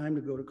didn't have time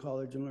to go to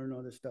college and learn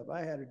all this stuff.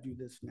 I had to do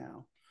this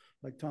now.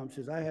 Like Tom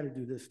says, I had to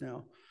do this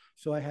now.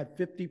 So I had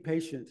 50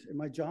 patients, and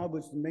my job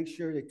was to make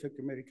sure they took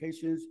their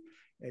medications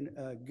and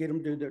get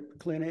them to the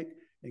clinic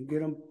and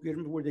get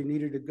them where they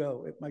needed to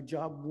go. If my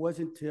job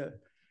wasn't to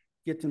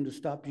get them to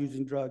stop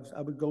using drugs,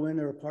 I would go in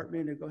their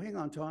apartment and go, hang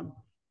on, Tom.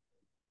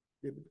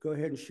 They would go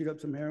ahead and shoot up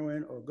some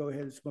heroin or go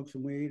ahead and smoke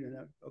some weed. And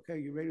okay,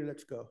 you ready?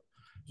 Let's go.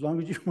 As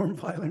long as you weren't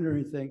violent or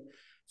anything.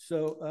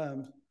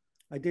 So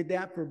I did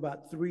that for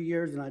about 3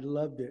 years and I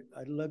loved it.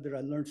 I loved it.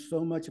 I learned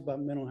so much about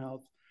mental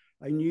health.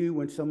 I knew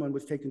when someone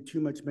was taking too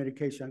much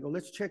medication. I go,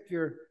 let's check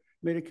your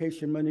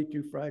medication Monday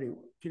through Friday.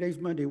 Today's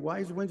Monday. Why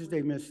is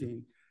Wednesday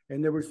missing?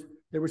 And they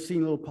were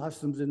seeing little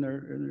possums in their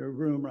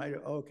room, right?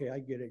 Oh, okay, I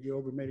get it. You're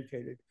over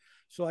medicated.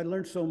 So I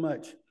learned so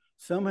much.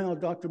 Somehow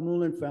Dr.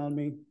 Moulin found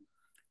me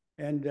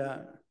and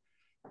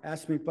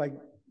asked me if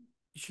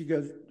she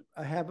goes,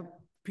 I have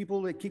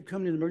people that keep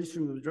coming to the emergency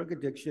room with drug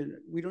addiction.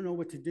 We don't know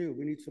what to do.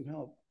 We need some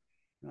help.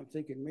 And I'm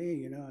thinking, me,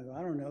 you know, I go,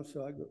 I don't know.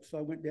 So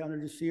I went down there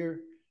to see her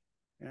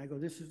and I go,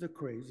 this is a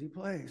crazy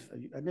place.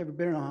 I've never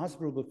been in a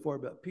hospital before,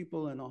 but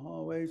people in the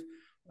hallways,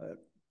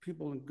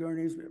 people in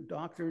gurneys,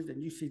 doctors, and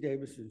UC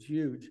Davis is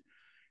huge.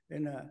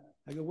 And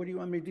I go, what do you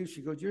want me to do?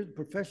 She goes, you're the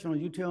professional,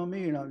 you tell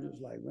me. And I was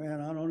just like, man,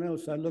 I don't know.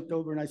 So I looked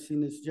over and I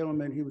seen this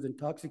gentleman, he was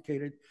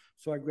intoxicated.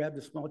 So I grabbed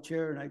a small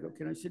chair and I go,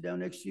 can I sit down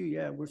next to you?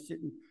 Yeah, we're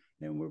sitting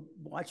and we're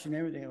watching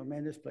everything. Oh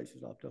man, this place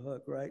is off the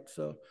hook, right?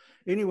 So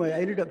anyway, I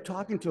ended up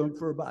talking to him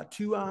for about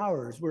 2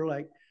 hours. We're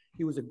like,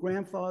 he was a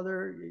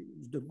grandfather, he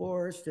was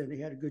divorced, and he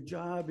had a good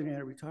job and he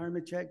had a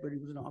retirement check, but he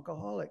was an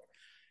alcoholic.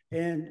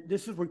 And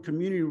this is where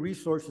community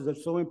resources are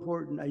so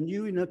important. I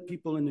knew enough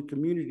people in the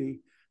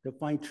community to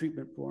find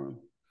treatment for him.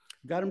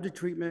 Got him to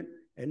treatment,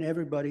 and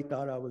everybody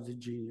thought I was a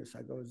genius.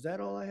 I go, is that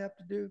all I have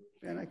to do?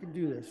 And I can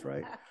do this,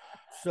 right?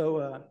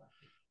 So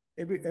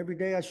every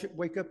day I should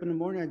wake up in the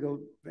morning, I go,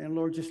 man,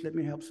 Lord, just let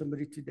me help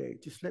somebody today.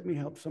 Just let me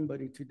help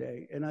somebody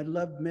today. And I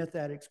love meth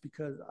addicts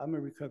because I'm a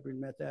recovering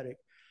meth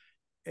addict.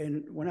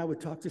 And when I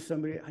would talk to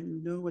somebody, I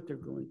knew what they're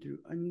going through.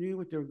 I knew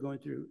what they were going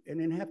through.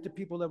 And then half the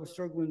people that were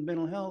struggling with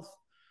mental health,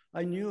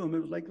 I knew him. It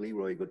was like,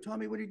 Leroy, go,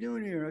 Tommie, what are you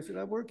doing here? I said,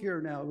 I work here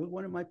now with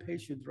one of my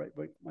patients, right,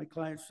 my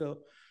clients. So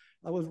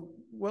I was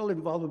well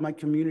involved with my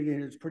community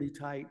and it's pretty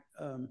tight.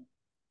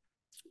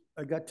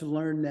 I got to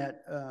learn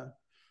that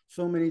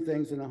so many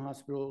things in the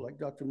hospital, like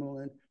Dr.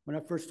 Moulin. When I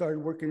first started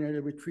working at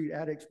a retreat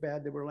addicts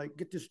bad, they were like,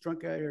 get this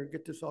drunk out of here,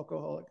 get this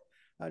alcoholic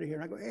out of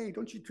here. And I go, hey,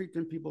 don't you treat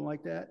them people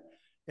like that?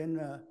 And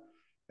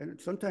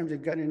sometimes they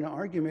got in an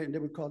argument and they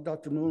would call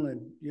Dr.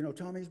 Moulin, you know,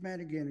 Tommie's mad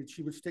again. And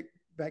she would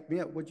back me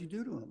up. What'd you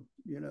do to him?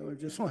 You know,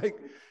 just like,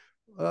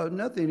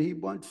 nothing. He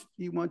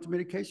wants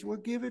medication. Well,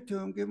 give it to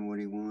him. Give him what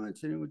he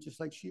wants. And it was just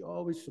like, she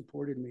always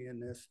supported me in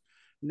this.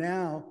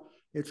 Now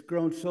it's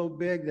grown so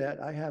big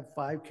that I have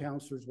 5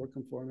 counselors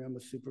working for me. I'm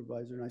a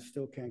supervisor and I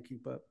still can't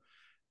keep up.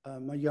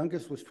 My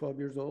youngest was 12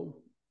 years old.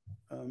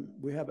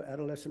 We have an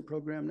adolescent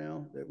program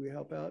now that we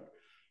help out.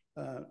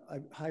 I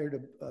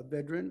hired a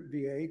veteran,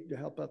 VA, to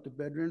help out the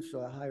veterans.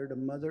 So I hired a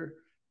mother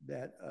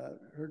that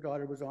her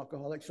daughter was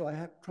alcoholic. So I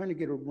have trying to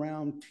get a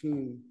round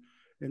team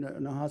in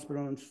a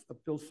hospital. And I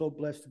feel so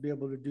blessed to be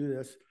able to do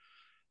this.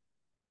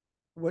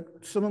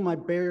 what some of my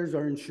barriers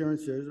are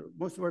insurances.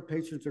 Most of our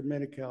patients are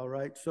Medi-Cal,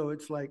 right? So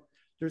it's like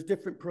there's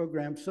different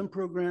programs. Some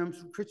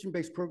programs,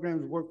 Christian-based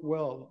programs, work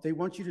well. They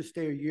want you to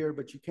stay a year,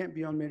 but you can't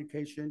be on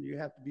medication. You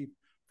have to be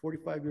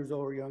 45 years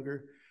old or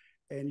younger,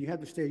 and you have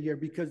to stay a year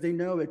because they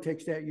know it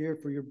takes that year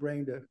for your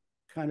brain to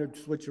kind of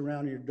switch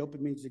around and your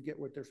dopamines to get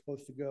where they're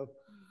supposed to go.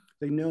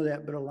 They know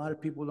that, but a lot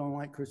of people don't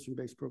like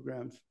Christian-based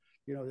programs.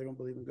 You know, they don't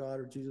believe in God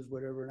or Jesus,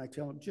 whatever. And I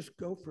tell them, just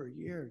go for a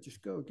year.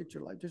 Just go, get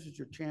your life. This is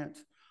your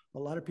chance. A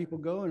lot of people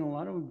go, and a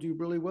lot of them do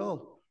really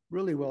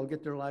well,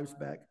 get their lives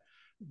back.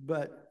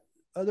 But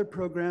other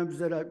programs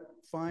that I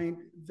find,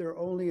 they're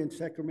only in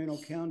Sacramento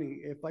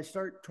County. If I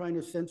start trying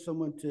to send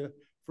someone to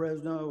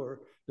Fresno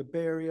or the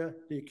Bay Area,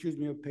 they accuse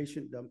me of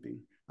patient dumping.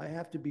 I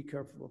have to be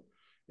careful.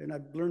 And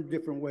I've learned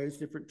different ways,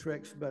 different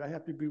tricks, but I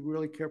have to be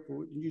really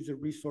careful and use the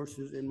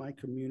resources in my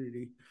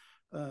community.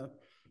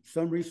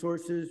 Some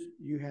resources,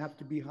 you have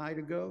to be high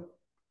to go.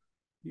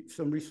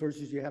 Some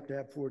resources, you have to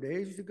have 4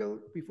 days to go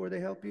before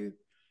they help you.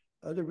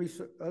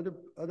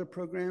 Other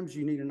programs,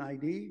 you need an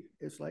ID.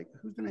 It's like,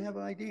 who's going to have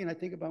an ID? And I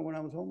think about when I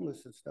was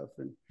homeless and stuff,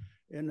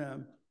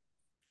 and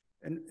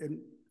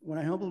when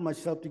I humbled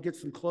myself to get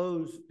some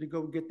clothes to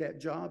go get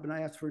that job, and I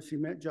asked for a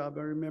cement job,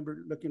 I remember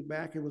looking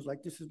back, it was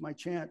like, this is my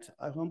chance.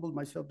 I humbled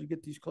myself to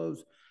get these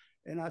clothes,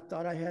 and I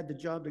thought I had the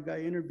job. The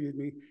guy interviewed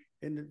me,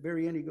 and at the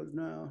very end, he goes,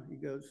 no, he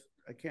goes,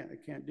 I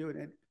can't do it.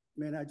 And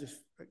man, I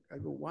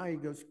go, why? He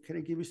goes, can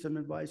I give you some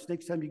advice?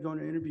 Next time you go on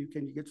an interview,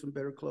 can you get some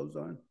better clothes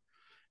on?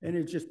 And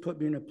it just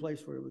put me in a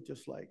place where it was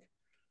just like,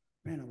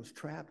 man, I was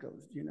trapped.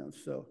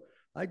 So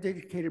I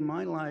dedicated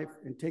my life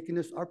in taking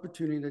this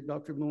opportunity that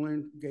Dr.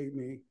 Moulin gave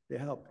me to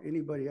help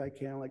anybody I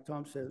can. Like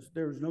Tom says,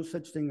 there is no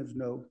such thing as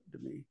no to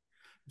me.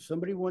 If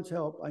somebody wants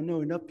help, I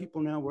know enough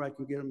people now where I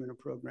can get them in a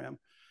program.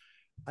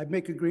 I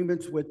make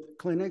agreements with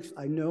clinics.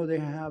 I know they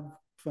have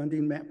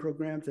funding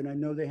programs, and I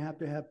know they have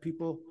to have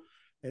people.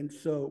 And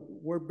so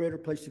we're a better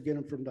place to get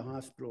them from the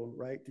hospital,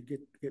 right? To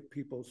get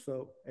people.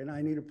 So, and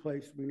we need a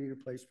place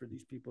for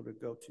these people to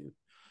go to.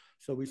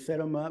 So we set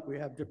them up. We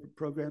have different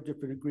programs,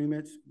 different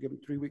agreements, give them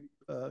 3-week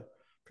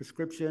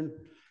prescription.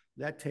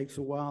 That takes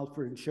a while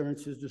for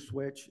insurances to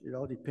switch. It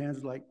all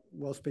depends, like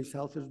WellSpace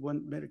Health is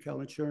one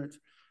Medi-Cal insurance.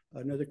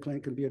 Another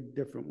clinic can be a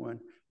different one.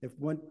 If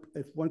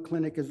one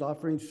clinic is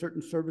offering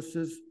certain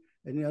services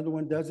and the other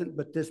one doesn't,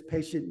 but this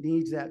patient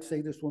needs that,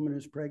 say this woman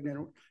is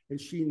pregnant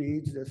and she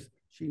needs this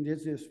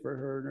for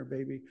her and her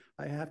baby,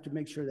 I have to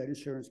make sure that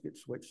insurance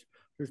gets switched.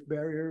 There's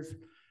barriers.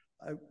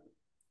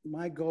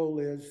 My goal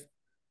is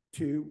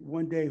to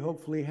one day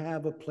hopefully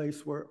have a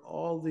place where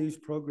all these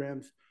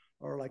programs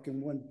are like in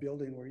one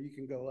building where you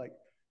can go like,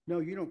 no,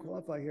 you don't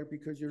qualify here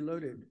because you're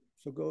loaded,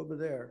 so go over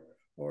there.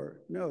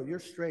 Or no, you're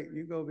straight,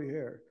 you go over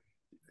here.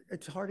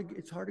 It's hard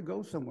to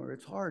go somewhere.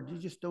 It's hard. You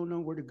just don't know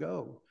where to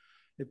go.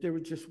 If there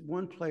was just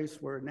one place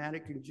where an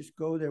addict can just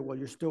go there while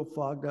you're still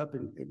fogged up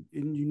and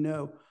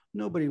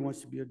nobody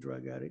wants to be a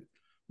drug addict.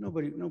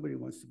 Nobody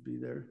wants to be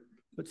there.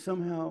 But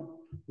somehow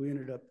we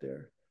ended up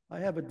there. I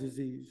have a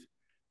disease,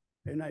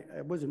 and I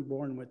wasn't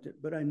born with it,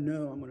 but I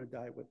know I'm going to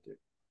die with it,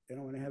 and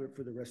I'm going to have it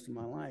for the rest of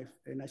my life.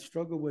 And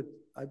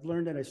I've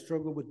learned that I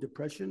struggle with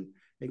depression,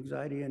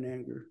 anxiety, and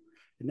anger.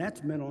 And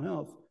that's mental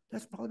health.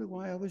 That's probably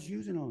why I was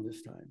using all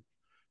this time.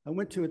 I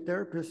went to a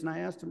therapist and I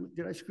asked him,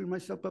 did I screw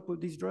myself up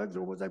with these drugs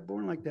or was I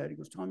born like that? He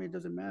goes, Tommie, it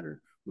doesn't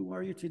matter. Who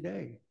are you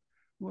today?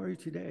 Who are you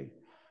today?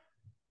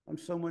 I'm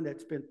someone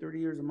that spent 30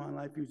 years of my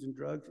life using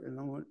drugs, and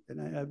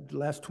I have the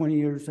last 20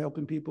 years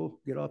helping people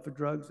get off of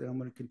drugs, and I'm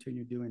going to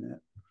continue doing that.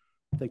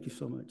 Thank you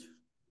so much.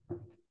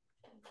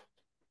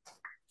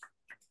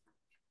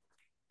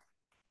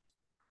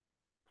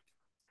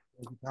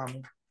 Thank you,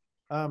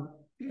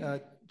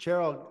 Tommie.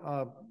 Chair,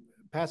 I'll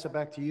pass it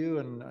back to you,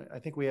 and I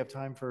think we have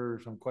time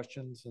for some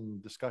questions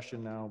and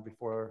discussion now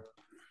before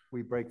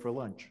we break for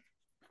lunch.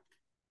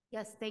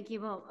 Yes, thank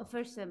you. Well,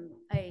 first,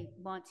 I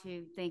want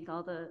to thank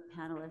all the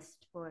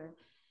panelists for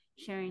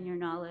sharing your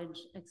knowledge,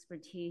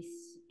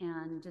 expertise,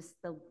 and just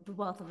the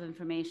wealth of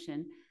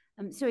information.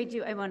 So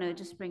I want to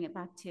just bring it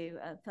back to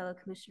fellow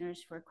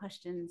commissioners for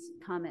questions,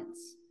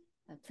 comments.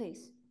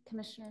 Please,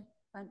 Commissioner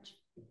Bunch.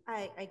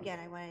 I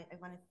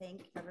want to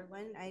thank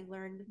everyone. I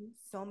learned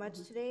so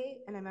much today,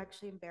 and I'm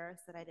actually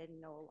embarrassed that I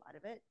didn't know a lot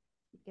of it,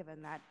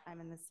 given that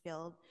I'm in this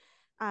field.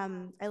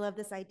 I love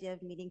this idea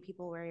of meeting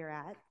people where you're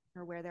at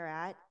or where they're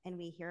at, and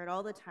we hear it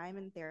all the time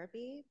in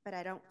therapy, but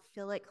I don't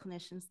feel like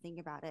clinicians think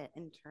about it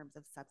in terms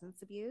of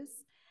substance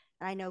abuse.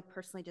 And I know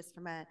personally, just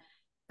from a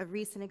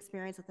recent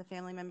experience with a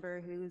family member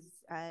who's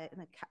in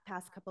the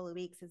past couple of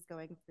weeks is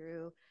going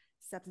through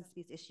substance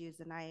abuse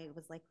issues, and I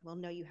was like, well,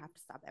 no, you have to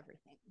stop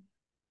everything.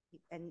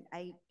 And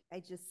I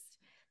just,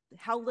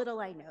 how little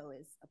I know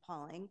is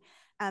appalling.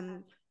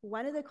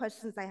 One of the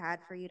questions I had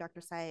for you,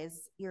 Dr. Tsai,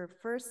 is your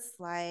first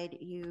slide,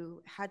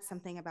 you had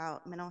something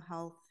about mental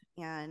health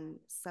and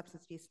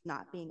substance abuse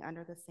not being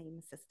under the same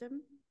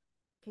system.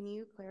 Can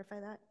you clarify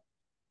that?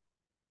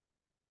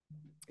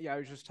 Yeah, I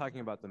was just talking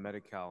about the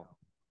Medi-Cal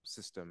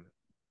system.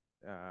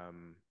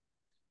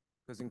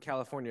 Because in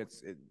California,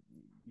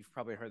 you've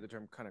probably heard the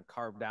term kind of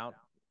carved out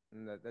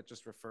And that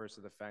just refers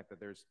to the fact that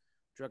there's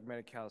drug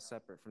Medi-Cal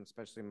separate from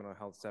specialty mental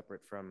health,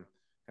 separate from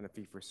kind of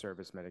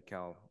fee-for-service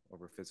Medi-Cal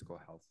over physical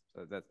health.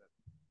 So that.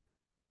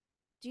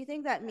 Do you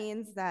think that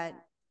means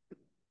that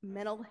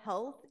mental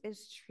health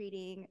is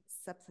treating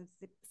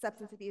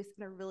substance abuse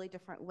in a really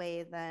different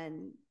way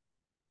than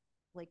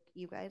like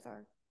you guys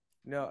are?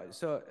 No,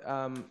 so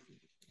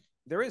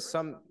there is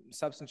some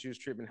substance use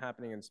treatment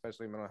happening in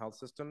especially mental health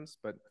systems,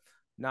 but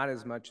not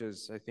as much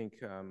as I think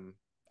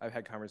I've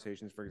had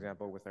conversations, for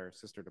example, with our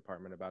sister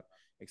department about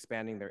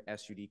expanding their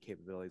SUD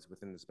capabilities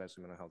within the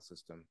specialty mental health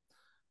system.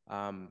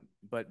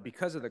 But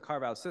because of the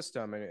carve-out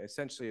system, and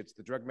essentially it's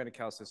the drug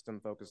Medi-Cal system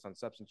focused on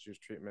substance use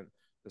treatment,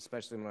 the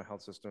specialty mental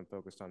health system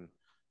focused on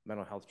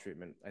mental health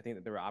treatment. I think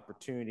that there are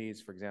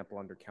opportunities, for example,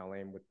 under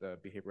CalAIM with the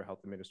behavioral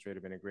health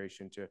administrative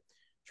integration to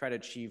try to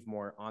achieve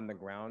more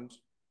on-the-ground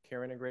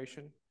care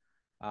integration,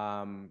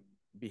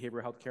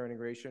 behavioral health care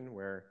integration,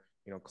 where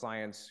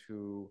clients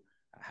who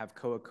have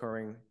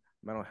co-occurring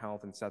mental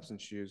health and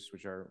substance use,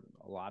 which are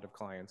a lot of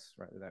clients,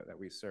 right, that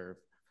we serve,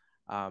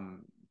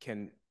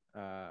 can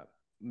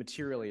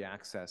materially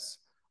access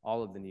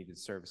all of the needed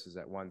services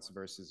at once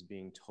versus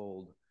being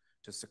told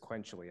to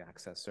sequentially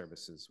access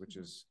services, which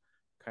is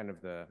kind of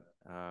the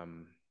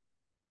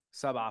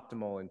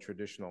suboptimal and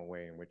traditional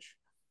way in which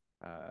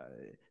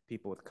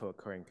people with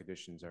co-occurring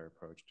conditions are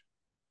approached.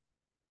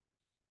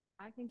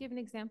 I can give an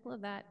example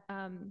of that.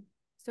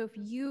 So if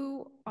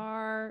you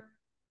are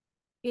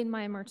in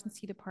my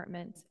emergency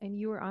department and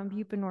you are on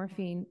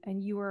buprenorphine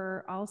and you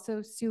are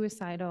also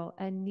suicidal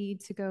and need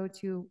to go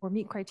to or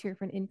meet criteria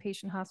for an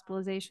inpatient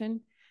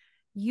hospitalization,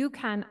 you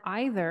can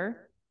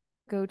either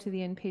go to the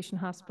inpatient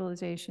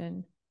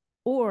hospitalization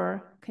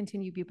or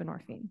continue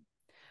buprenorphine,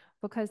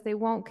 because they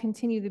won't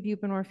continue the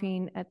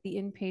buprenorphine at the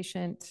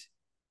inpatient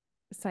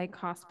psych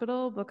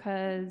hospital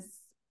because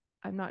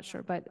I'm not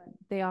sure, but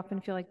they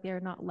often feel like they're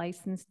not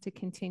licensed to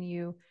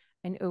continue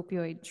an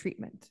opioid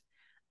treatment.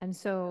 And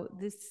so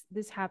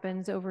this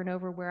happens over and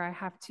over where I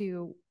have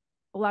to,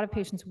 a lot of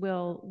patients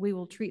we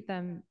will treat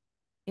them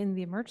in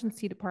the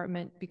emergency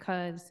department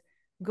because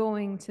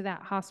going to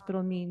that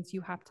hospital means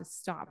you have to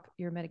stop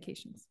your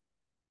medications.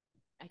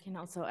 I can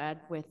also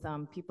add with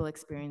people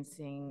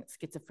experiencing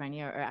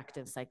schizophrenia or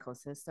active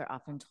psychosis, they're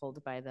often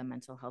told by the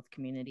mental health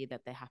community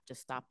that they have to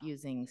stop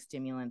using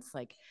stimulants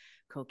like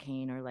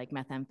cocaine or like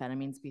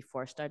methamphetamines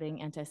before starting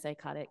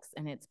antipsychotics.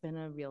 And it's been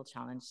a real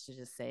challenge to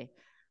just say,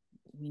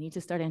 we need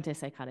to start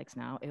antipsychotics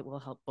now. It will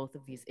help both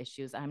of these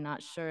issues. I'm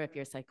not sure if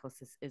your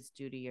psychosis is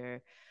due to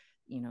your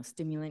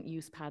stimulant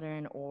use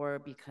pattern or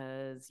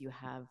because you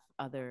have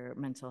other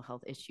mental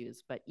health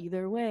issues. But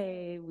either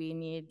way, we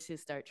need to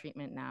start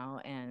treatment now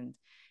and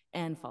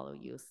follow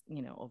use,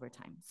 over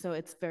time. So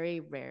it's very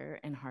rare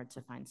and hard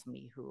to find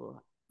somebody who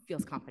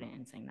feels confident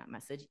in saying that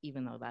message,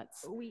 even though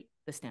that's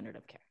the standard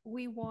of care.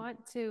 We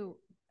want to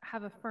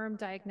have a firm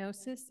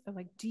diagnosis of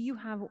do you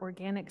have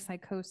organic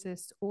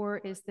psychosis or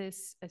is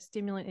this a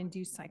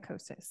stimulant-induced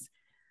psychosis?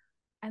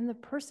 And the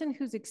person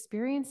who's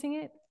experiencing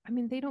it,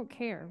 they don't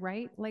care,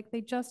 right?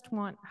 They just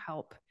want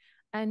help.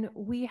 And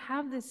we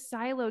have this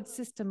siloed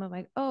system of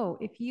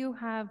if you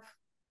have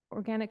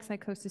organic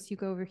psychosis, you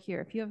go over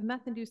here. If you have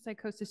meth-induced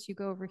psychosis, you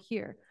go over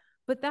here.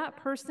 But that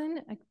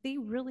person, they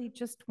really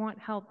just want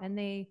help and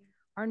they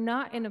are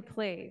not in a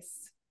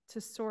place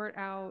to sort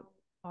out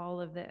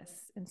all of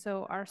this. And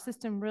so our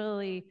system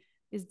really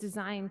is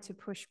designed to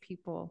push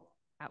people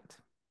out.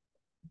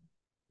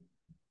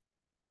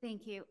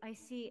 Thank you. I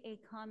see a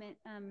comment.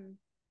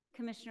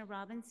 Commissioner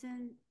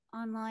Robinson,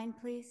 online,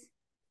 please.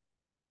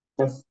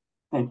 Yes,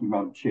 thank you,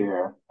 Madam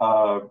Chair.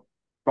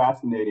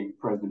 Fascinating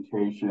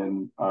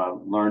presentation.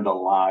 Learned a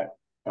lot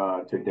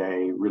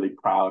today. Really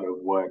proud of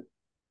what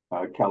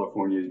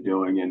California is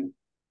doing. And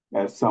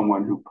as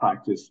someone who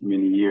practiced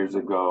many years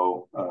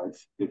ago,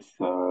 it's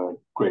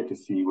great to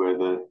see where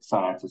the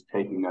science is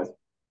taking us.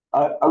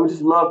 I would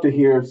just love to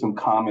hear some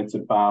comments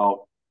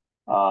about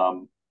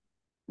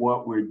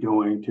what we're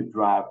doing to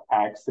drive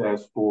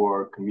access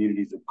for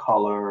communities of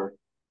color,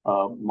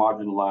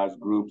 marginalized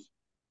groups,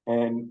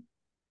 and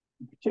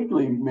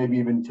particularly maybe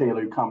even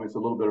tailored comments a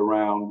little bit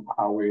around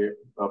how we're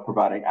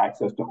providing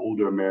access to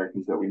older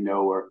Americans that we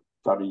know are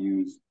starting to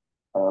use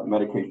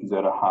medications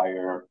at a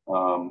higher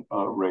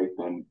rate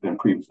than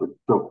previously.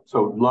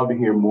 So love to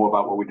hear more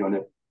about what we're doing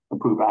to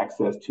improve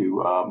access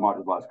to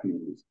marginalized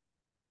communities.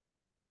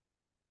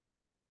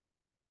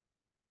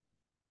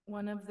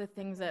 One of the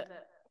things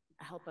that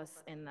help us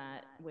in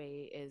that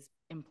way is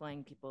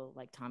employing people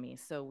like Tommie.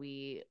 So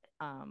we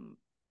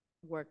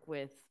work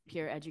with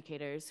peer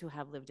educators who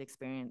have lived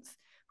experience,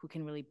 who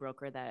can really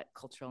broker that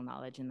cultural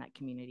knowledge and that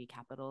community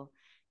capital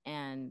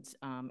and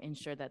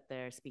ensure that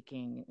they're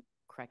speaking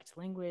correct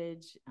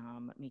language,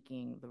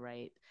 making the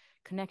right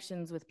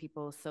connections with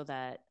people so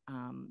that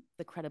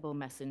the credible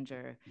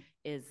messenger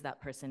is that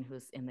person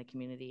who's in the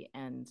community,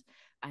 and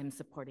I'm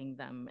supporting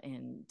them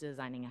in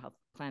designing a health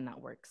plan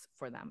that works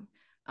for them.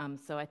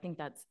 So I think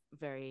that's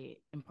very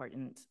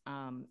important.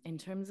 In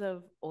terms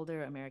of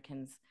older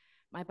Americans,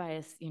 my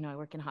bias, I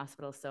work in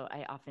hospitals, so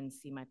I often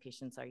see my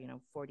patients are,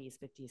 40s,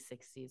 50s,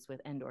 60s with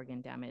end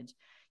organ damage,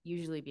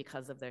 usually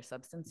because of their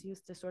substance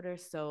use disorder.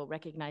 So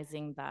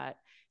recognizing that,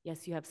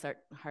 yes, you have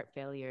heart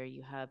failure,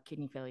 you have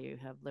kidney failure, you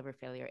have liver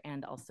failure,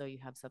 and also you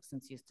have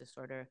substance use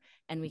disorder,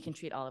 and we can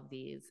treat all of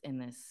these in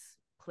this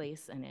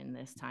place and in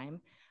this time.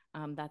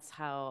 That's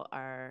how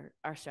our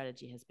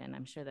strategy has been.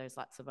 I'm sure there's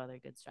lots of other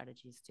good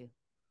strategies too.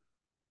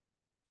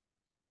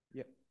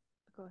 Yeah.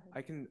 Go ahead.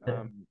 I can,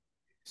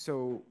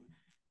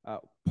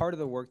 part of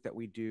the work that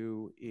we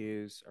do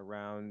is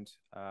around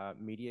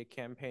media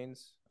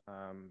campaigns.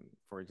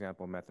 For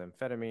example,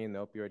 methamphetamine,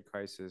 the opioid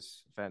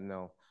crisis,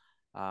 fentanyl,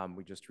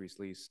 we just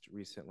released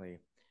recently.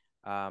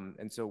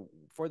 And so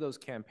for those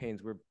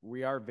campaigns,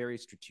 we are very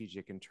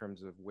strategic in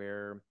terms of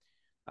where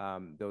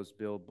those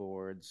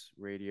billboards,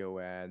 radio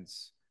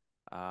ads,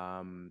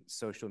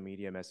 social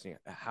media messaging,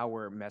 how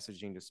we're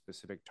messaging to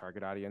specific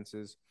target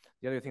audiences.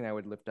 The other thing I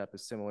would lift up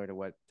is similar to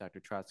what Dr.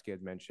 Trotsky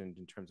had mentioned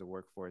in terms of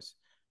workforce.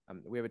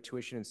 We have a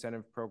tuition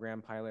incentive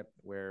program pilot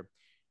where,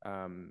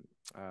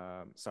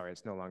 sorry,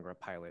 it's no longer a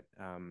pilot,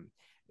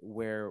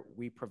 where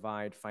we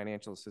provide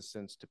financial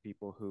assistance to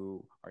people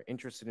who are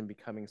interested in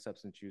becoming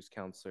substance use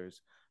counselors,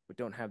 but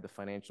don't have the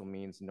financial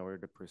means in order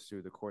to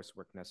pursue the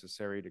coursework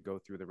necessary to go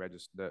through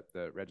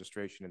the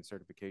registration and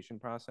certification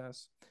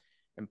process.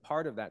 And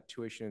part of that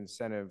tuition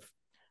incentive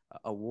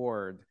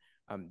award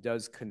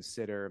does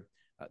consider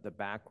the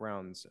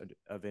backgrounds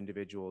of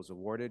individuals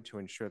awarded to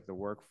ensure that the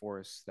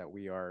workforce that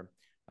we are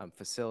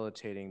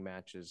facilitating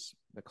matches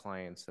the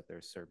clients that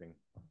they're serving.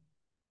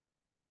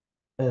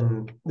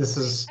 And this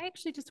is... I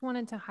actually just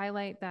wanted to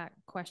highlight that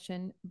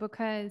question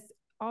because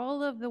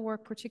all of the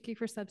work, particularly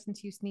for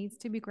substance use, needs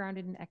to be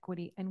grounded in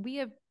equity. And we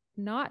have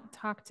not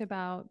talked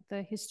about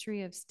the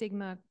history of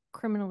stigma,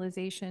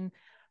 criminalization,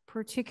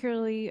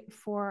 particularly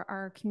for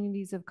our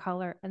communities of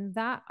color. And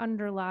that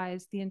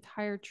underlies the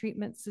entire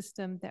treatment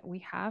system that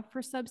we have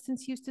for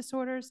substance use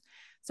disorders.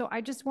 So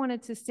I just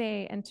wanted to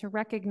say and to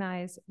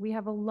recognize we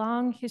have a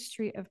long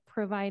history of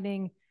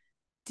providing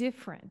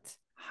different,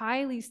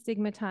 highly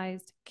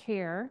stigmatized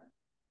care,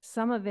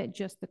 some of it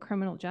just the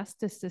criminal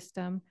justice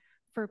system,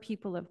 for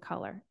people of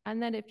color.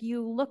 And then if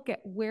you look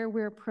at where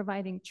we're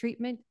providing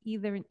treatment,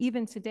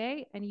 even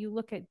today, and you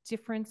look at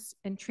difference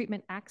in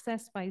treatment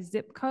access by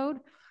zip code,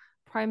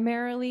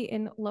 primarily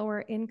in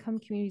lower income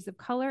communities of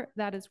color,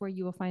 that is where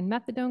you will find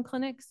methadone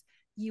clinics.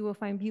 You will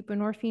find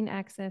buprenorphine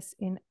access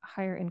in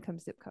higher income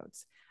zip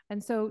codes.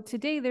 And so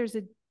today there's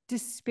a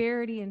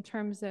disparity in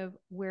terms of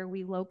where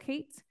we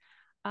locate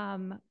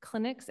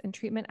clinics and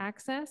treatment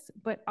access,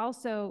 but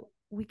also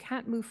we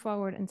can't move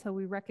forward until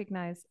we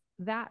recognize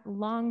that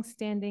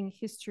long-standing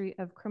history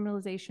of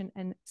criminalization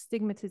and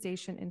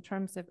stigmatization in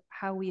terms of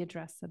how we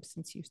address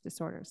substance use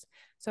disorders.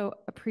 So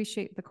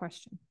appreciate the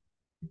question.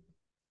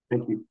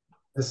 Thank you.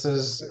 This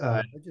is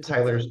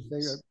Tyler's.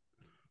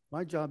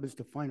 My job is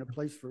to find a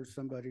place for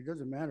somebody. It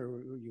doesn't matter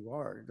who you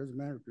are. It doesn't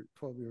matter if you're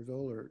 12 years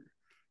old or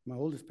my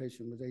oldest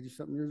patient was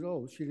 80-something years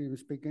old. She didn't even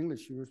speak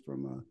English. She was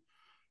from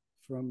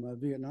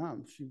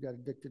Vietnam. She got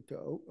addicted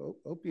to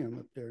opium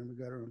up there, and we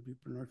got her on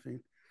buprenorphine.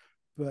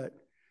 But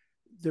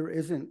there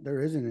isn't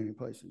any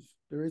places.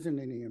 There isn't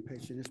any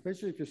inpatient,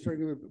 especially if you're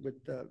struggling with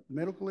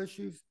medical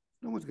issues.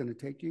 No one's going to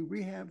take you.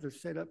 Rehabs are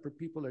set up for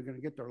people that are going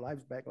to get their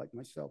lives back, like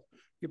myself,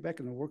 get back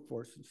in the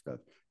workforce and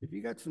stuff. If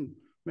you got some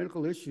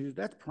medical issues,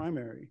 that's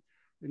primary.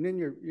 And then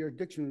your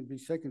addiction would be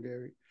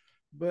secondary.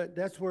 But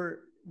that's where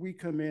we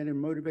come in and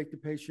motivate the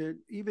patient.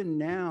 Even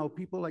now,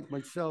 people like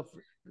myself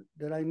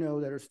that I know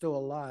that are still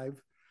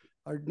alive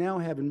are now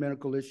having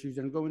medical issues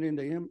and going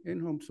into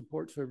in-home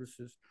support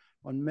services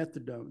on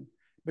methadone.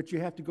 But you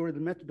have to go to the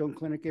methadone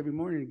clinic every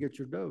morning to get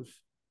your dose.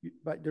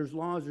 But there's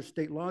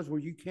state laws where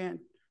you can't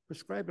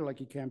prescribe it like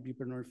you can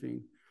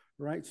buprenorphine,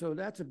 right? So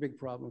that's a big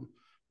problem.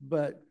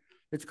 But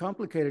it's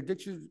complicated.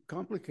 Addiction is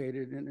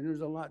complicated, and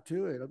there's a lot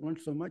to it. I've learned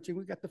so much, and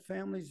we got the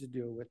families to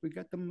deal with. We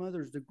got the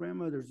mothers, the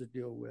grandmothers to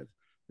deal with.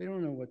 They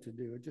don't know what to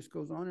do. It just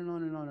goes on and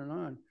on and on and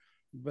on.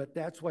 But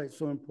that's why it's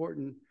so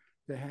important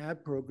to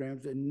have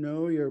programs and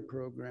know your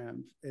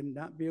programs and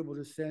not be able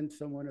to send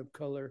someone of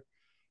color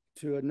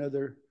to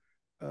another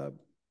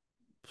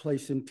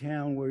place in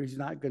town where he's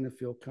not going to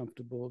feel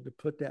comfortable, to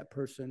put that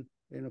person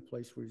in a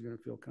place where he's going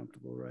to feel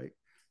comfortable, right?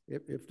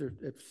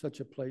 If such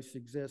a place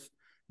exists.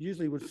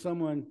 Usually when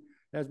someone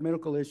has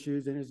medical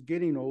issues and is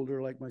getting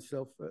older, like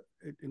myself,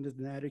 and is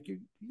an addict,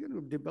 you're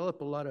going to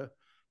develop a lot of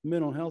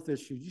mental health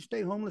issues. You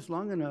stay homeless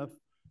long enough,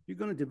 you're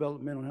going to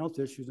develop mental health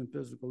issues and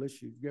physical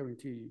issues,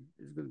 guarantee you.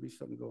 There's going to be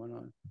something going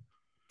on.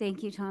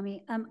 Thank you,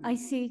 Tommie. I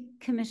see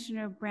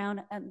Commissioner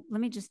Brown.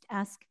 Let me just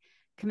ask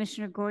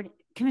Commissioner Gordon.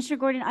 Commissioner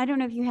Gordon, I don't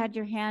know if you had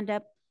your hand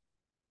up,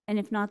 and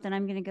if not, then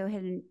I'm going to go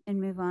ahead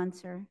and move on,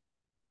 sir.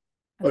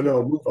 Okay. Oh,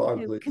 no, move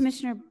on, please.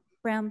 Commissioner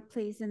Brown,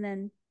 please, and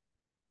then,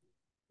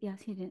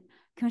 yes, he did.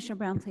 Commissioner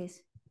Brown,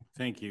 please.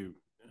 Thank you,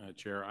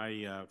 Chair.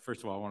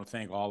 First of all, I want to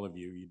thank all of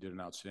you. You did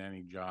an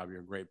outstanding job.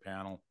 You're a great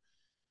panel.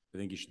 I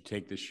think you should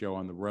take this show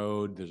on the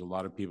road. There's a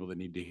lot of people that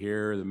need to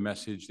hear the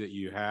message that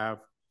you have.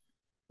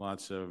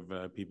 lots of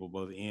people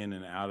both in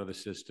and out of the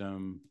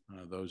system,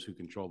 those who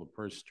control the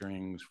purse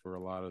strings for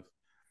a lot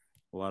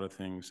of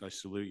things. I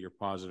salute your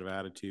positive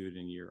attitude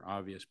and your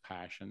obvious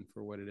passion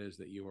for what it is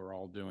that you are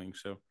all doing.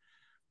 So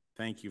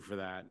thank you for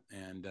that.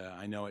 And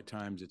I know at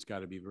times it's got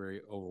to be very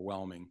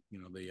overwhelming.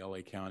 You know, the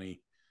LA County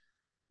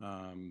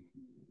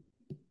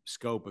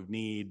scope of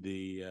need,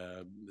 the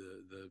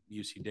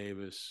UC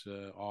Davis,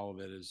 all of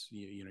it is,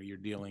 you know,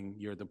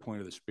 you're at the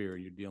point of the spear.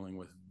 You're dealing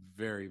with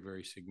very,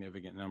 very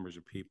significant numbers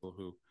of people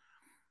who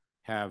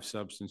have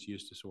substance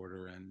use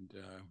disorder and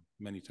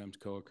many times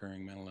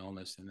co-occurring mental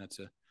illness. And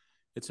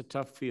it's a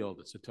tough field.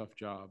 It's a tough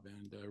job.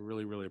 And I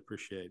really, really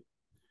appreciate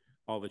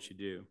all that you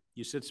do.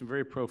 You said some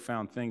very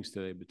profound things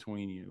today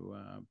between you.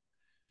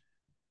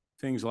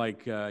 Things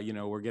like, you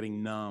know, we're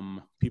getting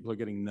numb. People are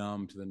getting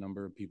numb to the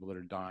number of people that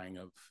are dying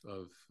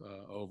of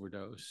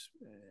overdose.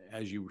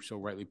 As you so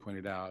rightly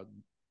pointed out,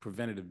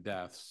 preventative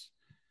deaths.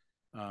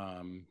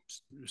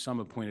 Some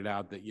have pointed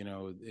out that, you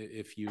know,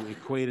 if you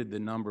equated the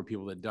number of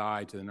people that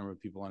die to the number of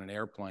people on an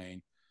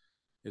airplane,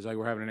 it's like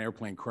we're having an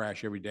airplane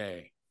crash every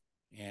day.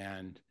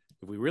 And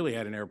if we really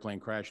had an airplane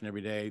crashing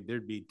every day,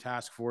 there'd be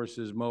task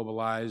forces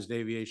mobilized,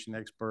 aviation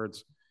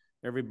experts.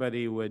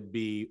 Everybody would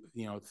be,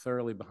 you know,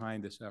 thoroughly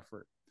behind this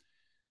effort.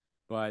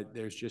 But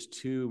there's just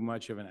too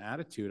much of an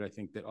attitude, I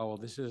think, that, oh,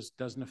 this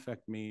doesn't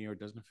affect me, or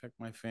doesn't affect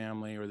my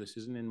family, or this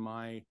isn't in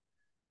my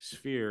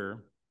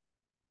sphere.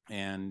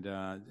 And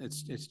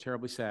it's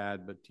terribly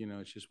sad, but, you know,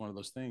 it's just one of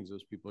those things.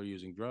 Those people are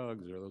using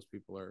drugs, or those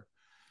people are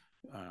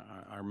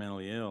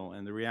mentally ill.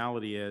 And the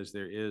reality is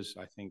there is,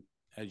 I think,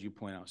 as you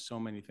point out, so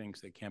many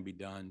things that can be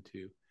done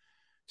to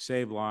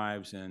save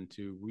lives and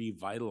to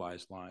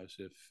revitalize lives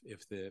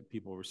if the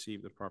people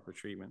receive the proper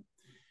treatment.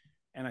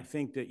 And I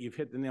think that you've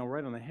hit the nail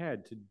right on the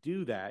head. To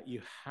do that,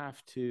 you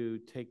have to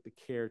take the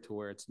care to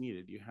where it's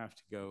needed. You have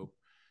to go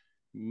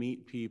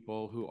meet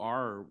people who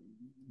are,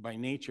 by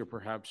nature,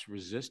 perhaps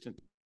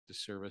resistant to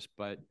service,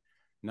 but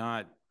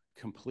not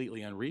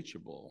completely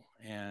unreachable.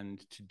 And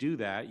to do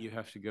that, you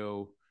have to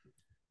go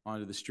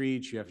onto the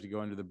streets, you have to go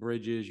under the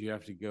bridges, you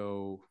have to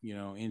go, you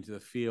know, into the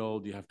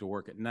field, you have to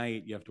work at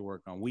night, you have to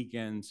work on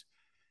weekends.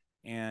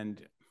 And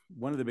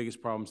one of the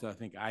biggest problems that I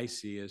think I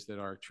see is that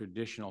our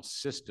traditional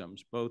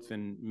systems, both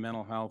in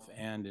mental health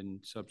and in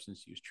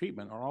substance use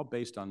treatment, are all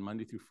based on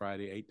Monday through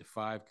Friday, 8 to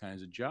 5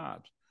 kinds of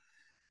jobs.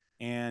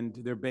 And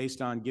they're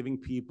based on giving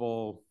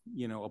people,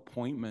 you know,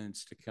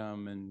 appointments to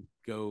come and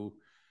go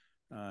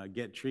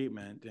get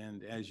treatment.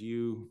 And as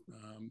you,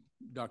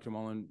 Dr.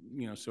 Moulin,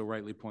 you know, so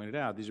rightly pointed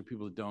out, these are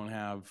people that don't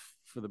have,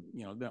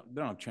 you know, they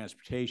don't have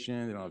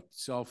transportation, they don't have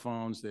cell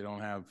phones, they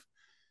don't have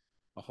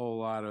a whole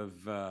lot of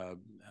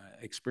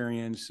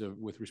experience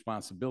with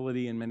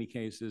responsibility in many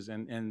cases,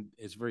 and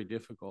it's very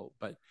difficult.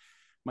 But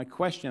my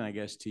question, I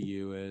guess, to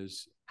you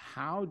is,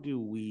 how do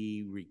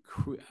we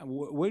recruit?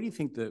 Where do you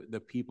think the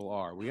people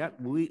are?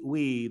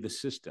 We the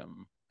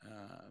system,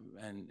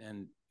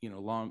 and you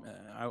know,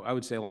 I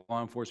would say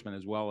law enforcement,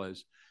 as well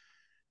as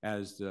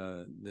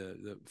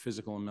the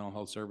physical and mental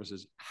health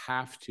services,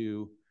 have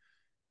to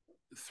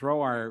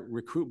throw our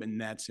recruitment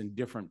nets in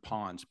different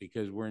ponds,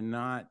 because we're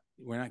not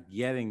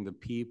getting the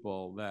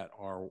people that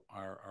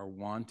are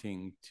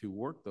wanting to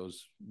work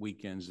those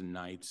weekends and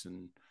nights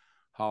and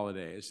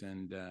holidays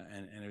and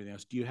everything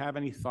else. Do you have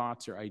any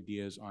thoughts or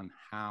ideas on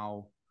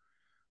how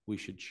we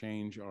should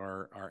change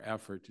our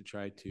effort to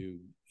try to,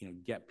 you know,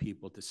 get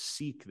people to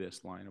seek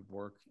this line of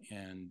work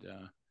and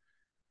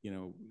you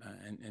know,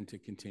 and to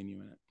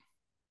continue in it?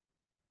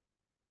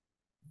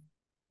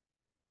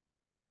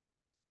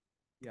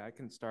 Yeah, I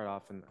can start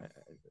off, and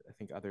I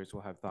think others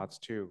will have thoughts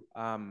too.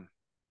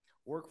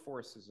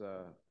 Workforce is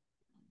a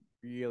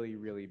really,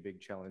 really big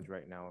challenge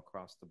right now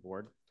across the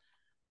board.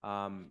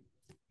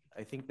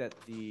 I think that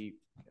the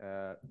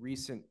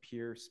recent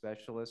peer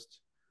specialist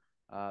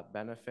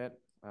benefit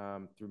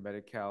through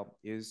Medi-Cal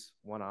is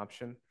one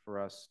option for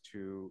us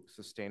to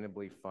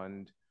sustainably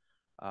fund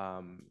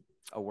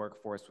a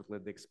workforce with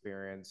lived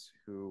experience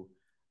who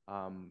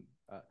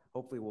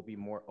hopefully will be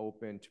more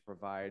open to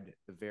provide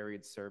the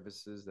varied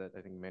services that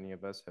I think many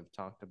of us have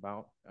talked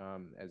about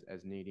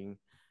as needing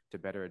to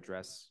better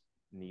address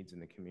needs in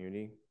the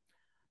community.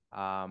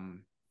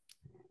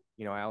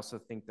 You know, I also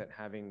think that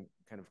having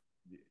kind of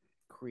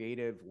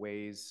creative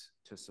ways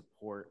to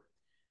support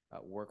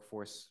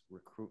workforce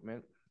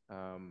recruitment,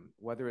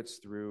 whether it's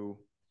through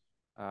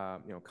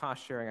you know,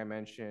 cost sharing, I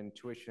mentioned,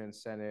 tuition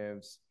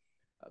incentives,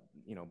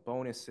 you know,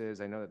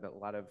 bonuses. I know that a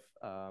lot of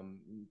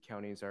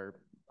counties are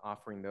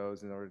offering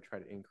those in order to try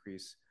to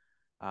increase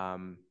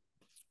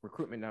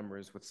recruitment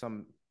numbers with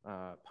some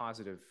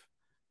positive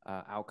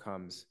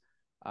outcomes.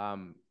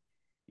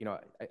 You know,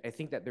 I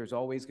think that there's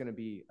always going to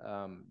be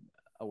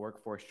a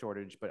workforce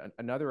shortage, but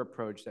another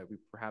approach that we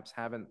perhaps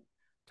haven't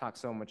talked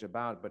so much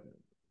about, but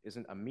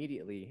isn't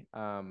immediately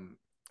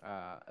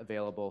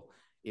available,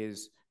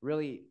 is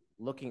really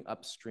looking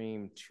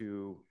upstream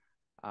to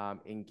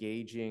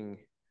engaging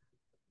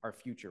our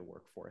future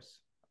workforce.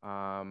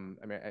 I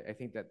mean, I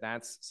think that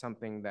that's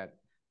something that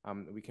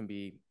we can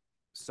be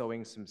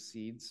sowing some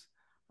seeds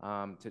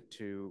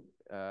to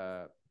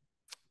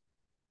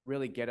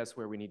really get us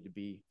where we need to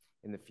be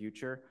in the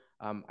future.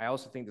 I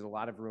also think there's a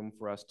lot of room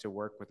for us to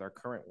work with our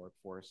current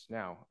workforce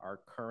now, our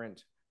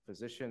current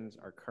physicians,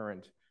 our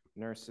current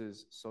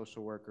nurses,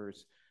 social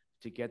workers,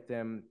 to get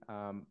them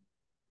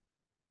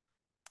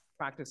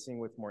practicing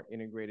with more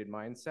integrated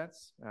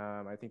mindsets.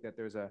 I think that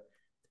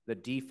the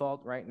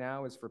default right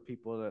now is for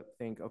people to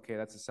think, okay,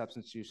 that's a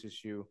substance use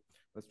issue,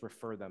 let's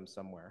refer them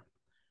somewhere.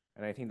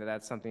 And I think that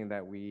that's something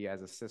that we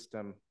as a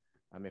system,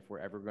 if we're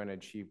ever going to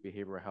achieve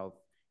behavioral health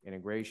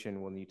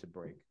integration, will need to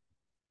break.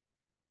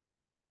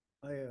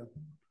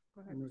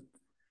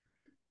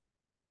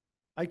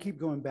 I keep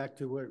going back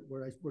to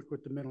where I work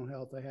with the mental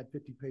health. I had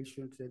 50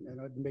 patients, and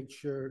I'd make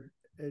sure,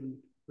 and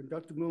when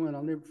Dr. Moulin,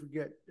 I'll never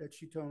forget that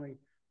she told me,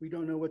 we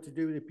don't know what to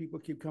do if people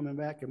keep coming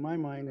back. And my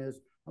mind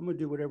is, I'm gonna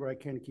do whatever I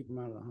can to keep them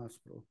out of the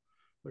hospital,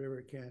 whatever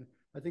I can.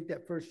 I think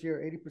that first year,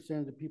 80%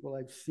 of the people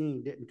I've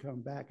seen didn't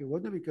come back. It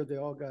wasn't because they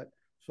all got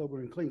sober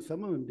and clean.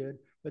 Some of them did,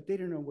 but they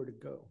didn't know where to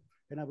go.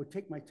 And I would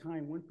take my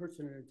time, one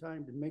person at a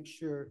time, to make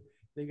sure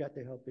they got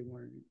the help they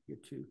wanted to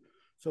get to.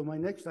 So my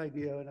next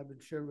idea, and I've been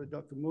sharing with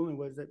Dr. Moulin,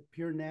 was that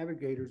peer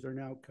navigators are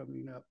now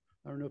coming up.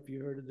 I don't know if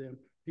you heard of them.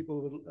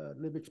 People with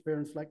lived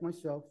experience like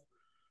myself,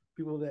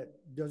 people that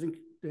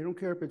they don't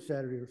care if it's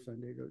Saturday or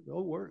Sunday.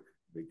 They'll work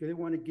because they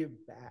want to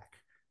give back.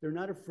 They're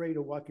not afraid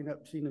of walking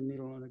up, seeing a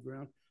needle on the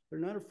ground. They're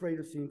not afraid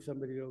of seeing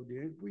somebody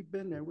OD. We've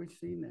been there. We've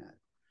seen that.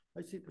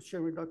 I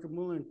shared with Dr.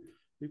 Moulin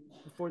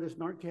before this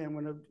Narcan,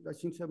 when I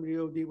seen somebody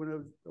OD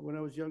when I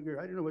was younger.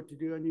 I didn't know what to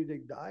do. I knew they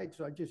died,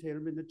 so I just hit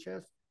them in the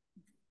chest.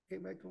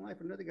 Came back to life.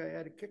 Another guy, I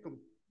had to kick him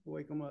to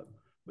wake him up.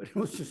 But it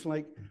was just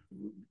like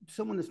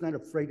someone that's not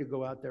afraid to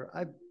go out there.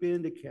 I've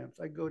been to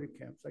camps. I go to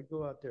camps. I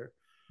go out there.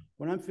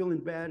 When I'm feeling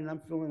bad and I'm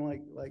feeling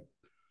like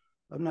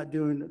I'm not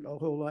doing a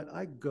whole lot,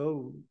 I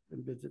go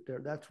and visit there.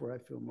 That's where I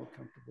feel more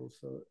comfortable.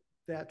 So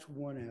that's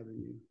one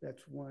avenue.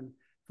 That's one.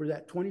 For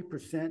that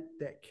 20%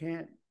 that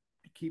can't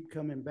keep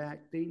coming back,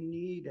 they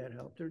need that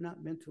help. They're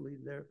not mentally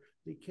there.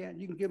 They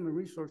can't. You can give them a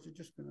resource. They're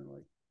just going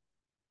to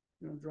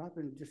drop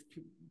in and just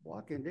keep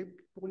walking. They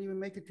won't even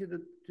make it to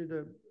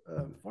the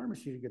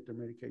pharmacy to get their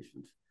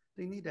medications.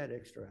 They need that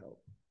extra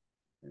help.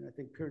 And I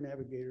think peer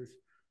navigators,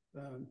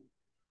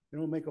 they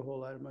don't make a whole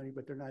lot of money,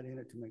 but they're not in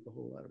it to make a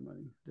whole lot of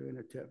money. They're in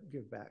it to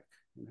give back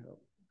and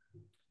help.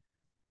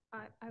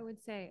 I would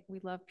say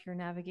we love peer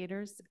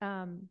navigators.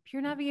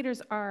 Peer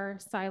navigators are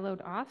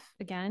siloed off.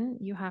 Again,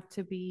 you have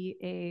to be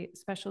a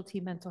specialty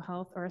mental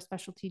health or a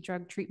specialty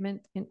drug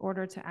treatment in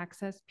order to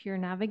access peer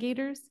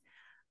navigators.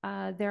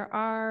 There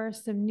are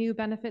some new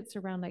benefits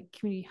around like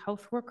community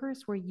health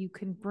workers where you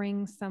can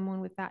bring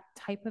someone with that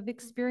type of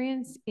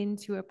experience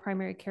into a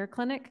primary care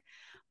clinic.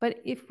 But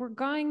if we're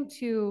going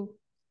to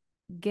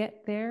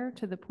get there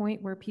to the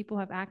point where people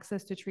have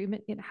access to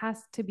treatment, it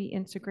has to be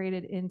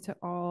integrated into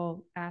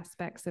all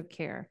aspects of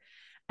care.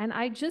 And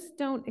I just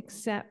don't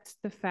accept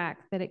the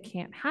fact that it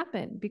can't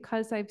happen,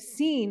 because I've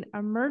seen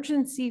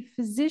emergency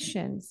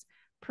physicians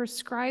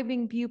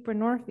prescribing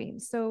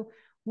buprenorphine. So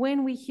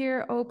when we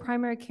hear, oh,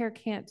 primary care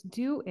can't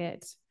do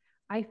it,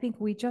 I think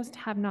we just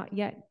have not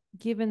yet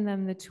given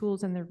them the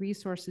tools and the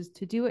resources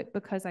to do it,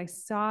 because I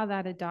saw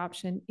that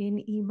adoption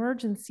in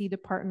emergency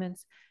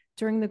departments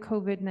during the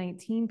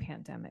COVID-19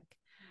 pandemic.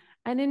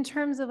 And in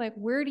terms of like,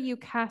 where do you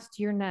cast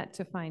your net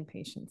to find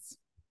patients?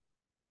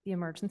 The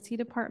emergency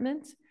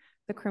department,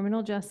 the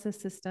criminal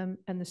justice system,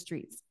 and the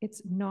streets.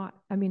 It's not,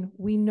 I mean,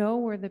 we know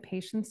where the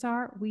patients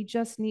are. We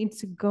just need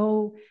to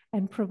go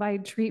and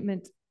provide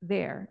treatment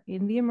there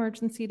in the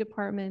emergency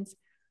department,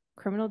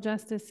 criminal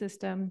justice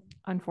system,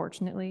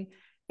 unfortunately,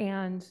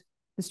 and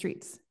the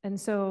streets. And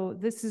so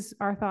this is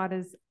our thought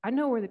is, I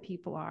know where the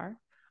people are.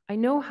 I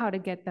know how to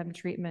get them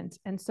treatment.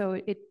 And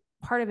so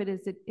part of it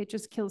is it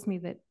just kills me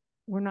that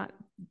we're not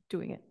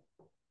doing it.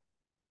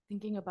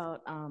 Thinking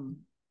about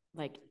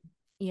like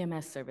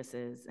EMS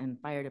services and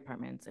fire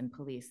departments and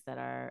police that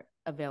are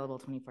available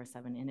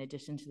 24/7 in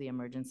addition to the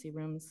emergency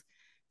rooms.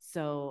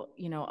 So,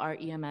 you know, our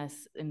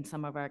EMS in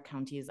some of our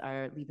counties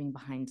are leaving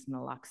behind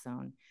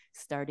naloxone,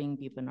 starting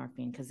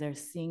buprenorphine, because they're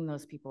seeing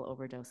those people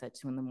overdose at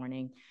 2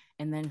 a.m,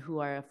 and then who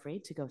are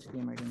afraid to go to the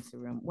emergency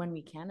room. When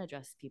we can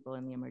address people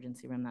in the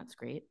emergency room, that's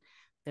great.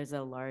 There's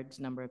a large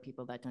number of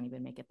people that don't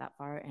even make it that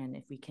far. And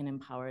if we can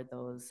empower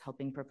those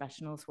helping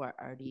professionals who are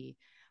already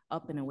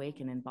up and awake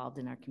and involved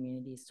in our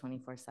communities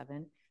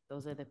 24/7,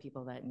 those are the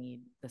people that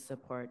need the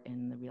support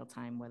in the real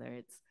time, whether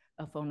it's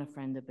a phone a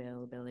friend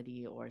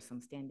availability or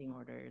some standing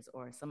orders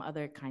or some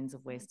other kinds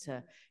of ways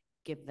to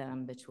give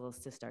them the tools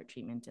to start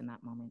treatment in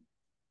that moment.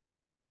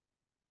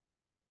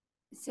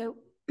 So,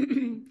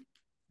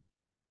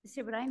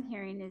 so what I'm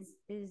hearing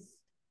is,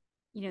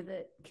 you know,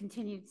 the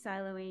continued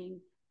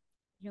siloing,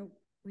 you know,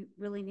 we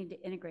really need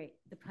to integrate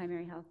the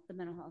primary health, the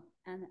mental health,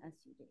 and the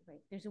SUD,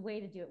 right? There's a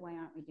way to do it. Why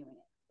aren't we doing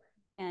it?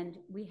 And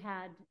we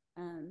had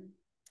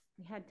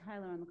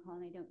Tyler on the call,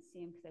 and I don't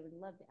see him because I would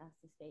love to ask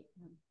the state.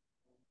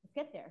 Let's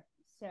get there.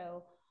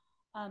 So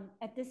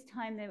at this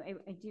time,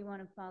 I do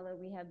want to follow.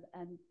 We have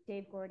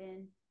Dave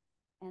Gordon,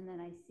 and then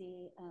I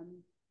see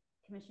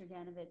Commissioner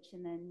Danovich,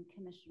 and then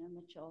Commissioner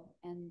Mitchell,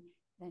 and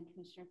then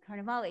Commissioner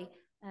Carnevale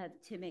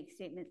to make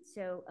statements.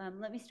 So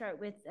let me start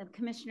with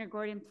Commissioner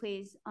Gordon,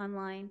 please,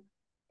 online,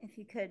 if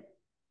you could.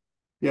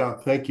 Yeah,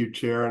 thank you,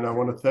 Chair, and I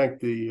want to thank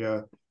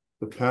the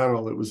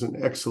panel. It was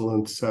an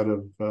excellent set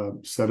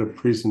of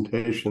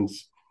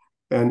presentations,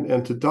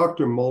 and to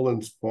Dr.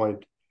 Moulin's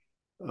point,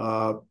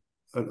 I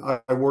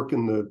work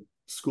in the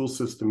school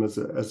system as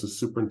a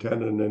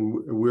superintendent, and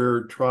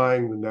we're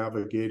trying the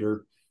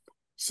Navigator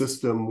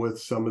system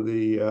with some of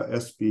the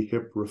SB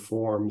HIP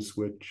reforms,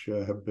 which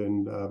have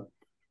been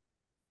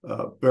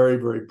very,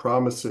 very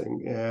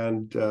promising.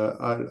 And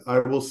I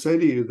will say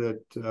to you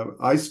that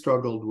I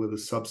struggled with a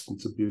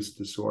substance abuse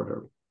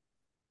disorder.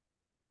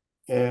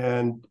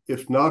 And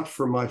if not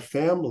for my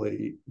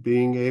family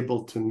being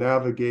able to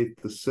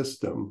navigate the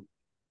system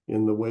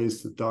in the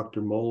ways that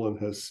Dr. Moulin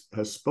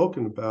has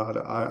spoken about,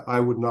 I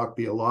would not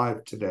be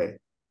alive today.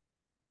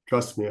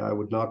 Trust me, I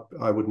would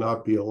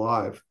not be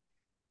alive.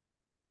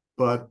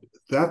 But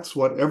that's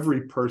what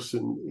every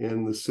person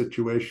in the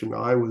situation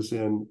I was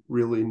in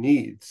really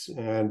needs.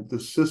 And the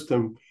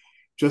system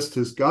just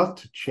has got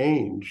to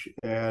change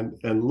and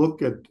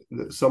look at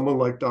someone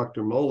like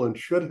Dr. Moulin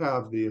should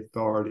have the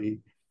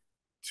authority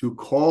to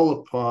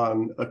call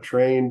upon a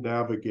trained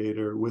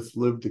navigator with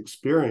lived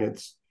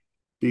experience,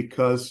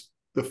 because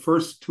the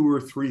first 2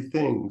 or 3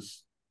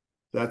 things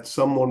that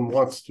someone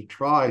wants to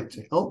try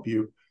to help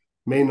you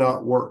may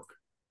not work.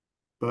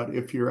 But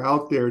if you're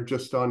out there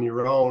just on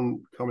your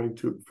own, coming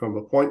from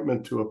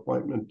appointment to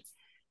appointment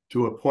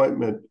to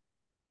appointment,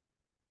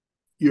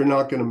 you're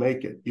not going to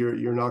make it.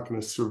 You're not going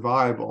to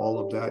survive all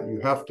of that.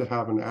 You have to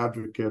have an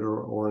advocate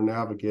or a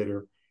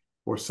navigator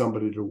or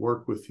somebody to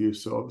work with you.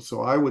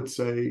 So I would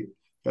say,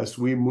 as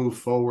we move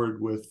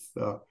forward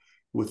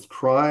with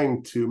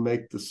trying to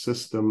make the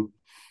system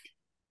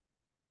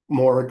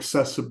more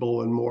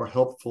accessible and more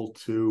helpful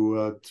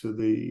to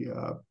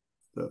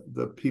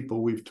the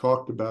people we've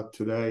talked about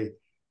today,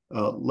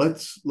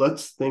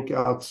 let's think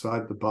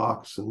outside the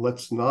box, and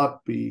let's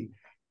not be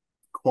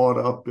caught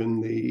up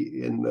in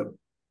the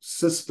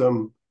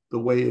system the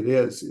way it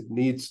is. It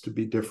needs to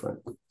be different.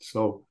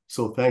 So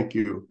thank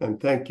you, and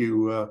thank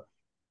you,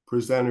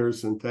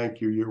 presenters, and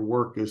thank you. Your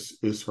work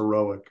is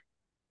heroic.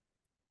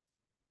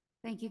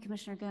 Thank you,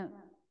 Commissioner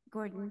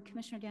Gordon.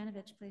 Commissioner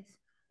Danovich, please.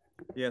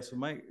 Yeah, so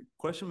my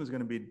question was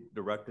going to be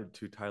directed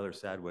to Tyler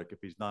Sadwith. If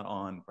he's not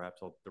on, perhaps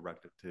I'll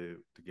direct it to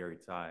Gary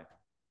Tsai.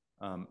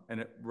 And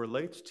it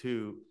relates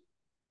to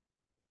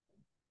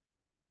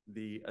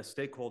a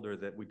stakeholder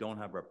that we don't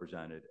have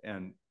represented.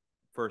 And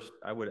first,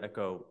 I would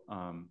echo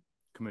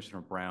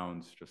Commissioner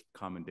Brown's just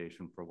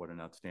commendation for what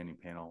an outstanding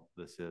panel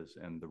this is,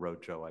 and the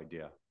roadshow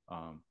idea.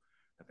 I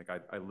think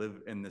I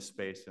live in this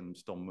space and I'm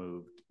still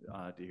moved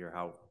to hear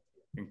how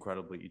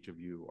incredibly each of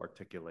you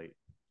articulate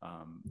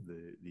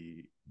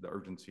the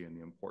urgency and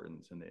the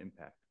importance and the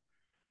impact.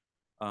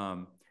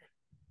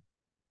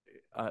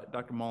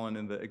 Dr. Moulin,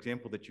 in the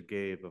example that you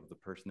gave of the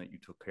person that you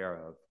took care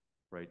of,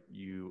 right,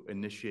 you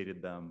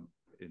initiated them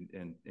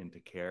into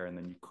care, and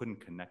then you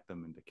couldn't connect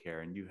them into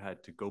care, and you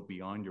had to go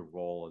beyond your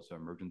role as an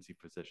emergency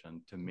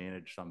physician to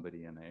manage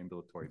somebody on an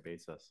ambulatory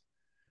basis.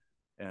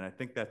 And I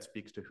think that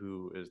speaks to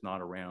who is not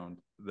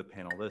around the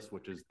panel list,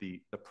 which is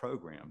the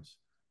programs,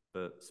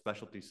 the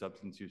specialty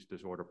substance use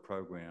disorder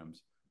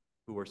programs,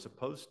 who are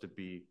supposed to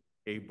be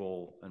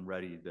able and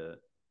ready to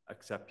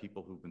accept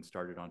people who've been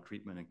started on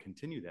treatment and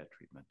continue that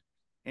treatment,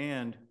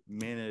 and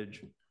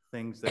manage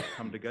things that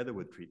come together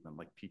with treatment,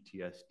 like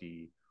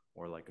PTSD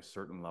or like a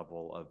certain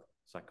level of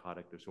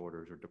psychotic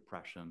disorders or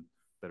depression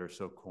that are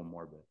so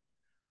comorbid.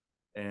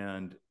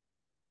 And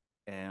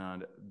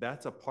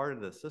that's a part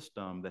of the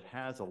system that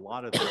has a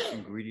lot of the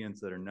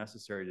ingredients that are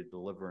necessary to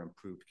deliver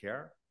improved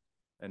care.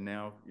 And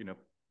now,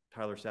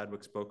 Tyler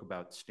Sadwith spoke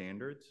about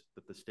standards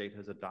that the state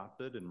has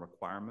adopted and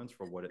requirements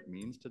for what it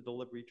means to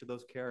deliver each of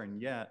those care.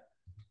 And yet,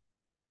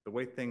 the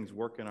way things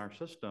work in our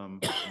system,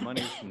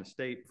 monies from the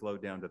state flow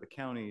down to the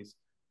counties.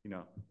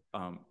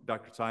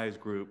 Dr. Tsai's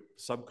group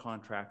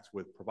subcontracts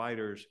with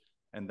providers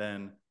and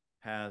then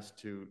has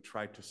to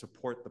try to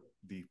support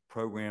the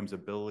program's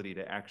ability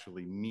to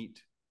actually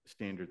meet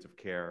standards of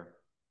care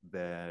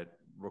that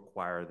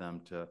require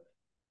them to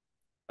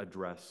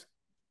address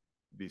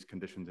these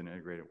conditions in an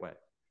integrated way.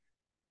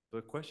 So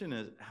the question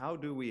is, how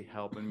do we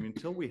help? I mean,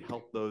 until we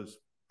help those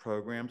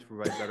programs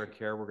provide better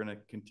care, we're going to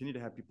continue to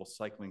have people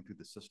cycling through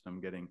the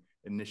system, getting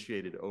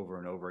initiated over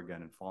and over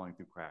again and falling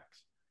through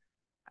cracks.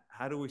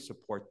 How do we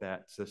support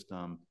that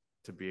system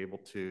to be able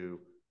to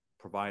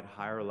provide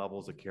higher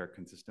levels of care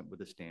consistent with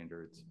the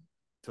standards,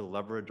 to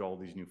leverage all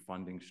these new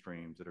funding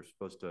streams that are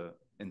supposed to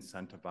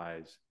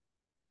incentivize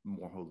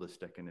more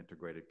holistic and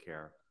integrated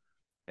care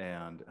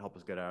and help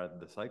us get out of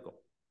the cycle?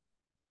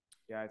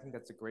 Yeah, I think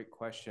that's a great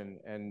question.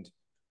 And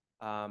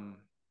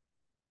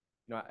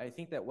I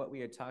think that what we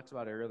had talked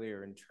about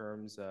earlier in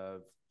terms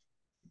of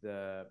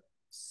the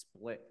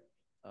split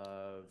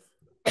of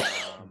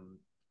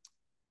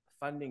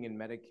funding in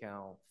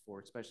Medi-Cal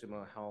for especially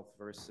mental health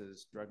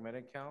versus drug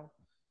Medi-Cal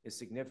is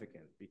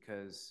significant,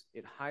 because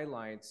it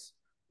highlights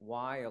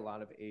why a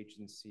lot of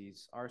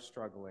agencies are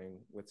struggling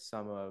with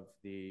some of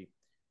the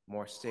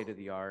more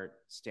state-of-the-art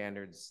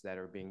standards that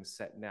are being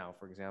set now,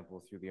 for example,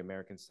 through the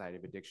American Society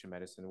of Addiction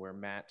Medicine, where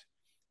MAT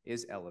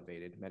is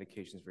elevated,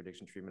 medications for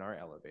addiction treatment are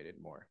elevated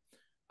more.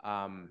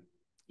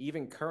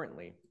 Even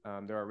currently,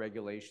 there are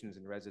regulations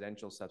in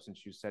residential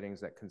substance use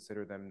settings that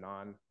consider them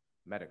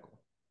non-medical,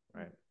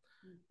 right?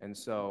 And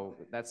so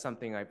that's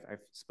something I've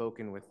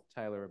spoken with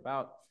Tyler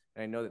about,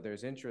 and I know that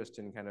there's interest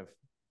in kind of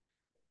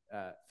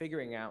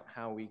figuring out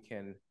how we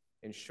can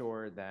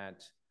ensure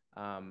that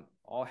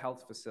all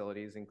health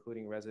facilities,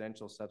 including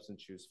residential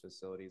substance use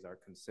facilities, are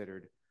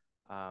considered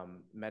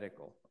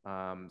medical,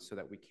 so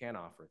that we can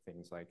offer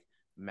things like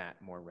MAT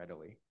more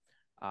readily.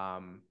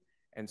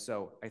 And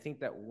so I think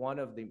that one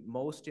of the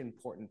most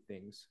important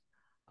things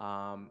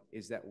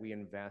is that we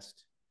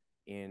invest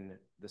in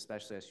the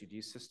special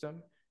SUD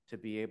system to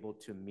be able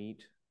to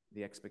meet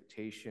the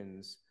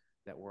expectations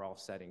that we're all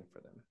setting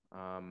for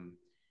them.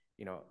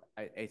 You know,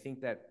 I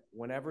think that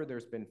whenever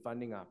there's been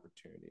funding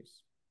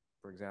opportunities,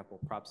 for example,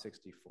 Prop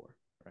 64,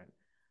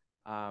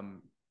 right?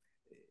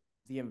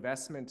 The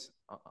investment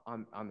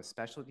on the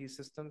specialty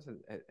systems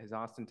has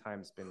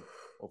oftentimes been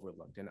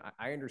overlooked. And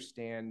I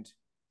understand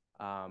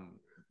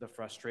the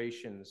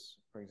frustrations,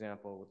 for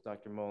example, with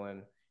Dr.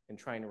 Moulin in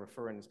trying to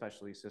refer in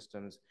specialty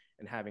systems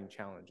and having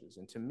challenges.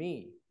 And to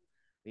me,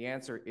 the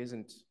answer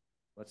isn't,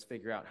 let's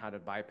figure out how to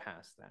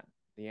bypass that.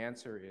 The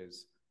answer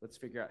is, let's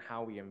figure out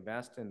how we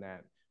invest in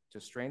that to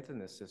strengthen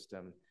the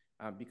system,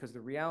 because the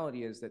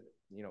reality is that,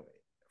 you know,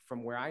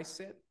 from where I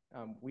sit,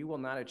 we will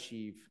not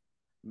achieve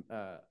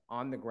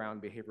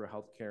on-the-ground behavioral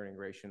health care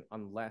integration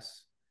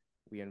unless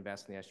we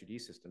invest in the SUD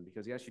system,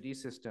 because the SUD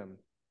system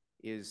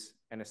is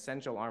an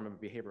essential arm of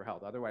behavioral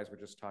health. Otherwise, we're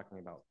just talking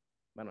about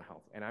mental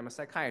health. And I'm a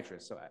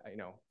psychiatrist, so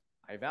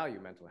I value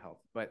mental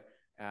health. But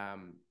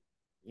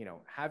you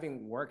know,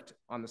 having worked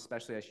on the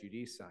special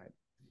SUD side,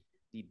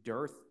 the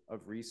dearth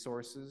of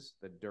resources,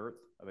 the dearth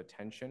of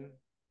attention,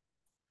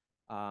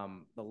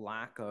 the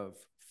lack of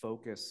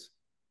focus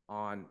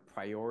on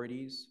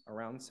priorities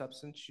around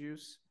substance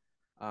use,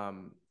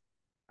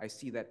 I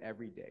see that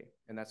every day.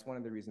 And that's one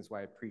of the reasons why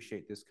I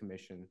appreciate this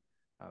commission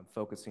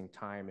focusing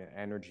time and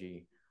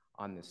energy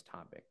on this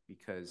topic,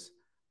 because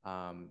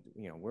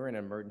you know, we're in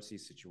an emergency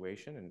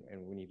situation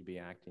and we need to be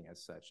acting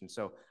as such. And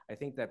so I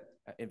think that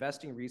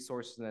investing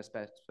resources in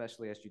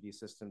especially SUD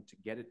system to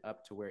get it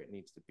up to where it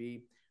needs to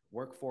be.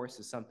 Workforce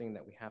is something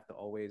that we have to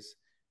always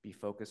be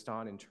focused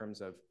on in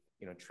terms of,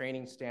 you know,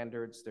 training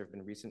standards. There have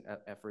been recent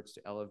efforts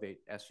to elevate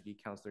SUD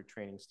counselor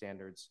training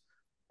standards.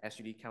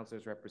 SUD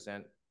counselors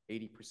represent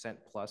 80%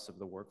 plus of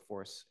the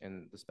workforce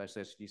in the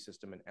special SUD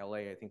system in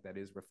LA. I think that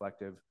is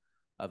reflective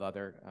of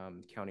other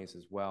counties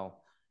as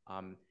well.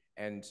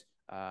 And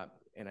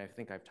I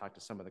think I've talked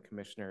to some of the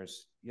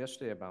commissioners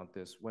yesterday about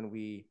this. When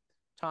we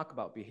talk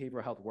about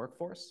behavioral health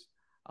workforce,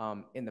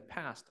 in the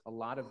past, a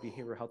lot of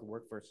behavioral health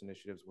workforce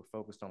initiatives were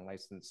focused on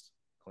licensed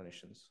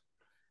clinicians.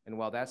 And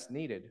while that's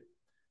needed,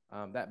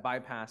 that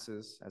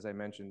bypasses, as I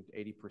mentioned,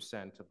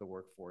 80% of the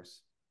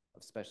workforce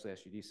of special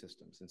SUD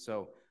systems. And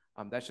so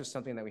that's just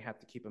something that we have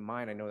to keep in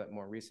mind. I know that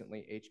more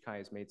recently, HCI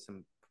has made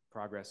some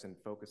progress in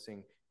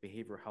focusing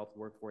behavioral health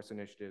workforce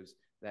initiatives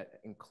that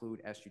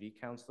include SUD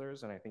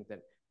counselors. And I think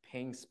that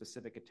paying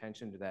specific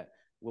attention to that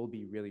will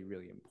be really,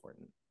 really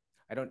important.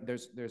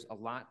 There's a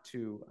lot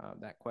to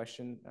that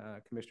question,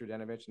 Commissioner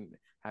Denovich, and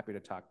happy to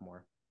talk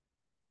more.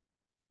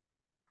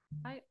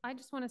 I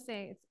just want to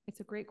say it's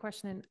a great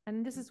question.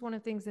 And this is one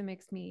of the things that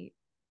makes me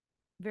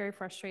very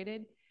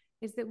frustrated,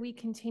 is that we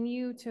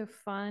continue to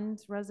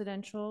fund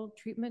residential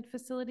treatment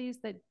facilities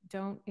that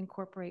don't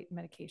incorporate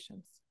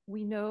medications.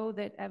 We know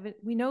that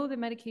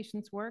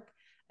medications work.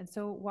 And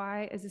so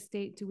why, as a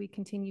state, do we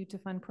continue to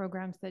fund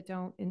programs that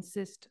don't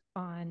insist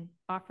on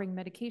offering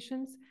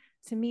medications?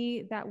 To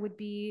me, that would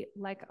be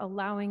like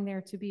allowing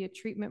there to be a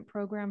treatment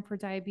program for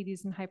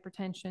diabetes and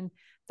hypertension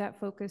that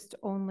focused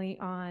only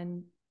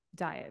on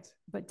diet,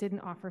 but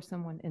didn't offer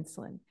someone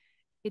insulin.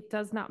 It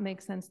does not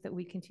make sense that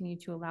we continue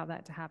to allow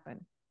that to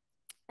happen.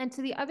 And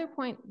to the other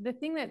point, the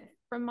thing that,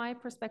 from my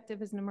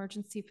perspective as an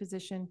emergency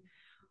physician,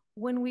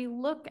 when we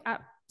look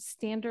at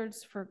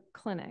standards for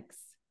clinics,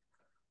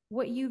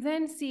 what you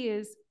then see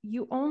is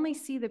you only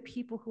see the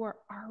people who are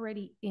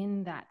already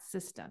in that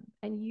system.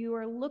 And you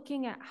are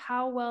looking at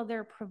how well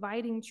they're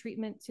providing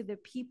treatment to the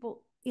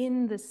people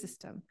in the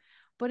system,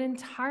 but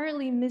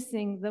entirely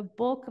missing the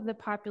bulk of the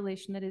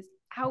population that is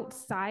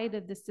outside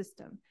of the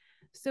system.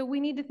 So we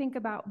need to think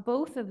about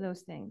both of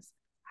those things.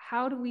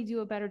 How do we do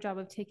a better job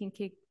of taking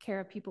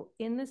care of people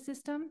in the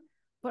system?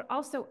 But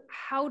also,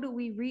 how do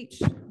we reach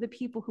the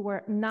people who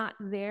are not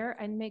there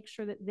and make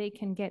sure that they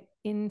can get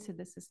into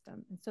the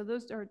system? And so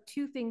those are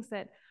two things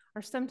that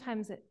are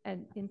sometimes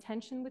in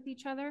tension with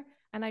each other.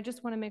 And I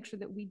just want to make sure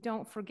that we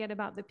don't forget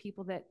about the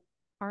people that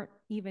aren't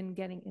even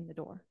getting in the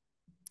door.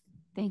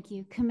 Thank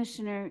you.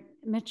 Commissioner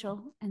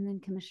Mitchell and then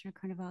Commissioner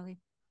Carnevale.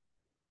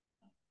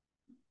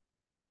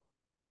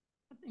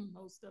 I think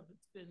most of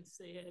it's been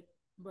said,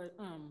 but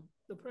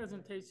the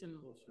presentation,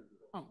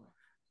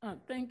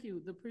 Thank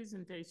you. The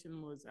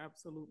presentation was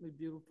absolutely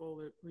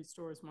beautiful. It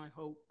restores my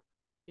hope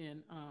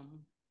in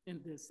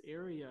this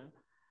area.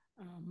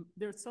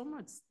 There's so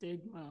much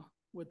stigma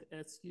with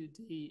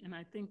SUD, and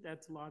I think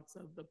that's lots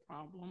of the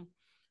problem,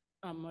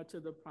 much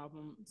of the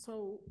problem.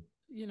 So,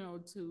 you know,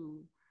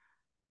 to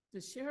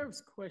the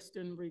sheriff's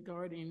question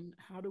regarding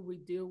how do we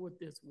deal with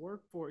this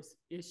workforce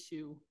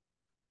issue,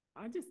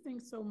 I just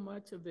think so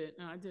much of it,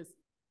 and I just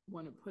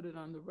want to put it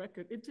on the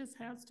record, it just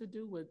has to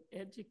do with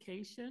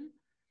education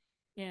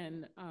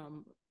and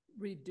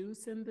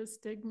reducing the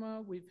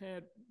stigma. We've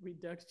had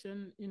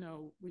reduction, you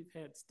know, we've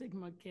had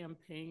stigma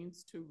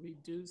campaigns to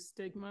reduce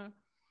stigma,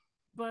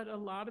 but a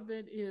lot of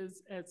it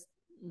is, as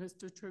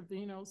Mr.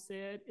 Trevino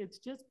said, it's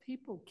just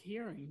people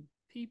caring,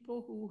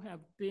 people who have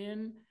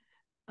been,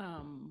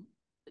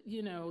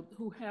 you know,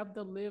 who have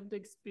the lived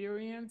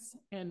experience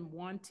and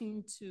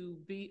wanting to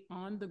be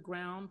on the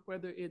ground,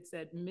 whether it's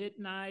at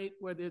midnight,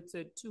 whether it's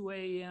at 2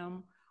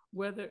 a.m.,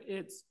 whether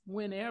it's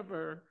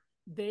whenever,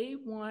 they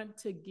want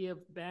to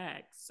give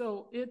back.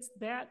 So it's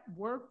that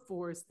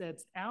workforce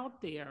that's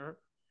out there,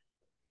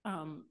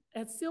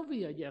 as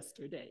Sylvia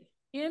yesterday,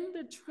 in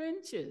the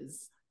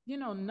trenches, you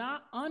know,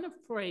 not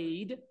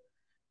unafraid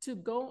to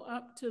go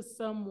up to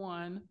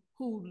someone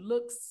who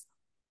looks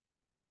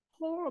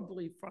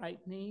horribly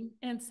frightening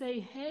and say,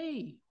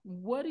 hey,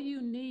 what do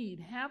you need?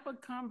 Have a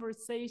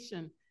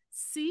conversation,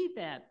 see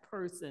that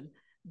person.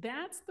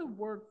 That's the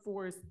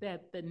workforce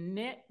that the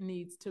net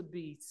needs to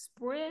be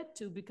spread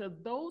to, because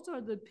those are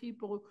the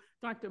people,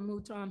 Dr.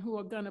 Mouton, who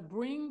are going to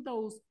bring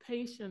those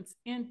patients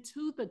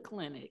into the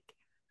clinic.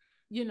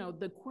 You know,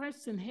 the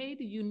question, hey,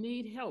 do you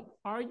need help?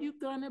 Are you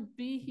going to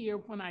be here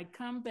when I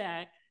come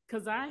back?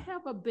 Because I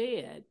have a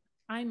bed.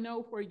 I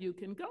know where you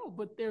can go.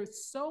 But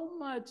there's so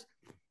much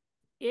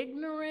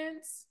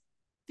ignorance,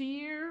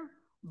 fear,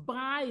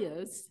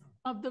 bias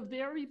of the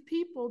very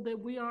people that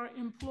we are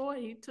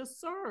employed to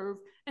serve.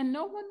 And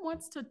no one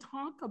wants to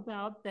talk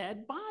about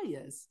that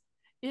bias.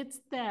 It's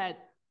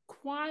that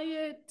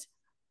quiet,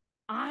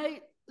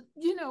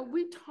 you know,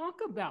 we talk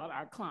about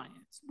our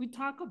clients, we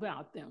talk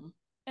about them.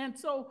 And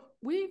so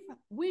we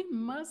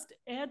must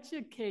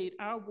educate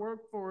our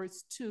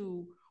workforce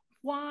to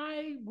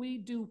why we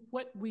do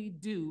what we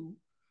do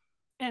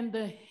and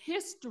the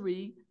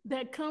history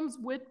that comes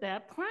with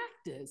that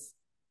practice.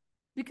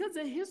 Because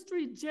the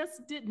history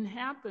just didn't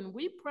happen.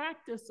 We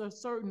practice a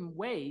certain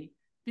way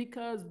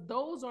because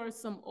those are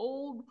some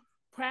old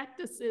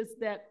practices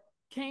that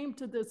came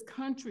to this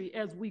country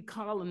as we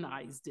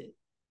colonized it.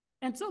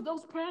 And so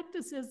those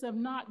practices have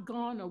not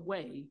gone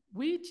away.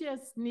 We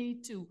just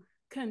need to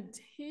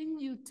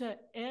continue to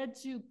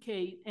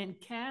educate and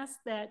cast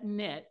that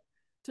net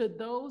to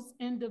those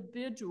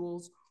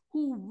individuals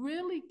who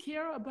really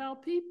care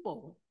about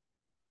people.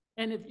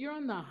 And if you're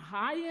on the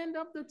high end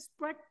of the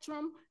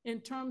spectrum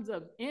in terms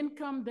of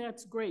income,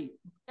 that's great.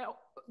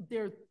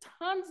 There are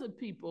tons of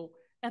people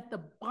at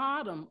the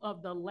bottom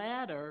of the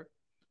ladder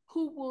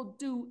who will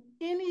do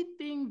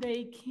anything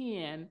they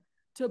can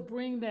to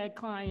bring that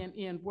client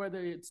in,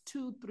 whether it's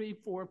 2, 3,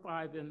 4,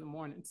 5 in the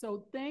morning.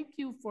 So thank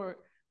you for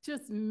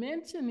just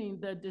mentioning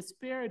the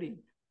disparity.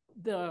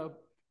 The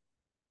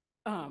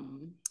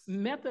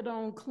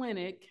methadone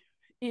clinic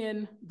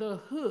in the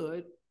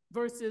hood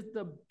versus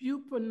the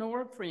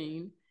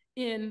buprenorphine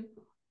in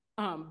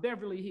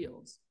Beverly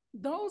Hills.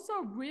 Those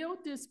are real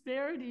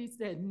disparities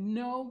that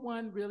no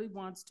one really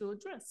wants to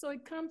address. So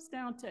it comes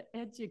down to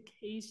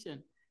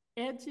education,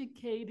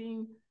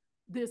 educating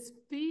this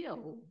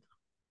field.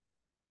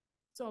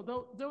 So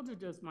those are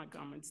just my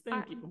comments.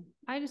 Thank you.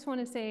 I just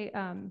want to say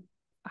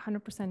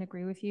 100%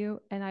 agree with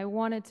you. And I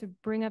wanted to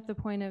bring up the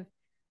point of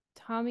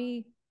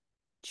Tommie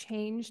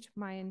changed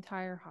my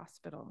entire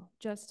hospital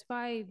just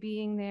by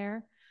being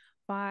there,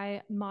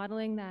 by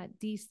modeling that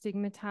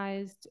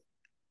destigmatized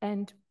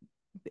and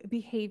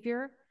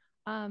behavior,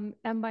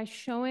 and by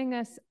showing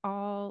us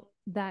all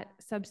that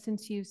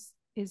substance use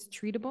is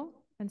treatable.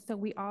 And so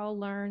we all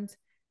learned,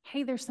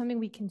 hey, there's something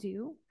we can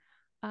do.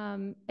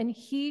 And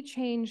he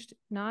changed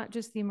not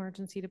just the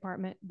emergency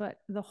department, but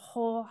the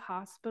whole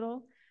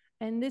hospital.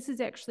 And this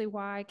is actually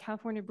why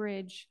California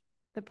Bridge,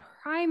 the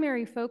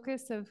primary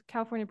focus of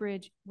California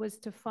Bridge was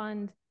to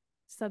fund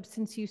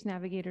substance use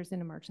navigators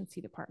in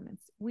emergency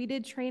departments. We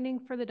did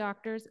training for the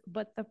doctors,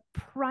 but the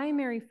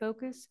primary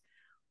focus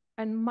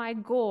and my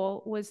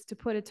goal was to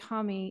put a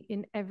Tommie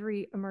in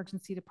every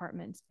emergency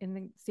department in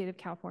the state of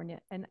California.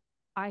 And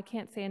I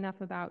can't say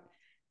enough about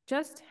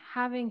just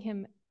having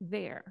him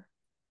there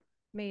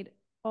made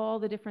all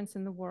the difference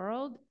in the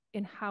world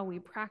in how we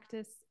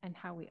practice and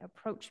how we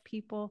approach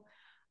people.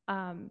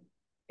 And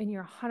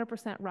you're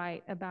 100%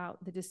 right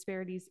about the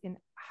disparities in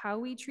how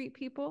we treat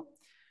people.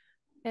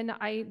 And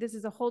this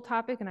is a whole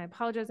topic, and I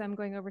apologize I'm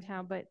going over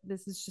town, but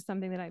this is just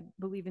something that I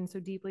believe in so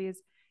deeply,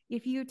 is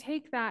if you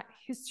take that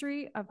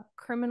history of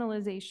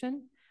criminalization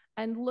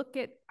and look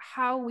at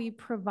how we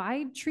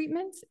provide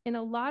treatment, and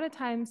a lot of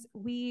times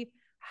we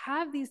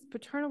have these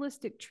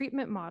paternalistic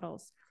treatment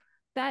models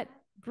that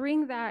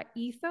bring that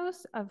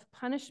ethos of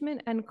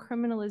punishment and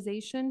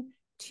criminalization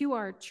to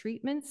our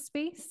treatment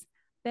space.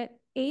 that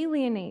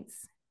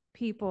alienates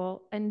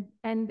people and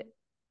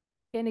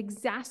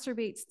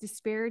exacerbates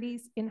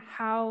disparities in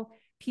how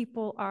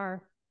people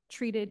are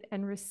treated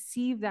and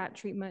receive that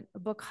treatment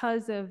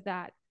because of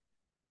that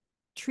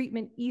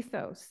treatment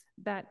ethos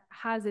that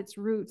has its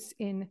roots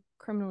in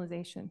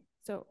criminalization.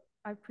 So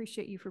I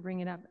appreciate you for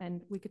bringing it up,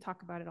 and we could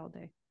talk about it all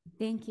day.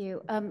 Thank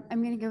you. I'm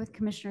going to go with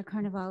Commissioner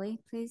Carnevale,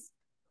 please.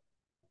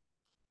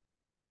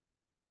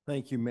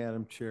 Thank you,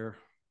 Madam Chair.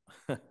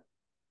 I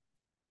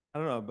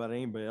don't know about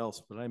anybody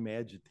else, but I'm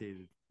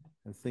agitated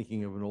and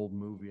thinking of an old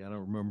movie. I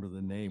don't remember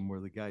the name, where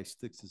the guy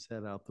sticks his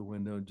head out the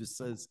window and just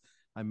says,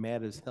 "I'm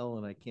mad as hell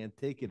and I can't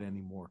take it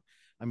anymore."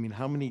 I mean,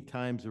 how many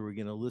times are we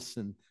going to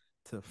listen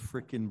to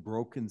frickin'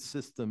 broken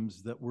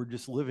systems that we're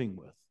just living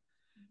with?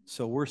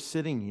 So we're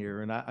sitting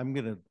here, and I'm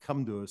going to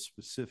come to a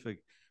specific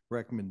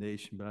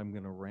recommendation, but I'm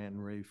going to rant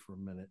and rave for a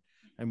minute.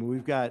 I mean,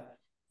 we've got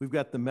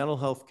the Mental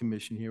Health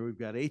Commission here. We've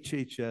got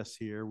HHS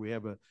here. We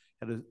have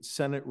had a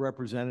Senate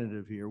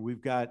representative here. We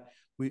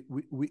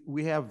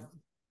have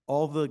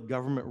all the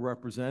government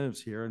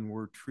representatives here, and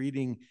we're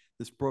treating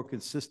this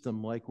broken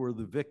system like we're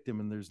the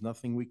victim, and there's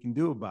nothing we can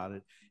do about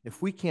it.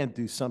 If we can't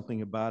do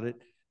something about it,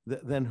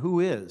 then who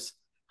is?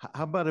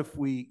 How about if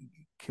we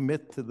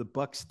commit to the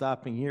buck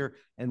stopping here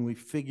and we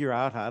figure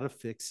out how to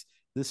fix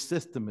this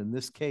system in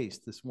this case,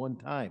 this one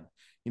time?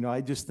 You know,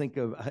 I just think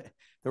of,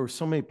 there were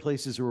so many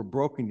places that were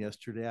broken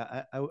yesterday.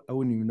 I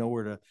wouldn't even know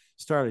where to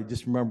start. I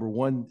just remember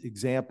one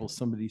example.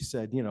 Somebody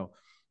said, you know,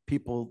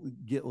 people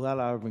get let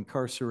out of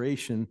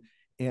incarceration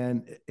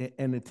and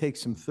it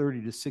takes them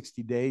 30 to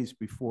 60 days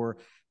before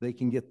they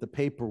can get the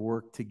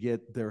paperwork to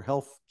get their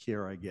health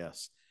care, I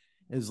guess.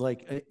 Is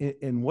like,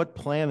 in what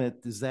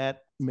planet does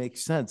that make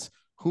sense?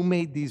 Who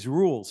made these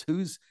rules?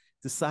 Who's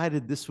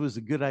decided this was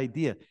a good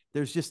idea?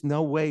 There's just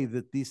no way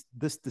that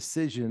this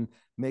decision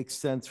makes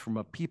sense from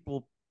a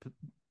people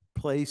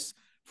place,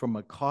 from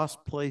a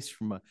cost place,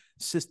 from a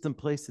system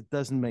place. It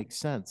doesn't make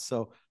sense.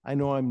 So I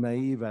know I'm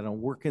naive. I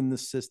don't work in the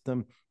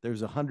system.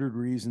 There's 100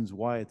 reasons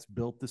why it's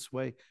built this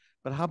way.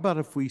 But how about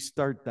if we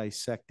start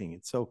dissecting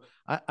it? So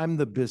I'm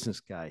the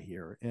business guy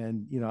here,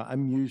 and you know,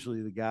 I'm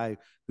usually the guy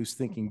who's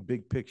thinking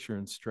big picture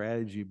and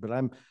strategy. But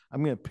I'm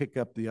going to pick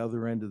up the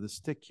other end of the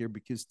stick here,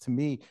 because to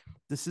me,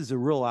 this is a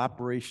real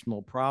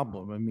operational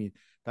problem. I mean,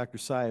 Dr.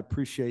 Tsai, I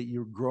appreciate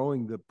you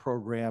growing the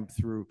program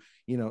through,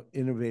 you know,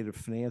 innovative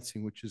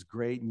financing, which is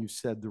great, and you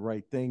said the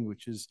right thing,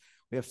 which is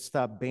we have to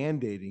stop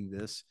band-aiding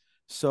this.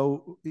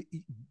 So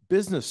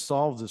business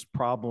solves this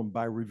problem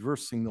by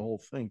reversing the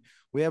whole thing.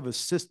 We have a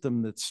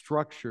system that's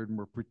structured, and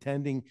we're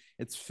pretending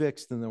it's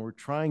fixed, and then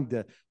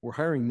we're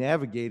hiring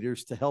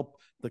navigators to help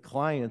the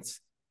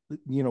clients,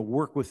 you know,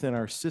 work within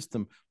our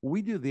system.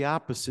 We do the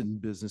opposite in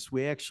business.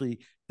 We actually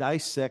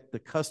dissect the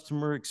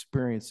customer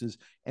experiences,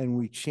 and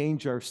we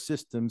change our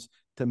systems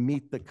to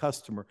meet the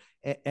customer.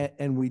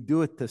 And we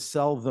do it to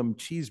sell them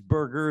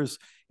cheeseburgers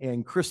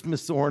and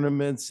Christmas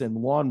ornaments and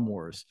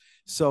lawnmowers.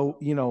 So,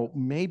 you know,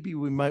 maybe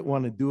we might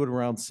want to do it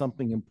around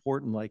something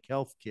important like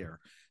healthcare.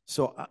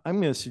 So I'm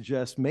going to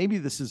suggest maybe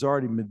this has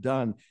already been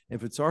done.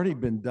 If it's already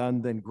been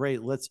done, then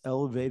great, let's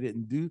elevate it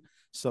and do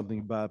something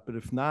about it. But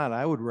if not,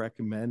 I would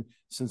recommend,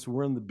 since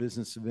we're in the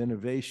business of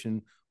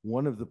innovation,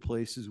 one of the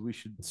places we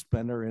should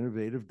spend our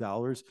innovative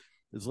dollars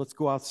is let's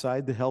go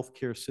outside the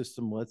healthcare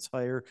system. Let's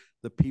hire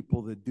the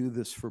people that do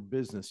this for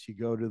business. You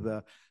go to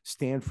the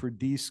Stanford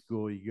D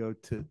School, you go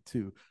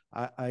to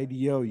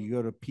IDEO, you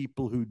go to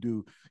people who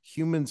do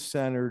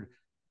human-centered,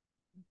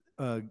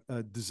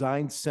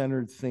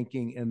 design-centered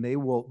thinking, and they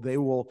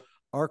will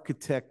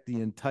architect the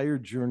entire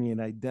journey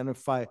and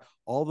identify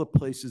all the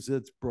places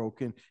that's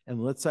broken. And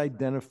let's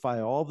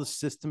identify all the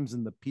systems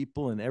and the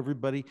people and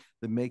everybody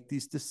that make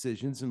these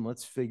decisions, and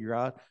let's figure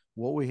out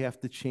what we have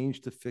to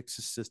change to fix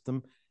the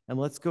system, and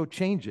let's go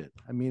change it.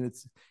 I mean,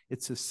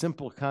 it's a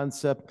simple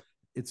concept.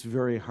 It's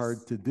very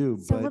hard to do,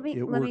 So but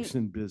it works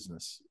in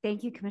business.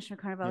 Thank you, Commissioner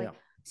Carnevale. Yeah.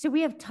 So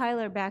we have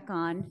Tyler back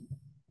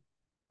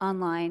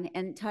online,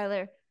 and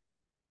Tyler,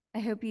 I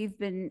hope you've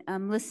been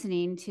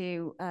listening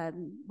to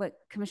what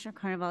Commissioner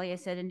Carnevale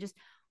said, and just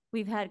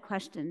we've had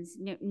questions,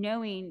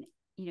 knowing,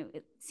 you know,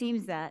 it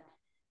seems that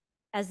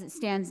as it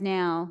stands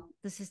now,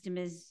 the system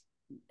is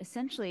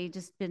essentially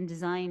just been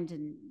designed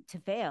to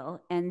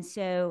fail. And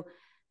so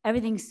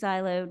everything's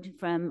siloed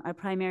from our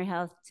primary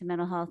health to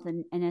mental health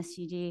and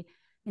SUD.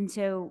 And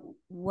so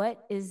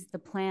what is the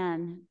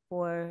plan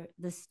for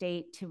the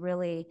state to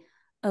really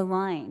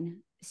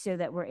align so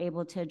that we're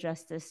able to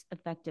address this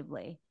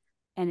effectively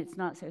and it's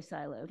not so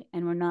siloed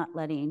and we're not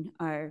letting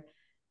our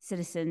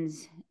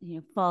citizens, you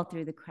know, fall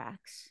through the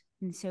cracks?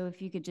 And so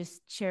if you could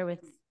just share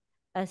with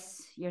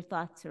us your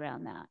thoughts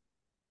around that.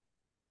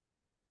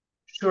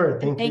 Sure,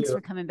 thanks for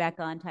coming back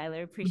on,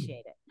 Tyler.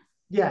 Appreciate it.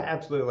 Yeah,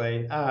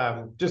 absolutely.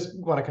 Just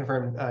want to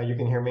confirm you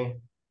can hear me?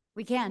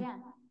 We can. Yeah.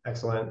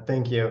 Excellent.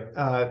 Thank you.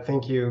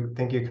 Thank you,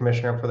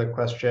 Commissioner, for the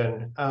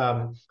question.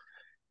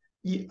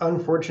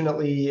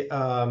 Unfortunately,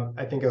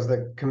 I think as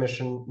the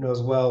commission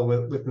knows well,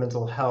 with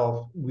mental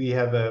health, we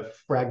have a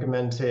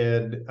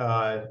fragmented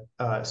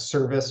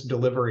service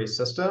delivery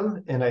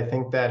system, and I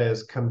think that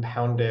is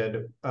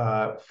compounded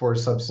for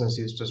substance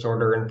use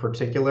disorder in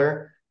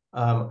particular.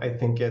 I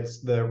think it's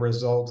the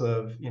result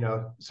of,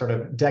 sort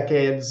of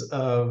decades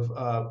of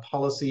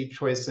policy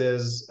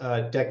choices,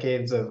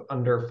 decades of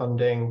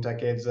underfunding,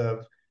 decades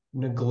of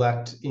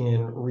neglect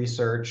in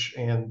research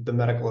and the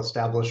medical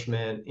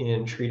establishment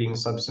in treating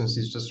substance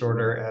use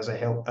disorder as a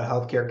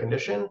healthcare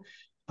condition.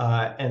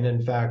 And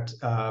in fact,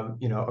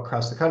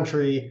 across the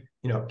country,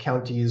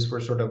 counties were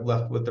sort of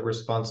left with the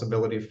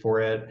responsibility for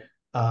it.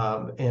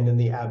 And in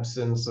the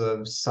absence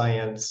of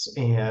science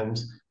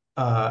and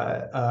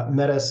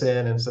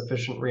medicine and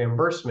sufficient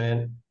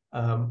reimbursement,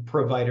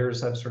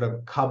 providers have sort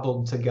of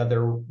cobbled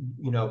together,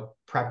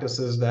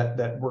 practices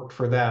that worked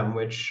for them,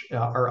 which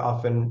are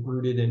often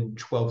rooted in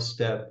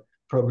 12-step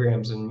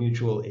programs and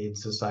mutual aid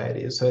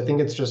societies. So I think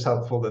it's just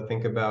helpful to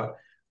think about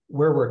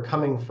where we're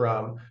coming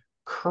from.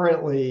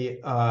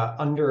 Currently,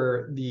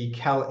 under the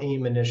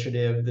Cal-Aim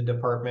initiative, the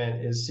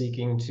department is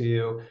seeking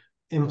to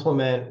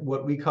implement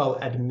what we call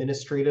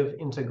administrative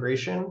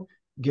integration.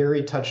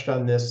 Gary touched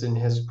on this in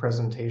his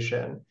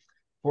presentation.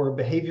 For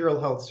behavioral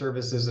health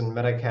services in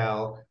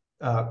Medi-Cal,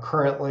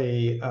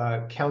 currently,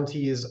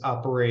 counties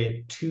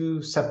operate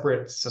two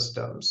separate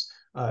systems.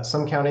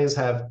 Some counties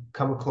have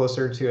come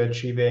closer to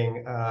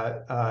achieving,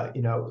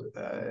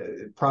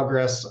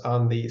 progress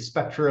on the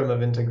spectrum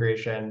of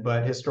integration,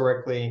 but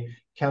historically,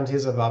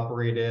 counties have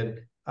operated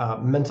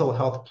mental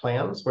health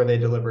plans where they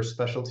deliver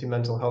specialty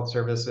mental health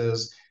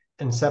services,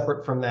 and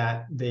separate from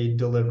that, they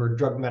deliver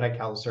drug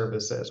Medi-Cal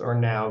services, or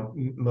now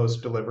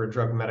most deliver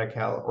drug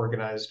Medi-Cal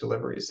organized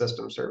delivery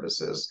system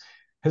services.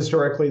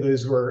 Historically,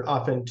 those were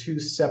often two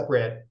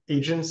separate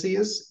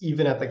agencies,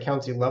 even at the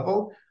county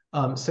level,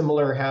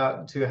 similar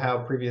to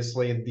how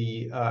previously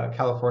the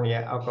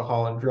California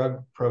Alcohol and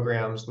Drug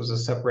Programs was a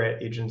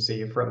separate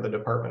agency from the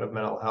Department of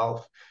Mental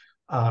Health.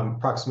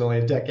 Approximately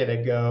a decade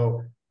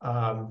ago,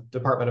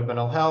 Department of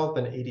Mental Health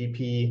and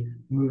ADP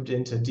moved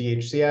into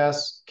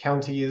DHCS.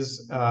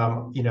 Counties,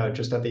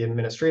 just at the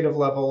administrative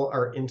level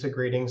are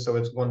integrating, so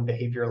it's one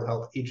behavioral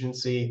health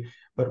agency.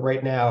 But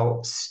right now,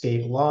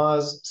 state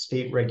laws,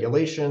 state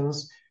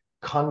regulations,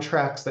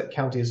 contracts that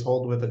counties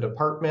hold with the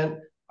department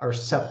are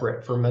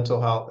separate for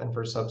mental health and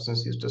for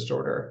substance use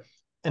disorder.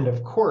 And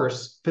of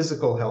course,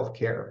 physical health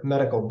care,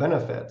 medical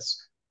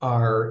benefits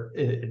are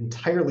an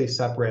entirely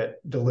separate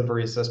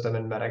delivery system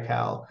in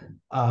Medi-Cal.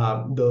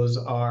 Those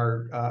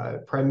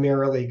are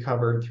primarily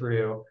covered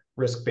through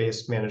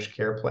risk-based managed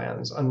care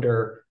plans.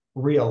 Under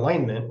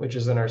realignment, which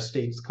is in our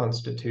state's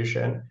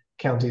constitution,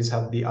 counties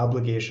have the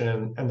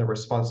obligation and the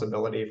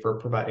responsibility for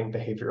providing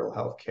behavioral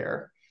health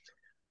care.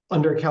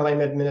 Under Cal-Aim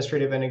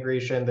administrative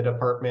integration, the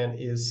department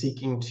is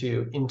seeking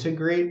to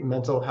integrate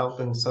mental health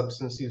and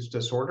substance use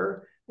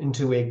disorder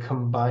into a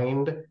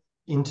combined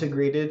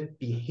integrated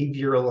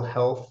behavioral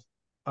health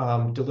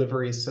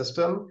delivery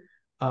system.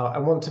 I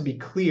want to be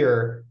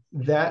clear,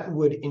 that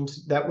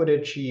would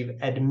achieve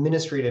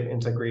administrative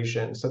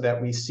integration so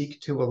that we seek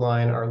to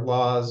align our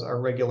laws, our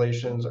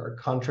regulations, our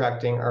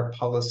contracting, our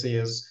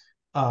policies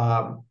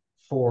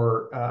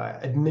for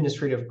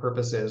administrative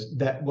purposes.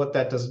 What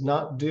that does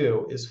not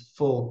do is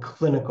full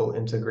clinical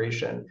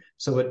integration.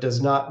 So it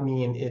does not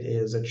mean it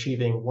is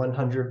achieving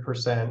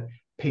 100%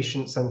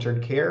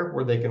 patient-centered care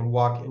where they can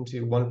walk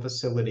into one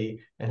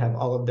facility and have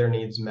all of their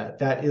needs met.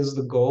 That is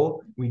the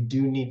goal. We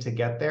do need to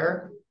get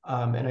there.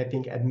 And I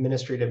think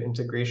administrative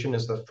integration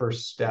is the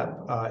first step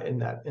in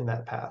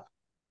that path.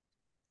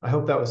 I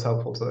hope that was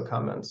helpful to the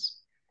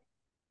comments.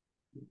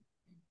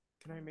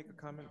 Can I make a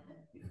comment?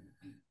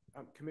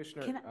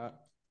 Commissioner,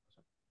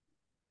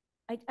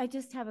 I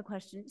just have a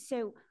question.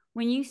 So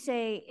when you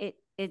say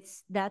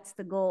that's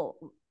the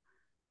goal,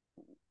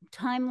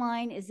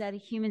 timeline, is that a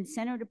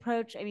human-centered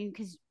approach? I mean,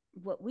 because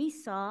what we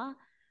saw,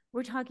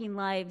 we're talking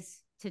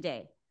lives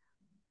today.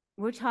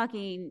 We're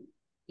talking,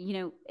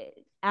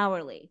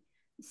 hourly.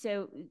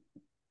 So,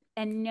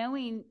 and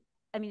knowing,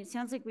 I mean, it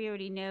sounds like we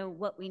already know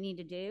what we need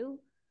to do,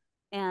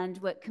 and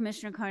what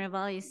Commissioner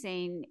Carnevale is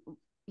saying,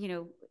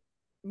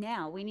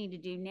 now, we need to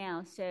do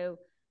now. So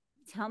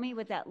tell me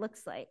what that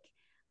looks like.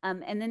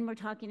 And then we're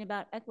talking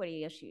about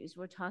equity issues.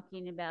 We're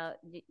talking about,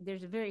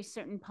 there's a very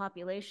certain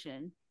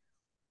population,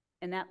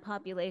 and that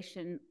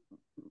population,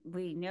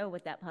 we know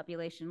what that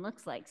population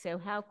looks like. So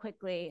how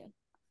quickly,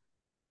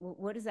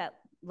 what does that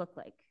look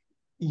like?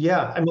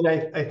 Yeah, I mean,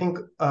 I think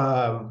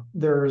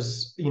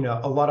there's,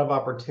 a lot of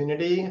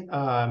opportunity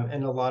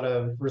and a lot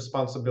of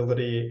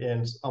responsibility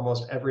in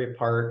almost every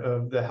part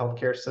of the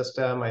healthcare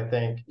system. I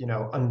think,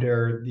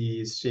 under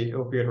the state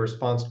opioid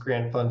response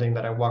grant funding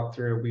that I walked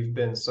through, we've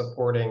been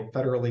supporting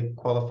federally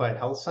qualified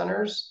health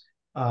centers,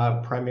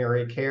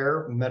 primary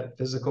care,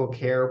 physical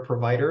care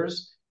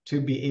providers to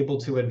be able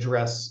to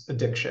address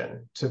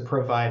addiction, to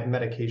provide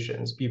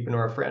medications,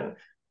 buprenorphine.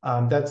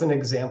 That's an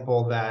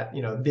example that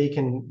they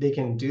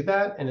can do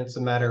that, and it's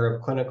a matter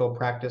of clinical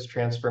practice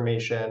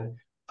transformation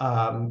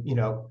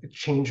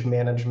change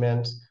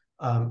management,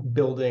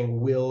 building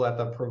will at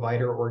the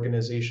provider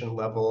organization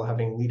level,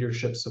 having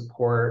leadership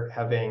support,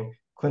 having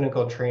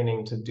clinical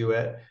training to do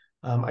it.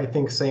 I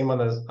think same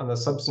on the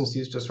substance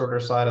use disorder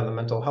side, on the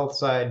mental health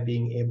side,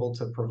 being able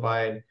to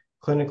provide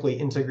clinically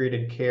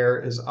integrated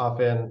care is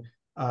often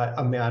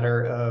a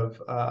matter of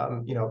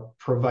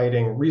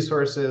providing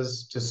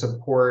resources to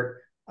support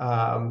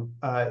the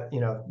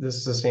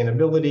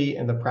sustainability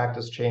and the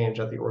practice change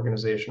at the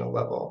organizational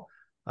level.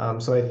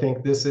 So I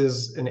think this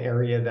is an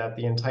area that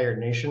the entire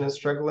nation is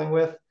struggling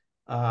with,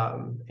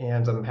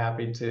 and I'm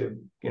happy to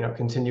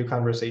continue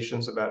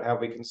conversations about how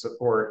we can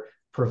support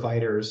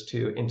providers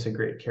to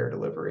integrate care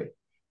delivery.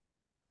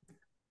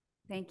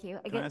 Thank you.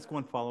 Can I ask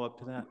one follow-up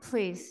to that?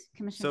 Please,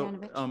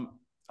 Commissioner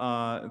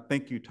Danovich.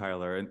 Thank you,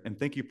 Tyler, and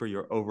thank you for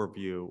your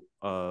overview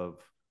of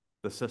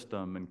the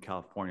system in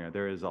California.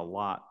 There is a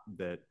lot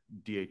that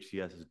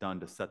DHCS has done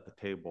to set the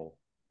table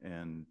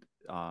and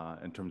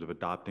in terms of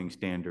adopting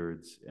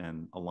standards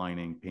and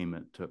aligning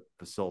payment to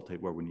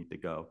facilitate where we need to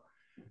go.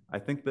 I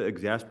think the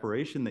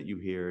exasperation that you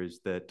hear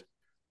is that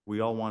we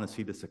all want to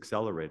see this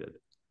accelerated,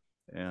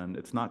 and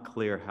it's not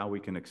clear how we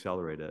can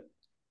accelerate it.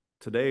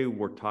 Today,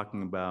 we're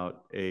talking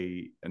about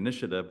an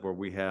initiative where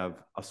we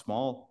have a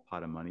small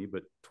pot of money,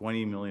 but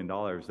 $20 million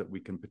that we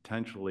can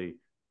potentially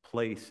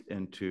place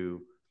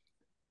into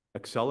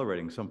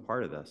accelerating some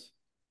part of this.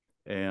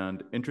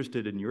 And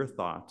interested in your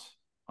thoughts,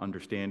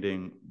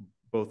 understanding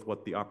both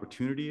what the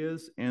opportunity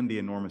is and the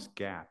enormous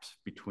gaps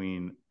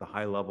between the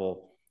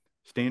high-level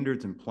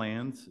standards and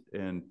plans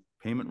and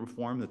payment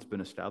reform that's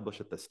been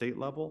established at the state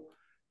level,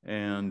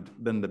 and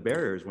then the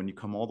barriers when you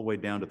come all the way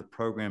down to the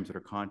programs that are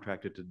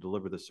contracted to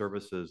deliver the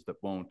services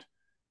that won't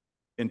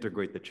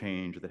integrate the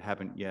change, that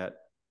haven't yet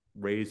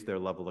raised their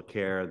level of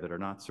care, that are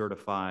not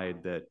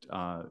certified, that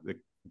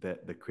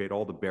create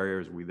all the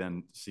barriers we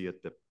then see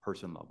at the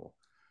person level.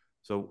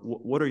 So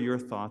what are your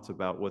thoughts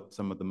about what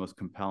some of the most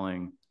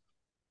compelling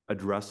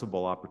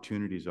addressable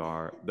opportunities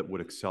are that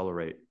would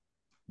accelerate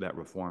that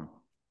reform?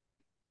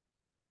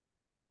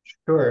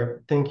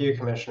 Sure. Thank you,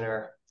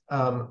 Commissioner.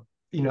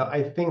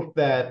 I think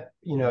that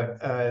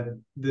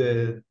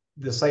the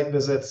site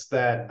visits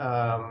that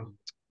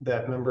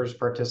that members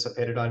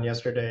participated on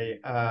yesterday,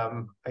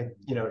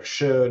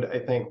 showed, I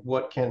think,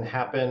 what can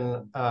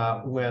happen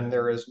when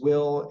there is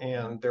will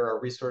and there are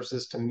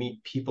resources to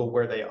meet people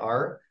where they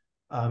are.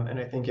 And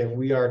I think if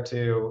we are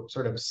to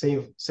sort of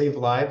save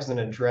lives and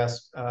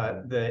address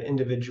the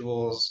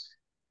individuals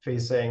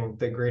facing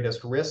the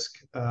greatest risk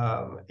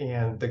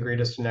and the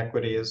greatest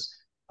inequities,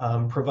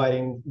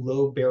 providing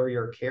low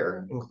barrier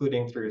care,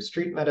 including through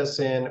street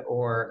medicine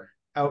or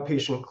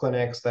outpatient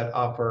clinics that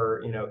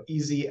offer,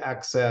 easy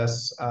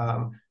access,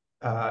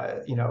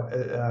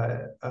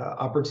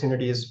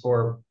 opportunities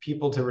for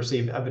people to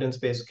receive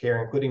evidence-based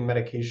care, including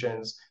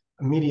medications,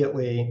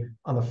 immediately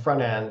on the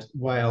front end,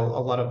 while a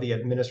lot of the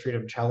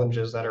administrative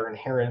challenges that are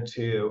inherent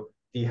to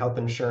the health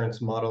insurance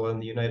model in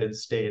the United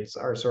States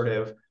are sort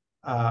of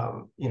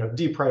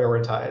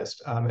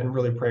deprioritized and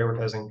really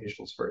prioritizing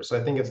patients first. So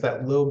I think it's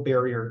that low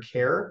barrier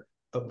care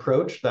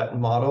approach, that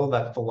model,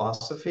 that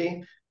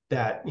philosophy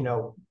that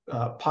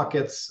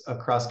pockets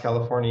across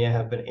California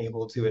have been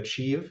able to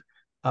achieve,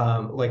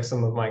 like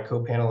some of my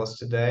co-panelists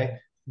today.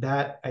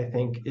 That I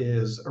think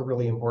is a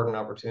really important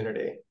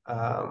opportunity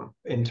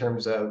in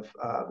terms of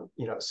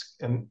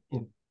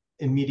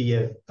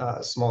immediate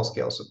small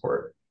scale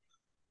support.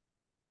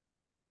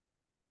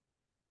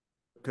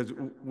 Because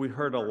we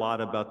heard a lot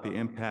about the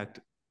impact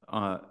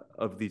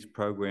of these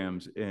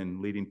programs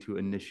in leading to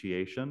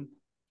initiation,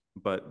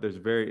 but there's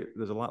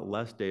a lot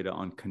less data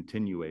on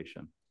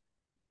continuation.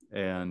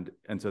 And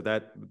so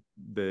that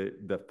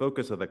the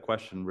focus of the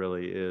question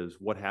really is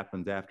what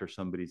happens after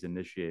somebody's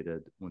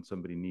initiated when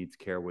somebody needs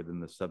care within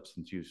the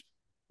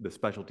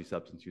specialty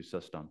substance use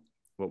system,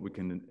 what we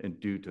can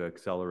do to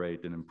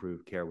accelerate and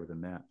improve care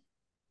within that.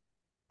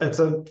 That's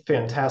a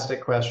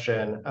fantastic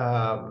question.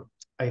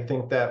 I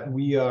think that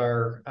we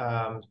are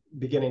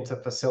beginning to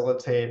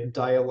facilitate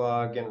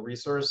dialogue and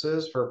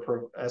resources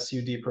for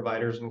SUD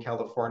providers in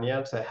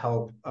California to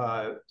help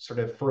sort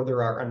of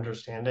further our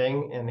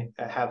understanding and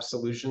have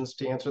solutions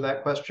to answer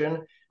that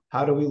question.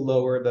 How do we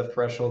lower the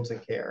threshold to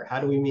care? How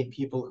do we meet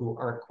people who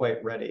aren't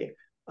quite ready?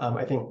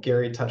 I think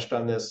Gary touched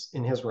on this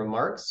in his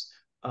remarks.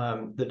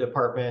 The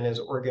department is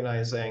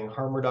organizing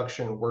harm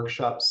reduction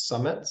workshop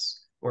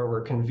summits where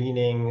we're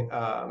convening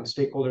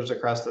stakeholders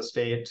across the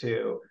state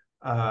to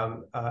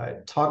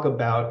talk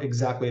about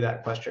exactly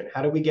that question.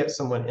 How do we get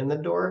someone in the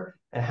door,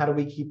 and how do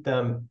we keep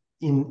them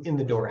in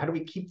the door? How do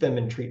we keep them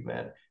in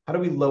treatment? How do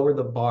we lower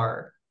the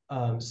bar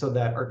so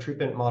that our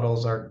treatment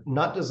models are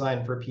not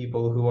designed for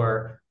people who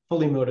are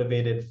fully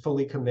motivated,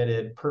 fully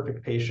committed,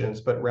 perfect patients,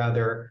 but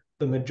rather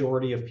the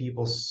majority of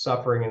people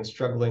suffering and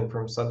struggling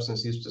from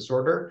substance use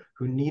disorder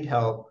who need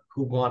help,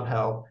 who want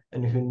help,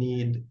 and who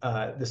need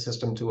the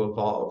system to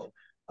evolve.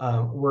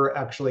 We're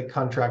actually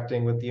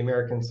contracting with the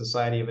American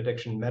Society of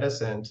Addiction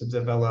Medicine to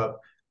develop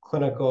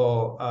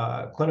clinical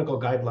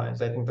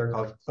guidelines. I think they're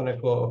called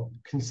clinical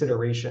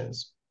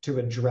considerations to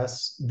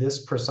address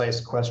this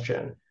precise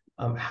question.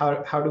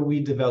 How do we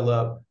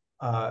develop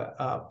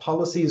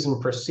policies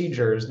and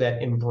procedures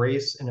that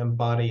embrace and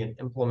embody and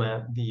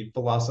implement the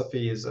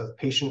philosophies of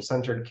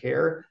patient-centered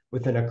care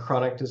within a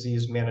chronic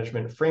disease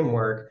management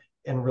framework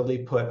and really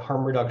put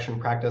harm reduction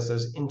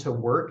practices into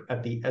work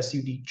at the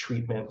SUD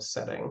treatment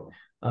setting?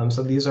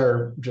 So these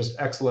are just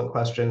excellent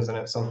questions, and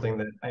it's something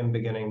that I'm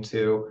beginning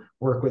to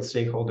work with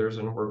stakeholders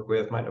and work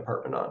with my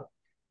department on.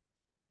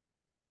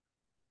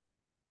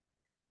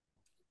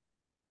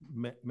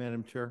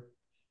 Madam Chair,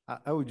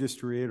 I would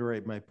just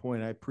reiterate my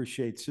point. I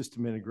appreciate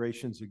system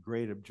integration is a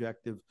great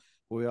objective.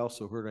 We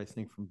also heard, I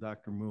think, from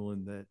Dr.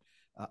 Moulin that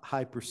a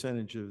high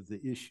percentage of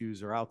the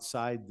issues are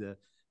outside the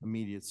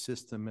immediate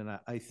system. And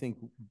I think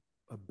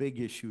a big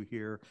issue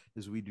here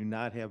is we do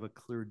not have a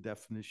clear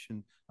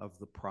definition of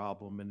the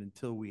problem. And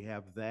until we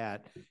have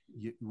that,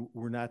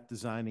 we're not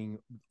designing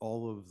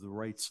all of the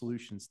right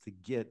solutions to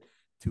get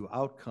to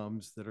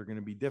outcomes that are going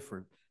to be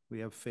different. We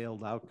have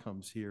failed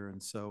outcomes here.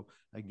 And so,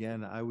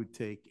 again, I would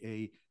take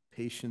a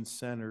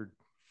patient-centered,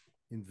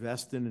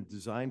 invest in a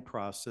design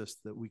process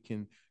that we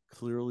can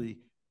clearly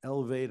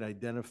elevate,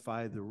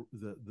 identify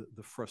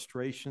the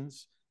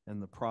frustrations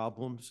and the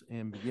problems,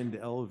 and begin to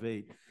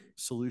elevate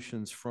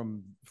solutions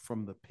from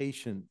the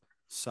patient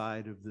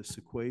side of this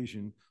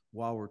equation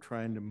while we're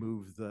trying to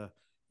move the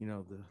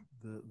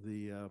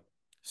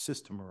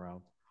system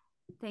around.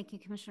 Thank you,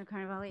 Commissioner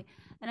Carnevale.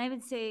 And I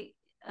would say,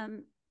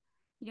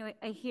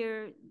 I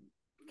hear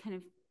kind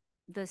of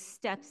the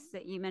steps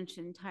that you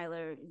mentioned,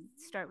 Tyler,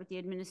 start with the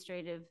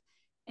administrative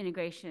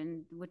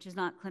integration, which is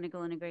not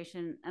clinical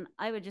integration. And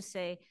I would just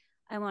say,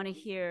 I want to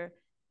hear,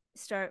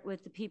 start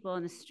with the people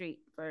on the street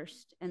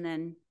first, and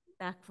then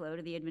backflow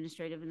to the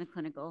administrative and the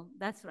clinical.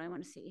 That's what I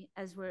want to see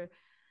as we're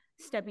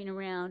stepping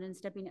around and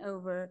stepping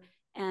over.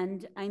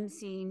 And I'm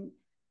seeing,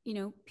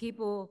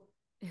 people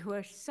who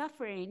are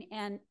suffering,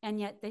 and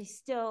yet they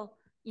still,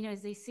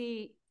 as they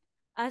see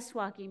us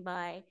walking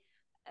by,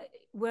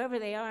 wherever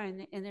they are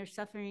in their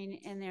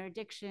suffering and their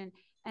addiction,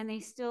 and they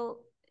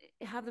still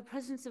have the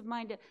presence of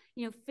mind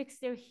to, fix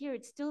their here.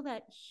 It's still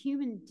that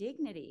human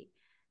dignity.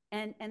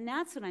 And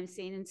that's what I'm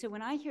seeing. And so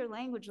when I hear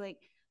language like,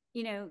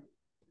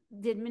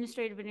 the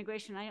administrative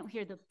integration, I don't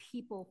hear the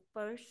people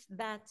first.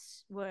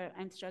 That's where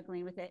I'm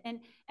struggling with it.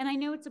 And I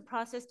know it's a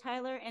process,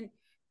 Tyler, and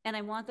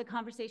I want the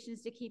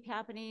conversations to keep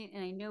happening,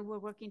 and I know we're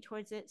working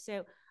towards it.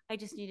 So I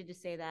just needed to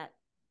say that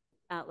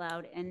out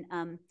loud.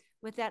 And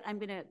with that, I'm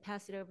going to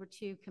pass it over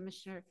to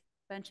Commissioner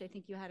Bench. I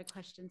think you had a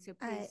question, so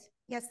please.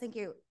 Yes, thank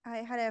you. I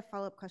had a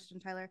follow-up question,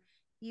 Tyler.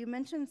 You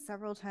mentioned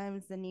several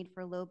times the need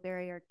for low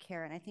barrier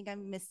care, and I think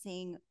I'm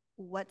missing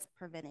what's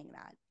preventing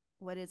that.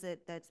 What is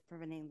it that's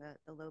preventing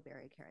the low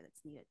barrier care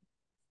that's needed?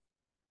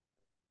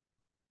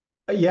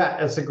 Yeah,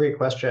 that's a great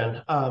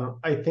question.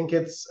 I think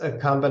it's a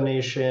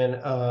combination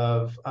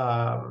of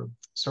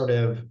sort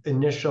of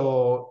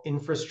initial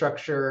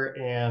infrastructure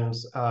and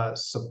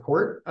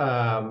support.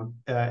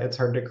 It's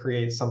hard to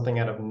create something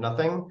out of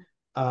nothing.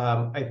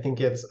 I think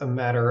it's a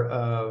matter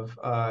of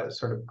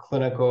sort of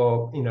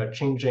clinical,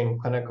 changing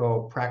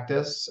clinical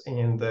practice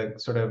and the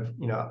sort of,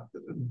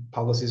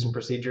 policies and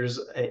procedures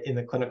in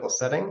the clinical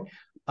setting.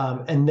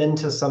 And then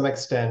to some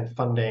extent,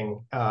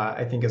 funding,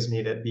 I think, is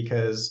needed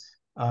because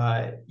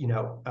I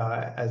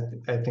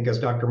think as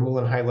Dr.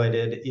 Moulin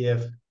highlighted,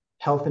 if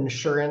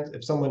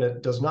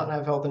someone does not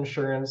have health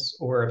insurance,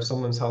 or if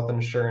someone's health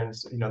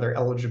insurance, their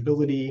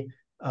eligibility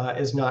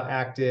is not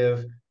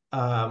active,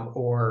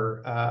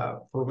 or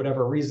for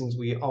whatever reasons,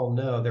 we all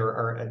know there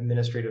are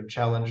administrative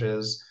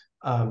challenges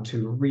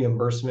to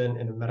reimbursement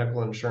in a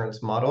medical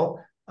insurance model.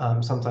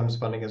 Sometimes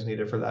funding is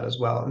needed for that as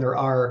well. And there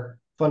are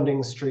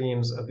funding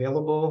streams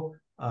available,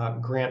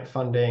 grant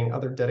funding,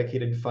 other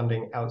dedicated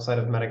funding outside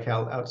of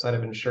Medi-Cal, outside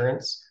of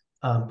insurance,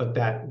 but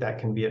that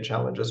can be a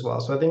challenge as well.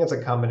 So I think it's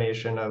a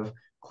combination of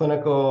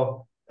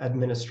clinical,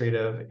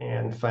 administrative,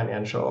 and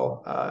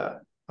financial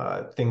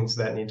things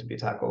that need to be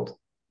tackled.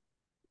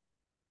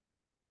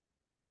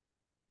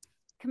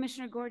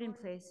 Commissioner Gordon,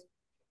 please.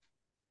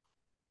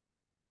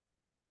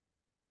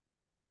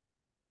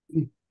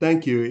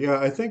 Thank you. Yeah,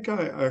 I think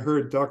I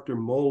heard Dr.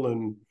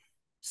 Moulin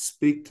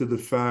speak to the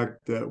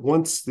fact that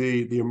once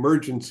the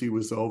emergency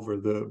was over,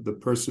 the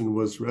person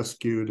was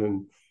rescued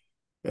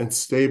and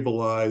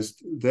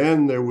stabilized,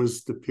 then there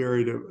was the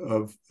period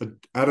of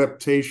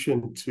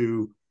adaptation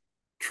to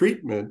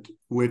treatment,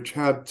 which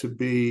had to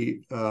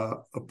be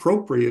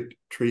appropriate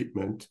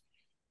treatment.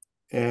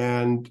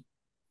 And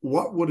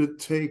what would it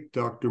take,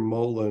 Dr.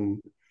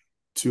 Moulin,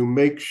 to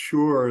make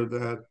sure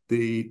that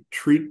the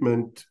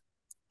treatment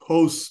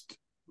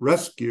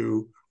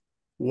post-rescue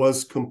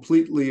was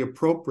completely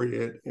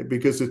appropriate?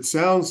 Because it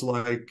sounds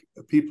like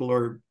people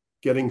are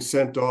getting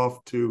sent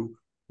off to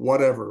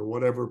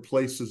whatever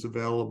place is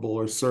available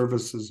or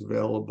services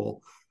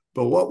available.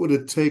 But what would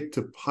it take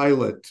to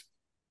pilot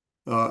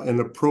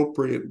an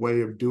appropriate way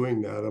of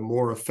doing that, a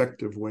more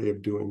effective way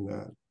of doing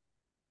that?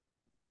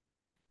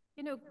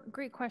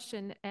 Great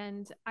question.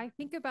 And I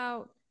think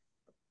about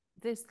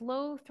this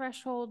low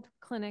threshold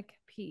clinic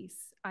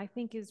piece, I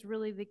think, is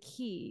really the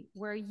key,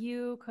 where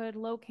you could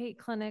locate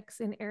clinics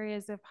in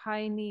areas of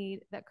high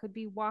need that could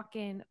be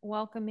walk-in,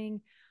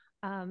 welcoming,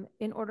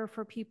 in order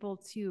for people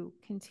to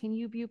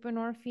continue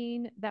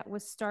buprenorphine that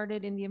was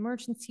started in the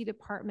emergency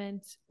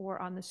department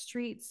or on the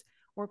streets,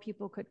 or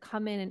people could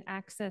come in and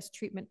access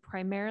treatment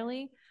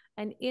primarily.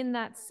 And in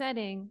that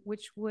setting,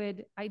 which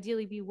would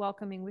ideally be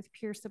welcoming with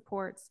peer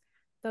supports,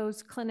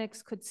 those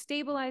clinics could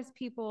stabilize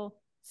people.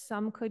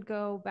 Some could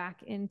go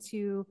back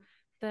into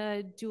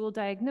the dual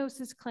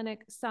diagnosis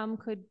clinic. Some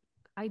could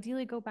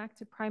ideally go back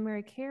to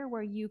primary care,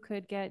 where you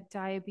could get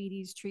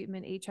diabetes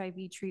treatment,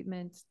 HIV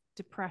treatment,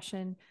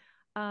 depression.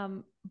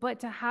 But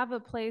to have a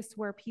place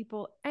where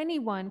people,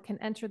 anyone can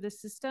enter the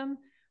system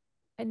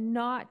and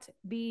not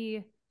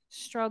be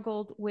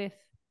struggled with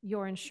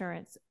your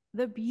insurance.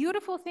 The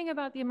beautiful thing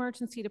about the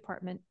emergency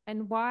department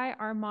and why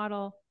our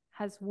model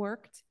has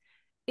worked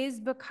is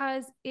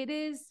because it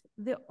is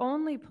the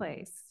only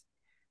place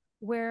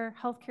where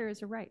healthcare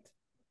is a right.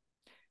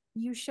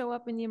 You show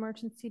up in the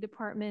emergency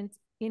department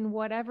in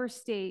whatever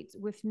state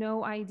with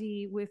no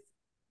ID, with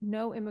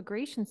no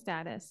immigration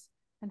status,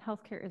 and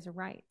healthcare is a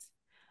right.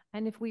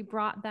 And if we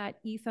brought that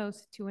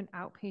ethos to an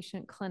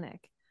outpatient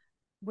clinic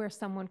where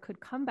someone could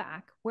come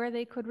back, where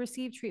they could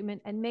receive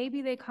treatment, and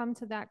maybe they come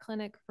to that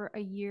clinic for a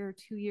year,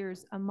 2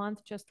 years, a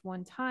month, just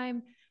one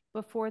time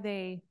before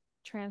they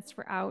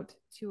transfer out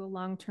to a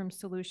long-term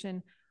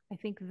solution, I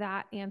think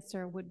that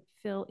answer would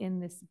fill in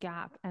this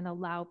gap and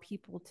allow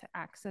people to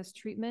access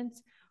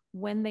treatment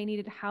when they need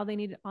it, how they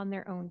need it, on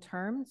their own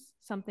terms,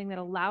 something that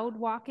allowed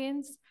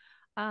walk-ins.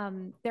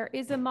 There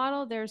is a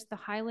model. There's the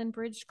Highland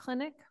Bridge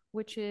Clinic,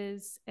 which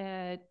is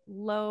a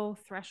low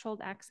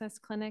threshold access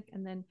clinic.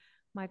 And then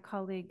my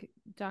colleague,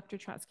 Dr.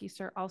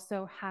 Trotzky-Sirr,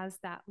 also has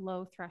that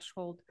low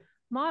threshold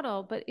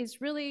model, but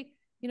it's really,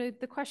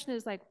 the question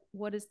is like,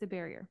 what is the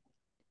barrier?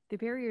 The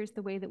barrier is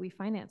the way that we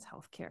finance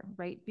healthcare,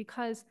 right?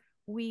 Because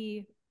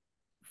we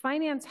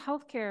finance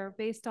healthcare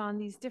based on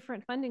these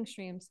different funding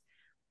streams,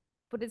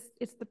 but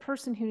it's the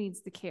person who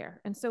needs the care.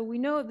 And so we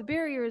know the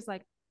barrier is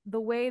like the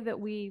way that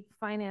we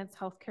finance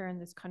healthcare in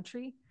this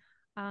country.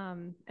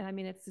 And I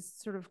mean, it's this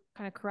sort of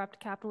kind of corrupt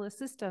capitalist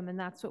system, and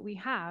that's what we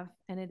have.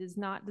 And it is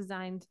not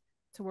designed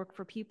to work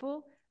for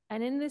people.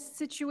 And in this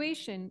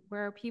situation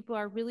where people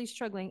are really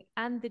struggling,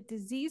 and the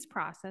disease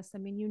process, I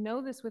mean,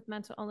 this with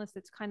mental illness,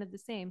 it's kind of the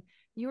same.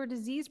 Your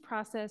disease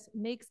process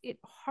makes it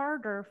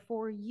harder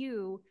for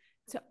you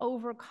to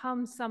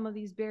overcome some of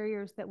these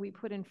barriers that we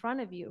put in front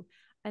of you.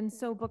 And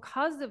so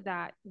because of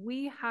that,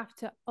 we have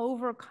to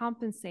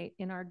overcompensate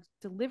in our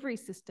delivery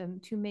system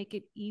to make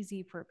it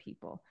easy for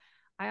people.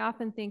 I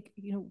often think,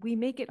 we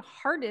make it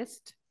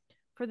hardest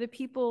for the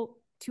people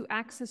to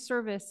access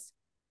service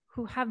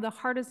who have the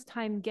hardest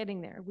time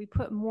getting there. We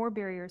put more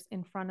barriers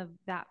in front of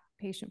that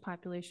patient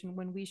population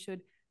when we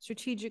should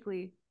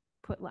strategically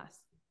put less.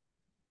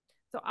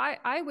 So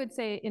I would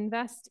say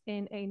invest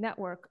in a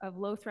network of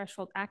low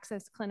threshold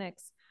access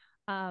clinics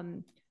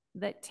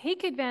that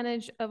take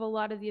advantage of a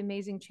lot of the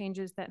amazing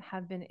changes that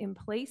have been in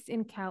place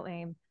in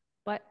CalAIM,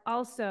 but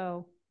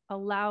also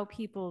allow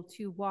people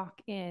to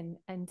walk in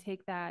and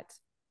take that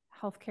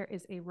healthcare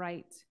is a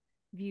right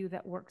view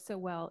that works so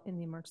well in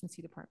the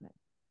emergency department.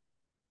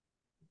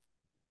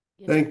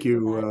 Thank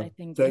you.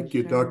 Thank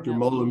you, Dr.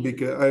 Moulin.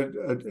 Because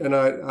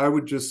I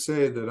would just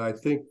say that I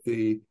think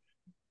the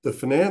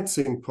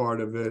financing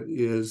part of it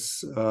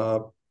is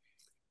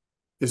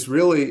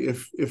really,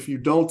 if you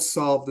don't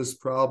solve this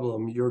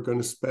problem, you're going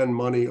to spend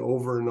money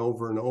over and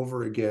over and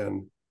over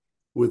again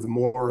with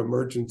more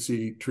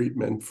emergency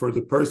treatment for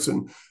the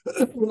person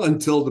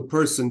until the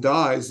person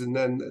dies, and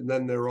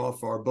then they're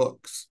off our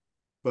books.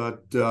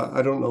 But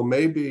I don't know,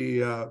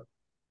 maybe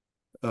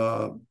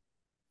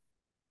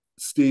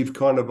Steve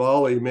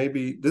Carnevale,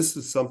 maybe this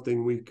is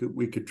something we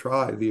could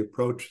try, the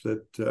approach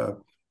that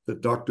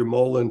Dr.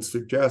 Moulin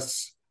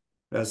suggests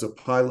as a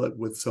pilot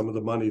with some of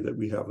the money that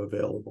we have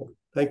available.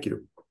 Thank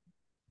you.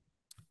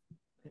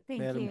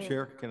 Madam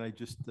Chair, can I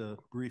just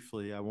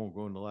briefly, I won't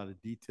go into a lot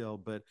of detail,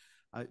 but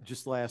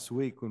just last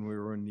week when we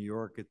were in New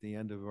York at the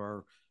end of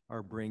our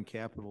Brain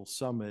Capital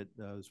Summit,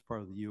 as part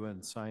of the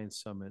UN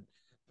Science Summit,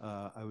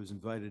 I was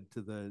invited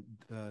to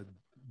the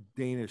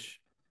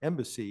Danish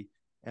embassy,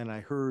 and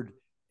I heard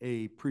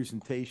a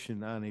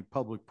presentation on a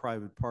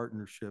public-private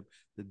partnership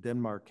that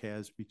Denmark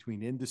has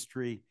between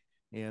industry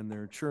and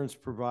their insurance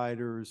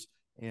providers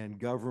and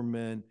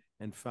government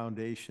and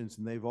foundations,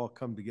 and they've all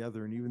come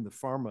together, and even the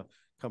pharma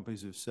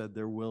companies have said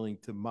they're willing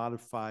to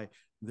modify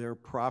their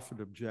profit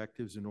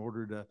objectives in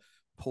order to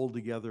pull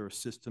together a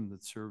system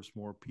that serves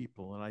more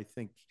people. And I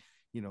think,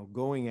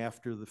 going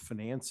after the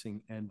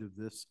financing end of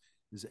this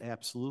is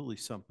absolutely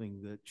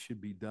something that should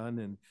be done.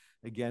 And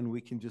again,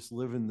 we can just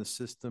live in the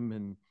system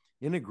and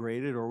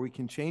integrate it, or we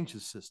can change the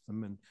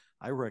system. And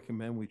I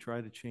recommend we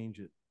try to change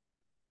it.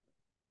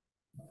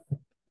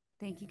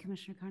 Thank you,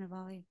 Commissioner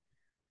Carnevale.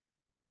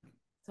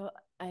 So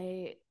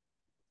I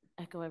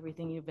echo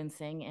everything you've been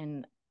saying,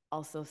 and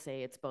also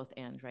say it's both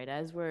and, right?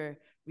 As we're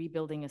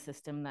rebuilding a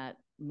system that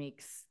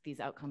makes these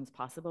outcomes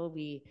possible,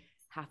 we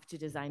have to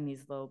design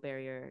these low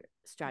barrier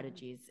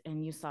strategies.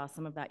 And you saw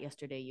some of that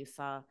yesterday. You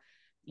saw,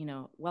 you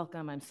know,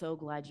 welcome, I'm so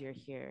glad you're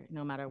here.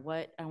 No matter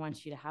what, I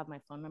want you to have my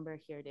phone number.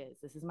 Here it is.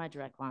 This is my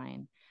direct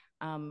line.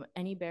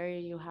 Any barrier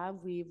you have,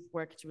 we've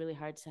worked really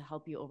hard to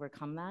help you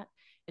overcome that.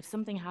 If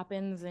something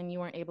happens and you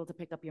weren't able to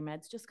pick up your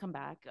meds, just come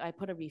back. I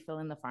put a refill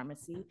in the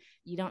pharmacy.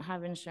 You don't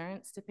have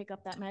insurance to pick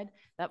up that med,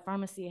 that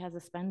pharmacy has a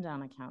spend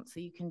down account, so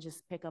you can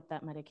just pick up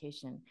that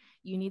medication.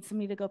 You need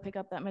somebody to go pick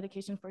up that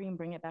medication for you and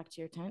bring it back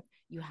to your tent,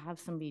 you have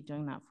somebody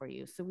doing that for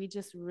you. So we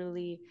just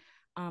really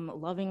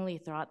lovingly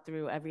thought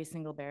through every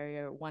single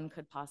barrier one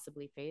could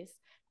possibly face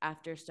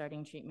after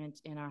starting treatment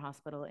in our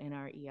hospital, in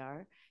our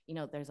ER. You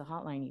know, there's a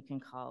hotline you can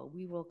call.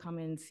 We will come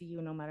and see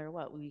you no matter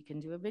what. We can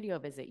do a video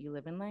visit. You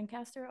live in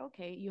Lancaster?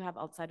 Okay, you have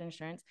outside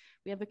insurance.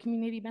 We have a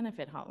community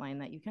benefit hotline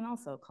that you can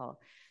also call.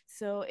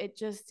 So it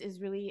just is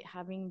really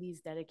having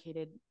these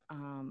dedicated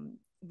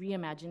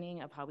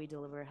reimagining of how we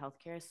deliver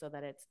healthcare so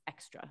that it's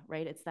extra,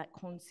 right? It's that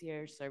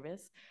concierge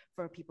service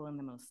for people in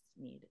the most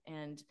need.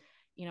 And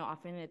you know,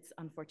 often it's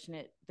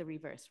unfortunate the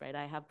reverse, right?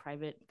 I have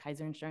private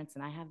Kaiser insurance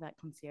and I have that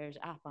concierge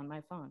app on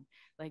my phone.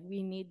 Like,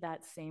 we need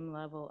that same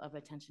level of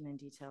attention and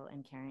detail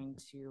and caring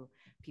to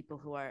people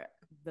who are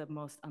the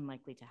most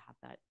unlikely to have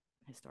that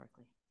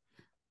historically.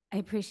 I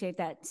appreciate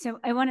that. So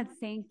I want to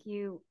thank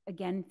you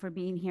again for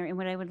being here. And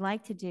what I would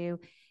like to do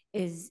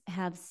is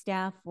have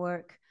staff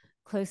work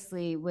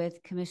closely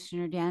with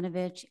Commissioner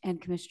Danovich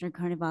and Commissioner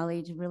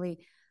Carnevale to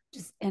really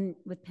just, and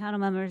with panel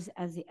members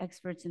as the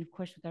experts, and of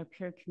course with our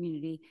peer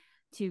community,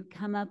 to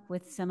come up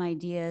with some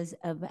ideas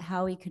of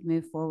how we could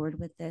move forward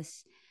with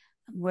this,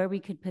 where we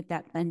could put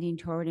that funding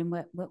toward, and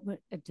what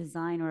a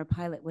design or a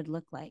pilot would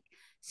look like.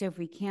 So if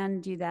we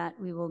can do that,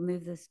 we will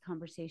move this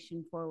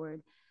conversation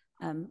forward,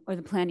 or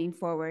the planning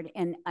forward.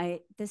 And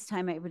this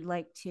time I would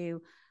like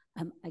to,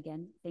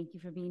 again, thank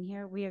you for being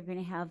here. We are going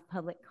to have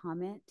public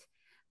comment.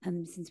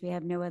 Since we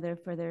have no other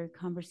further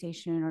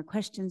conversation or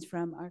questions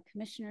from our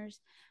commissioners,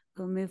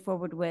 we'll move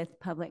forward with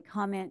public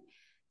comment.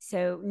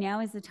 So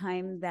now is the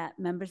time that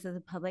members of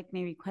the public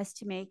may request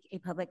to make a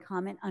public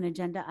comment on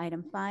agenda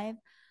item 5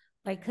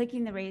 by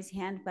clicking the raise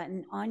hand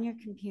button on your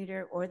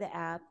computer or the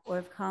app, or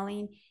if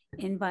calling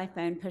in by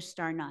phone, push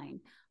 *9.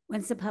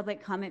 Once the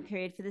public comment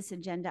period for this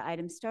agenda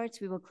item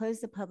starts, we will close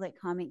the public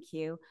comment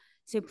queue.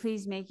 So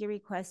please make your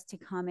request to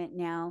comment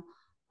now.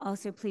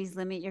 Also, please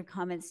limit your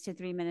comments to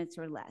 3 minutes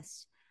or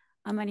less.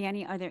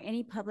 Mariani, are there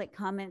any public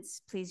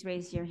comments? Please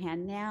raise your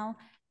hand now,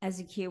 as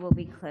the queue will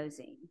be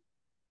closing.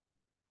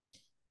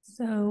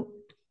 So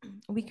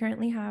we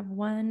currently have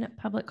 1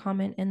 public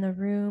comment in the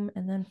room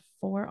and then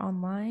 4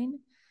 online.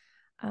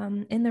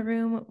 In the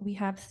room, we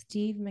have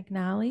Steve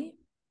McNally.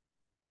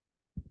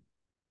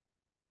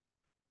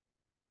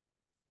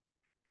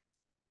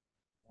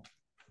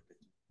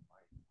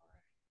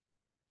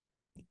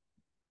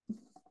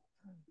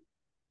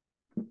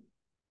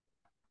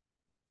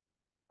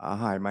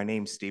 Hi, my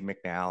name's Steve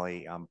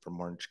McNally. I'm from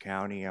Orange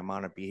County. I'm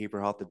on a behavioral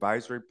health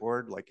advisory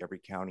board, like every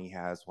county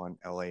has one.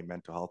 LA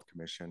Mental Health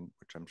Commission,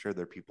 which I'm sure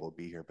their people will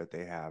be here, but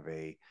they have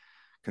a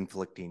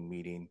conflicting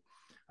meeting.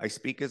 I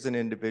speak as an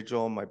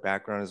individual. My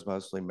background is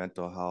mostly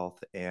mental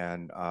health,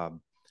 and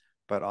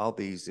but all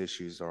these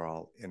issues are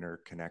all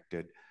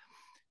interconnected.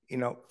 You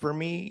know, for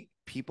me,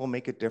 people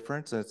make a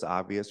difference, and it's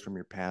obvious from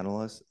your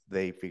panelists.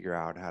 They figure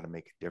out how to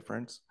make a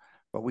difference,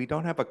 but we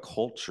don't have a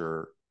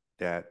culture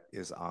that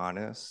is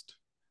honest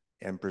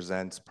and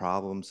presents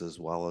problems as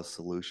well as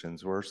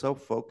solutions. We're so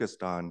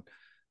focused on,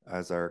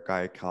 as our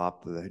guy,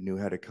 the new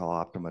head of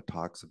CalOptima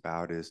talks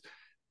about, is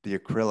the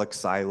acrylic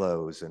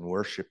silos and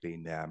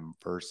worshiping them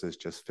versus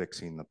just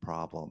fixing the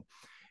problem.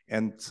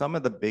 And some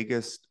of the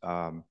biggest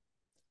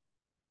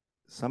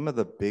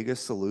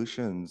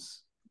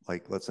solutions,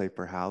 like let's say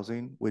for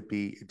housing, would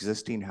be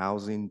existing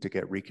housing to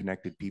get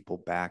reconnected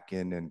people back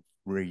in and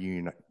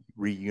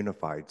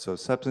reunified. So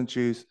substance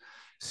use,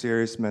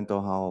 serious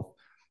mental health,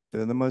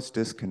 they're the most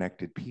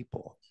disconnected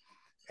people.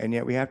 And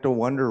yet we have to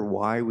wonder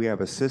why we have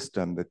a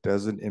system that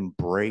doesn't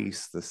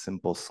embrace the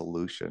simple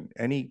solution.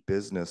 Any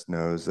business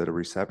knows that a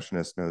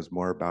receptionist knows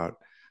more about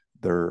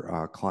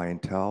their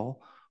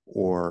clientele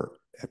or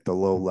at the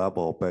low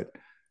level, but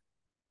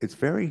it's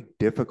very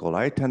difficult.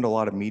 I attend a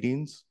lot of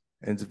meetings,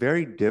 and it's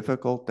very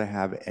difficult to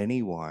have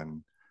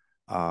anyone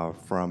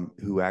from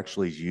who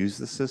actually use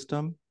the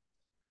system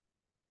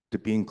to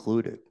be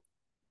included.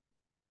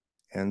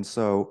 And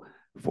so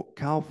for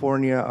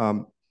California,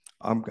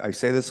 I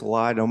say this a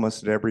lot,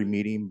 almost at every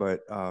meeting, but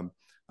I'm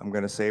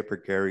going to say it for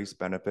Gary's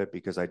benefit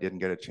because I didn't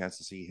get a chance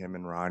to see him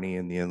and Ronnie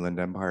and the Inland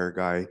Empire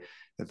guy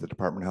at the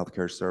Department of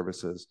Healthcare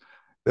Services.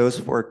 Those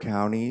 4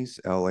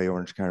 counties, LA,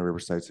 Orange County,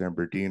 Riverside, San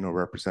Bernardino,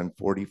 represent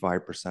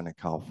 45% of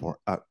California,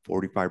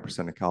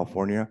 45% of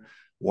California,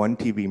 1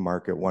 TV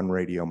market, 1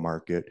 radio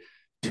market,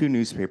 2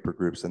 newspaper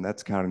groups, and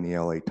that's counting the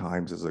LA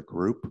Times as a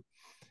group,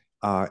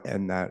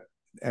 and that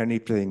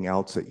anything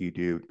else that you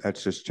do,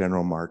 that's just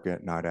general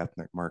market, not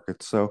ethnic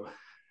market. So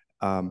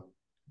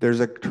there's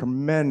a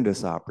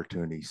tremendous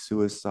opportunity,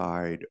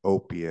 suicide,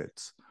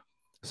 opiates.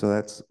 So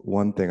that's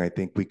one thing I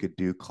think we could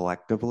do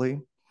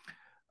collectively.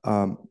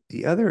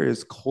 The other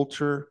is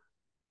culture.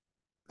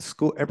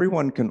 School,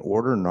 everyone can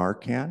order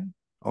Narcan.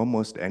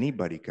 Almost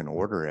anybody can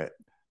order it.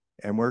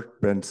 And we've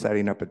been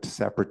setting up a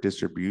separate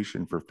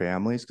distribution for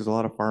families because a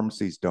lot of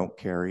pharmacies don't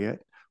carry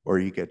it or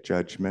you get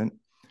judgment.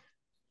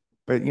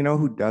 But you know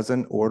who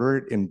doesn't order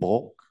it in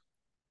bulk?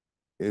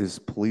 Is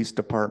police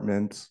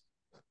departments,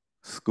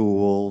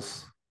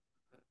 schools.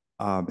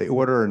 They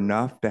order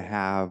enough to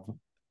have,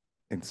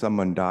 and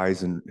someone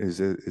dies and is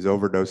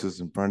overdoses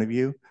in front of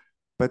you,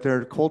 but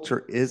their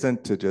culture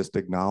isn't to just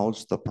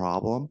acknowledge the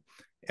problem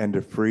and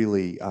to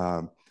freely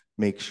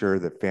make sure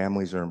that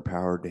families are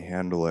empowered to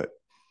handle it.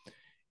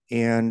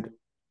 And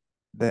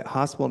the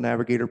Hospital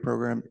Navigator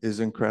program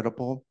is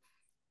incredible,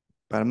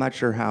 but I'm not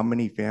sure how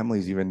many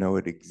families even know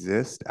it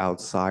exists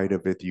outside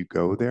of if you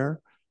go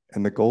there.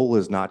 And the goal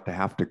is not to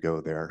have to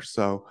go there.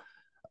 So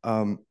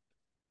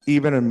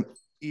even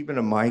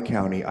in my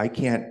county, I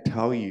can't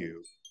tell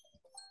you,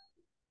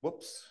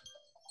 whoops.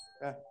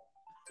 I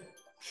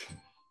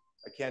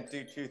can't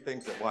do two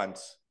things at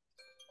once.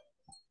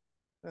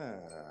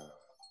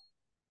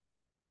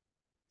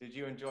 Did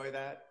you enjoy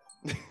that?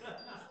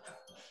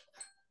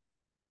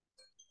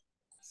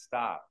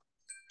 Stop.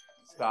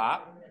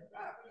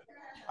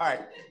 All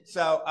right,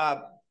 so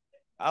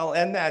I'll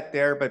end that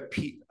there, but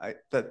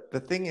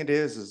the thing it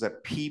is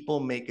that people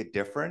make a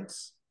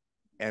difference,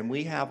 and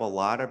we have a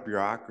lot of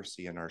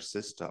bureaucracy in our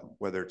system,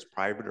 whether it's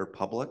private or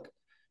public,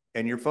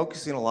 and you're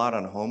focusing a lot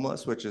on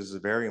homeless, which is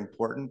very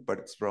important, but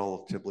it's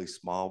relatively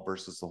small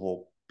versus the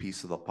whole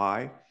piece of the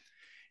pie.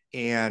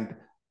 And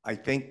I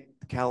think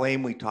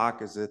Cal-Aim we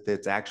talk as if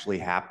it's actually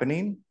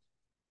happening.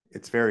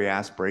 It's very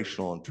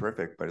aspirational and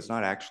terrific, but it's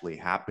not actually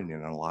happening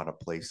in a lot of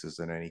places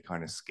in any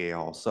kind of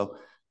scale. So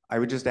I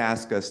would just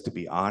ask us to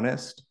be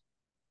honest.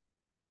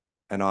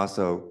 And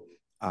also,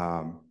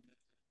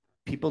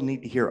 people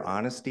need to hear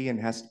honesty, and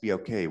it has to be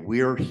okay.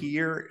 We're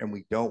here and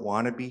we don't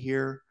want to be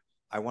here.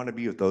 I want to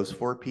be with those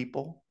 4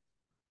 people.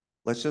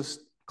 Let's just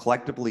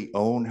collectively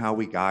own how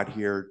we got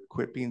here,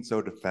 quit being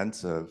so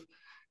defensive,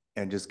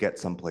 and just get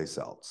someplace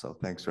else. So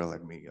thanks for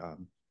letting me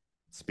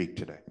speak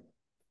today.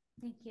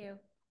 Thank you.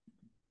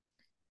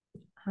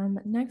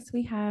 Next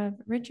we have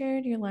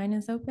Richard, your line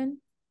is open.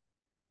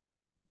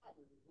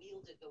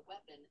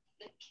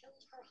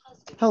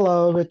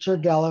 Hello,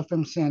 Richard Gallo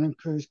from Santa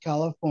Cruz,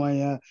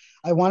 California.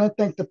 I want to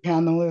thank the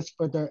panelists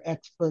for their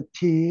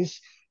expertise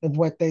of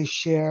what they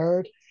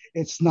shared.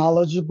 It's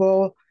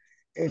knowledgeable,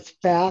 it's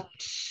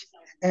facts,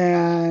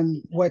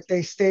 and what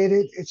they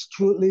stated, it's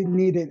truly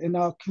needed in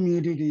our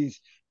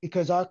communities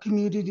because our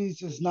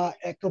communities is not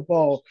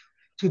equitable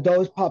to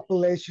those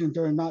populations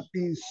that are not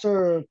being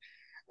served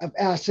of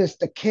access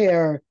to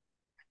care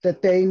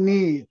that they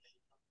need.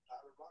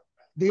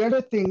 The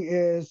other thing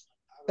is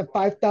the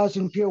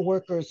 5,000 peer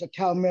workers that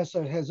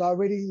CalMESA has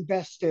already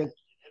invested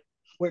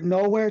with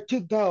nowhere to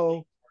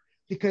go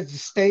because the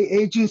state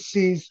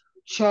agencies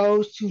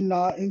chose to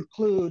not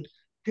include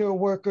peer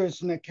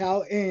workers in the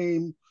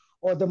Cal-Aim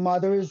or the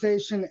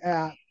Modernization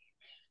Act.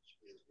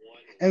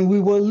 And we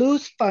will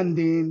lose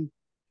funding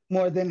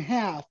more than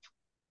half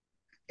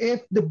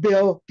if the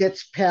bill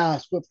gets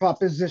passed with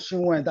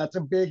Proposition 1. That's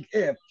a big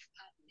if.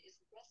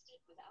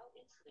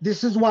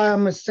 This is why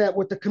I'm upset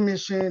with the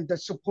commission that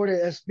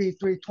supported SB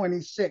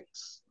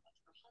 326.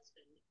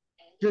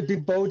 You're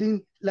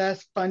devoting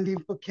less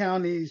funding for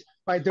counties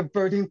by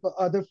diverting for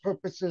other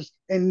purposes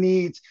and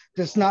needs.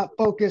 Does not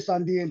focus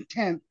on the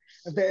intent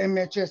of the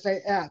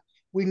MHSA Act.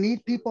 We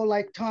need people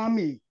like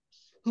Tommie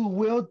who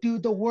will do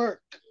the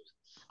work.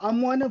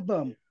 I'm one of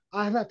them.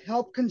 I have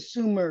helped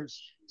consumers,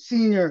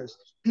 seniors,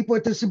 people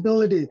with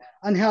disability,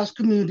 unhoused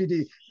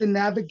community to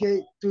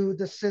navigate through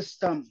the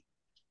system,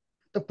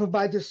 to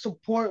provide the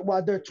support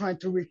while they're trying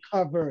to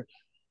recover,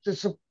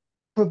 to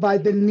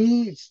provide the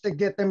needs to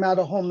get them out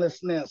of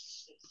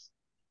homelessness.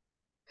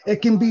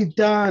 It can be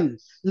done.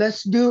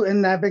 Let's do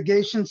in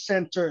navigation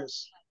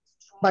centers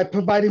by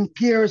providing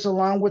peers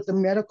along with the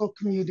medical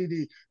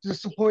community to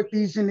support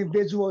these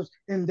individuals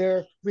in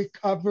their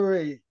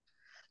recovery.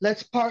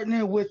 Let's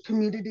partner with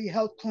community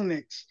health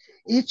clinics.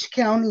 Each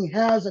county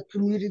has a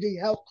community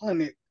health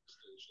clinic.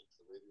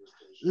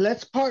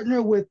 Let's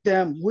partner with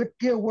them, with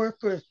peer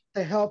workers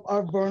to help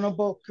our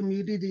vulnerable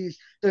communities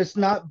that's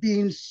not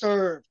being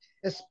served,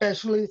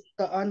 especially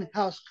the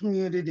unhoused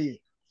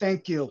community.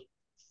 Thank you.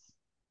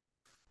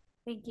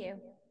 Thank you.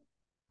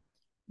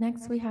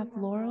 Next we have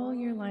Laurel,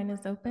 your line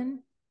is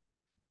open.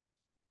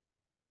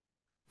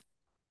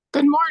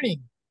 Good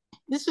morning.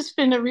 This has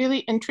been a really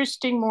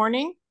interesting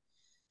morning.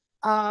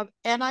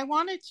 And I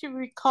wanted to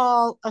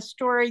recall a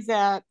story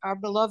that our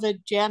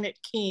beloved Janet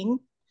King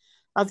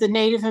of the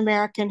Native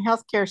American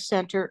Healthcare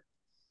Center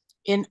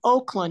in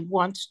Oakland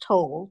once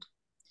told.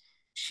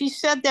 She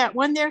said that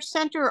when their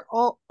center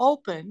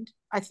opened,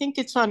 I think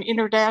it's on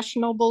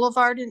International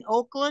Boulevard in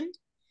Oakland,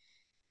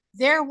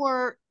 there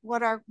were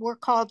what were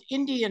called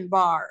Indian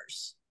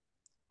bars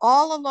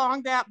all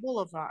along that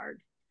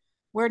boulevard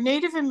where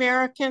Native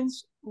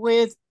Americans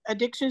with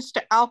addictions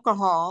to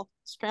alcohol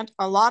spent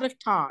a lot of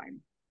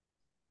time.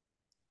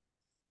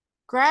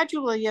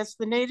 Gradually, as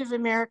the Native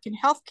American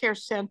Healthcare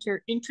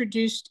Center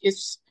introduced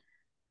its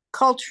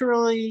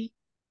culturally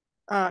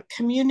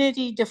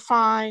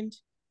community-defined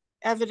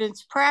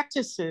evidence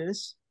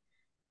practices,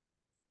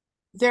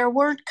 there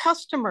weren't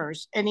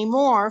customers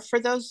anymore for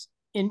those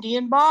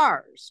Indian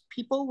bars.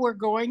 People were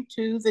going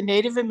to the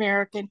Native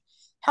American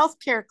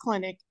healthcare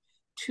clinic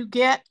to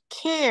get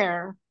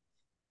care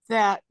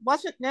that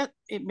wasn't,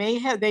 they may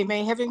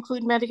have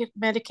included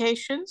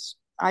medications.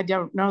 I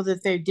don't know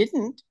that they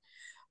didn't,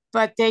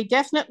 but they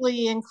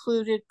definitely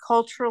included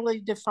culturally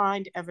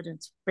defined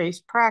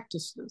evidence-based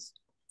practices.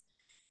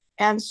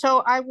 And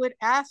so I would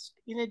ask,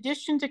 in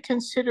addition to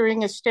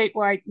considering a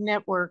statewide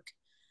network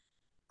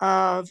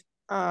of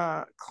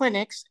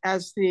clinics,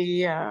 as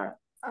the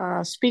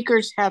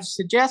speakers have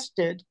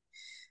suggested,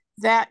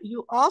 that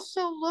you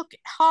also look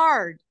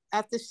hard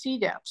at the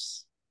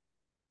CDEPs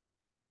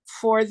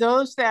for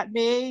those that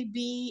may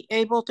be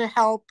able to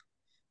help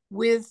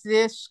with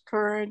this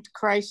current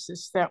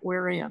crisis that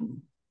we're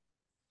in.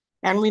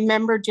 And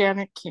remember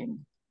Janet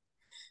King.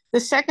 The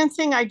second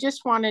thing I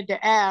just wanted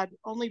to add,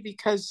 only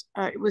because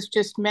it was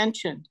just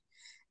mentioned,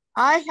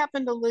 I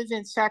happen to live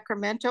in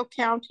Sacramento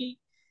County,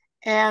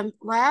 and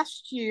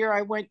last year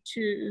I went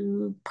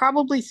to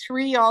probably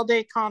 3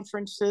 all-day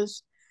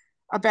conferences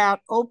about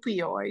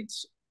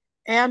opioids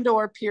and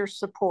or peer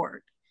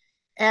support.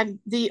 And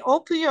the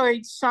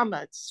opioid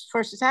summits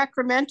for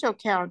Sacramento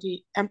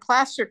County and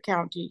Placer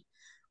County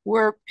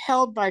were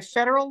held by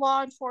federal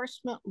law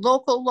enforcement,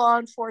 local law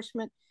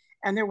enforcement,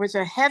 and there was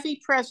a heavy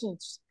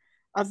presence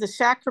of the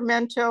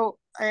Sacramento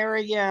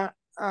area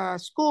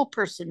school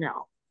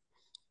personnel,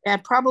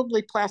 and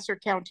probably Placer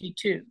County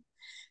too.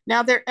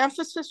 Now, their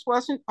emphasis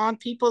wasn't on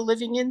people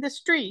living in the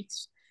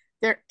streets.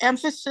 Their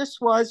emphasis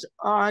was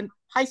on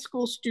high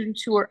school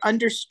students who are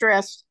under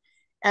stress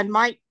and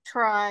might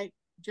try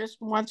just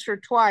once or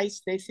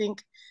twice. They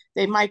think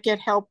they might get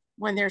help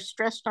when they're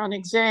stressed on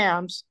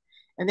exams,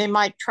 and they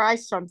might try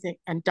something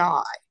and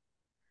die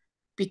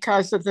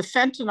because of the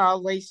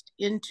fentanyl laced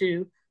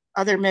into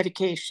other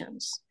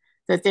medications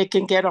that they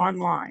can get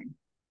online.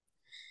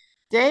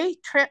 They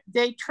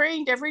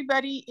trained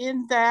everybody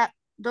in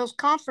those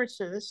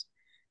conferences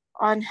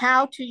on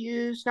how to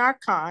use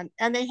Narcan,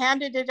 and they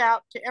handed it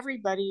out to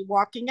everybody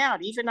walking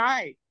out. Even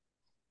I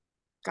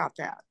got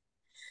that.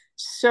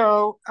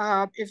 So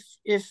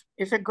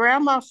if a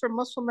grandma from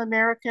Muslim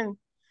American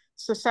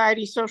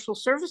Society Social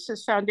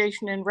Services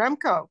Foundation in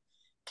Remco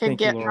can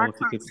get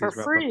Narcan for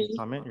free.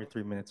 Comment, your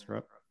 3 minutes are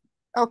up.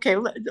 Okay,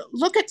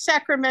 look at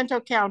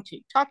Sacramento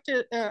County. Talk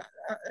to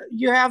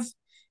you have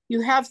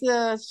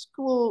the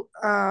school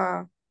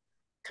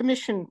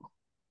commission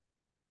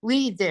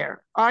lead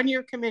there on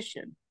your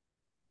commission.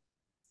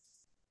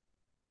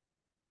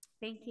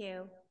 Thank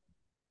you.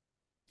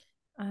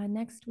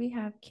 Next, we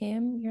have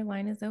Kim. Your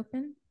line is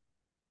open.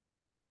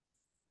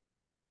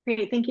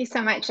 Great, thank you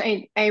so much.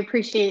 I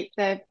appreciate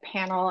the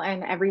panel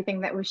and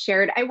everything that was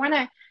shared. I want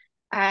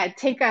to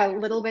take a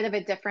little bit of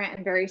a different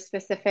and very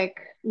specific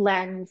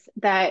lens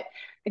that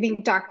I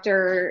think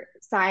Dr.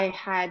 Tsai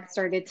had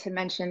started to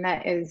mention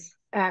that is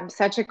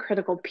such a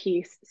critical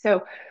piece.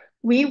 So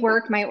we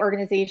work, my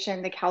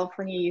organization, the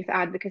California Youth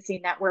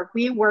Advocacy Network,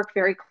 we work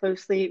very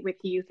closely with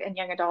youth and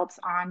young adults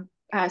on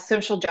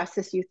social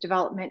justice youth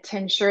development to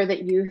ensure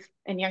that youth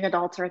and young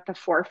adults are at the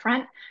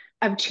forefront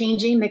of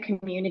changing the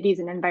communities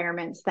and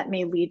environments that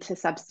may lead to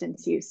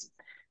substance use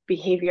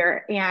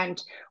behavior.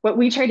 And what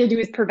we try to do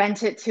is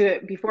prevent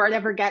it before it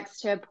ever gets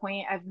to a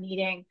point of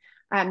needing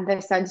the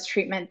SUDS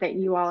treatment that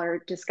you all are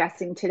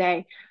discussing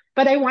today.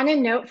 But I want to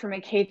note from a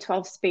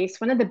K-12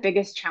 space, one of the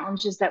biggest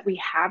challenges that we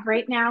have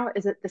right now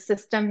is that the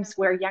systems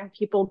where young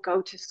people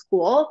go to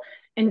school,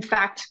 in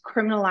fact,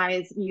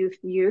 criminalize youth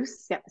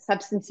use,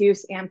 substance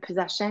use and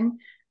possession.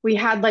 We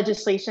had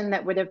legislation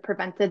that would have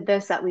prevented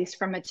this, at least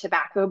from a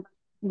tobacco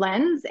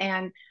lens,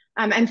 and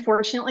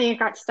unfortunately it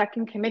got stuck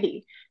in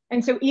committee.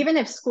 And so even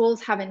if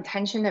schools have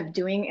intention of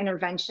doing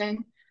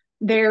intervention,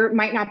 there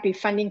might not be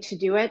funding to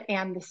do it,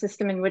 and the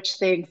system in which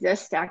they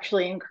exist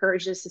actually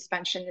encourages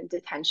suspension and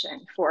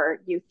detention for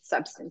youth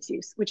substance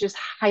use, which is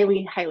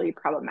highly, highly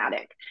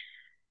problematic.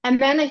 And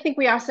then I think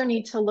we also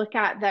need to look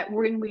at that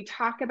when we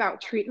talk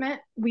about treatment,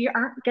 we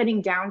aren't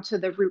getting down to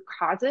the root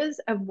causes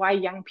of why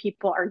young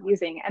people are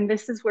using. And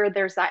this is where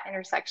there's that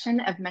intersection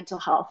of mental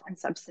health and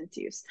substance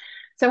use.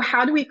 So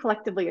how do we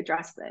collectively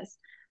address this?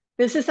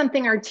 This is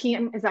something our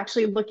team is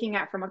actually looking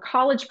at from a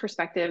college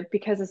perspective,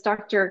 because as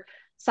Dr.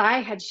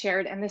 Tsai had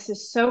shared, and this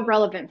is so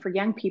relevant for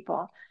young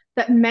people,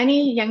 that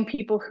many young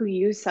people who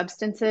use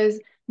substances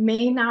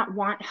may not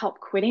want help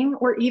quitting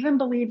or even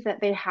believe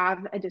that they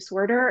have a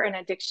disorder or an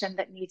addiction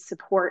that needs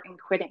support in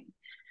quitting.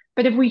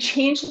 But if we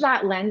change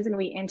that lens and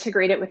we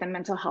integrate it within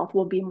mental health,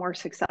 we'll be more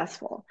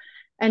successful.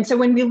 And so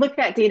when we look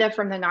at data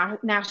from the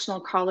national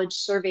college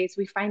surveys,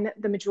 we find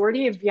that the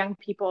majority of young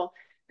people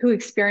who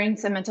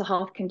experience a mental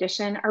health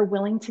condition are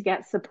willing to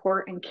get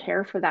support and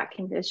care for that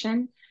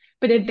condition.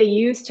 But if they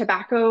use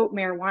tobacco,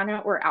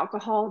 marijuana, or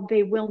alcohol,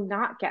 they will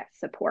not get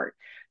support.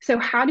 So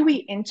how do we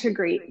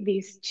integrate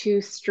these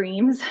two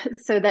streams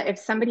so that if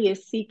somebody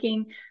is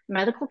seeking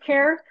medical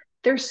care,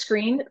 they're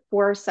screened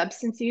for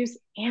substance use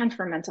and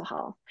for mental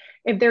health?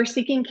 If they're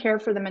seeking care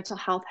for the mental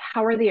health,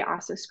 how are they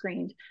also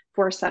screened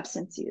for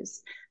substance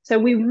use? So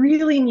we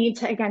really need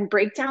to, again,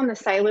 break down the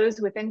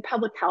silos within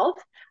public health.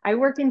 I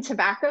work in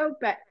tobacco,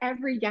 but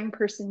every young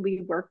person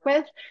we work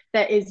with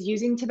that is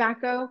using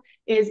tobacco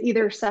is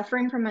either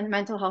suffering from a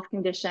mental health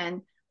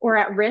condition or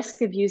at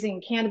risk of using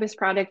a cannabis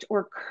product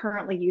or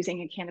currently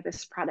using a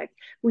cannabis product.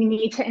 We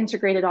need to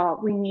integrate it all.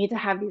 We need to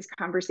have these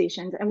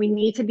conversations, and we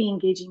need to be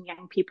engaging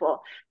young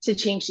people to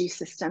change these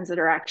systems that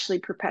are actually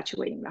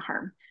perpetuating the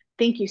harm.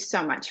 Thank you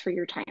so much for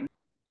your time.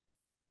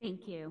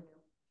 Thank you.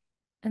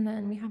 And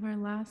then we have our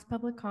last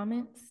public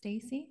comment,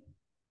 Stacy.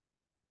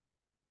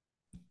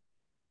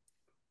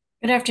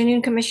 Good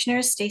afternoon,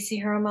 Commissioners. Stacy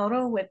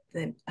Hiramoto with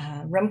the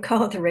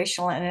REMCO, the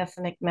Racial and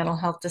Ethnic Mental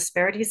Health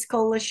Disparities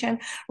Coalition.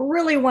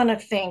 Really want to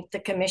thank the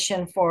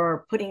Commission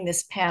for putting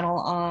this panel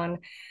on.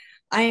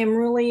 I am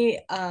really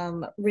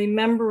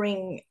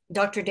remembering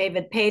Dr.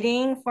 David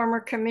Pading,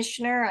 former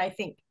commissioner. I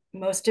think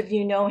most of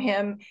you know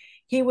him.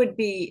 He would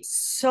be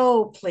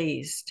so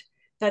pleased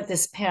that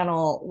this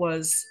panel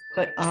was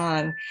put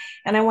on.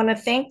 And I want to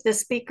thank the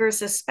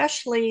speakers,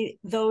 especially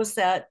those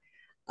that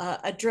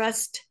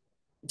addressed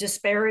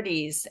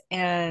disparities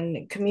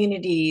and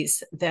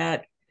communities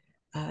that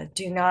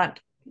do not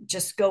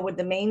just go with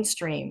the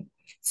mainstream.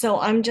 So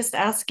I'm just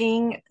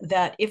asking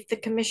that if the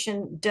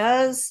Commission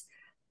does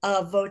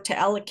vote to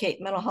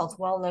allocate Mental Health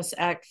Wellness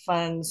Act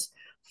funds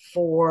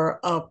for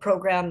a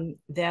program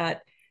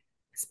that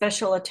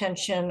special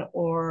attention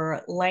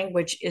or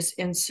language is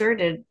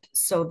inserted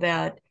so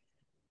that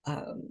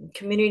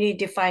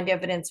community-defined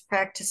evidence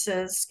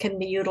practices can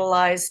be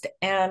utilized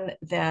and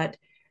that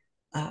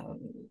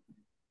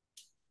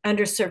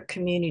underserved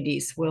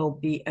communities will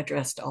be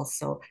addressed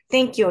also.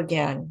 Thank you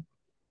again.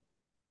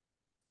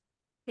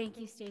 Thank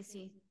you,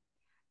 Stacy.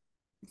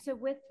 So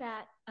with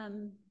that,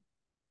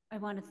 I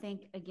want to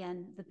thank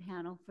again the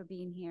panel for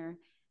being here.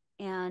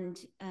 And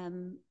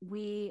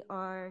we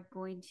are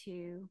going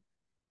to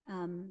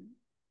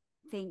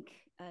thank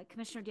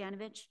Commissioner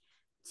Danovich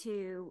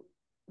to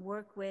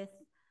work with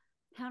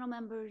panel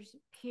members,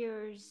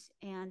 peers,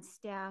 and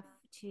staff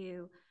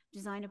to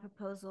design a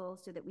proposal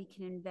so that we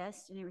can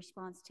invest in a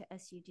response to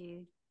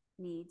SUD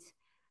needs.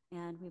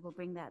 And we will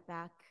bring that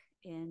back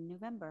in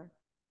November.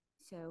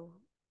 So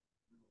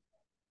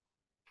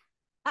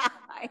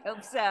I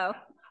hope so.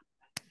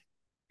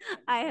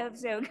 I hope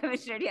so,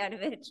 Commissioner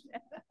Danovich.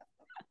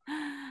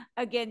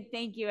 Again,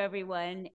 thank you, everyone.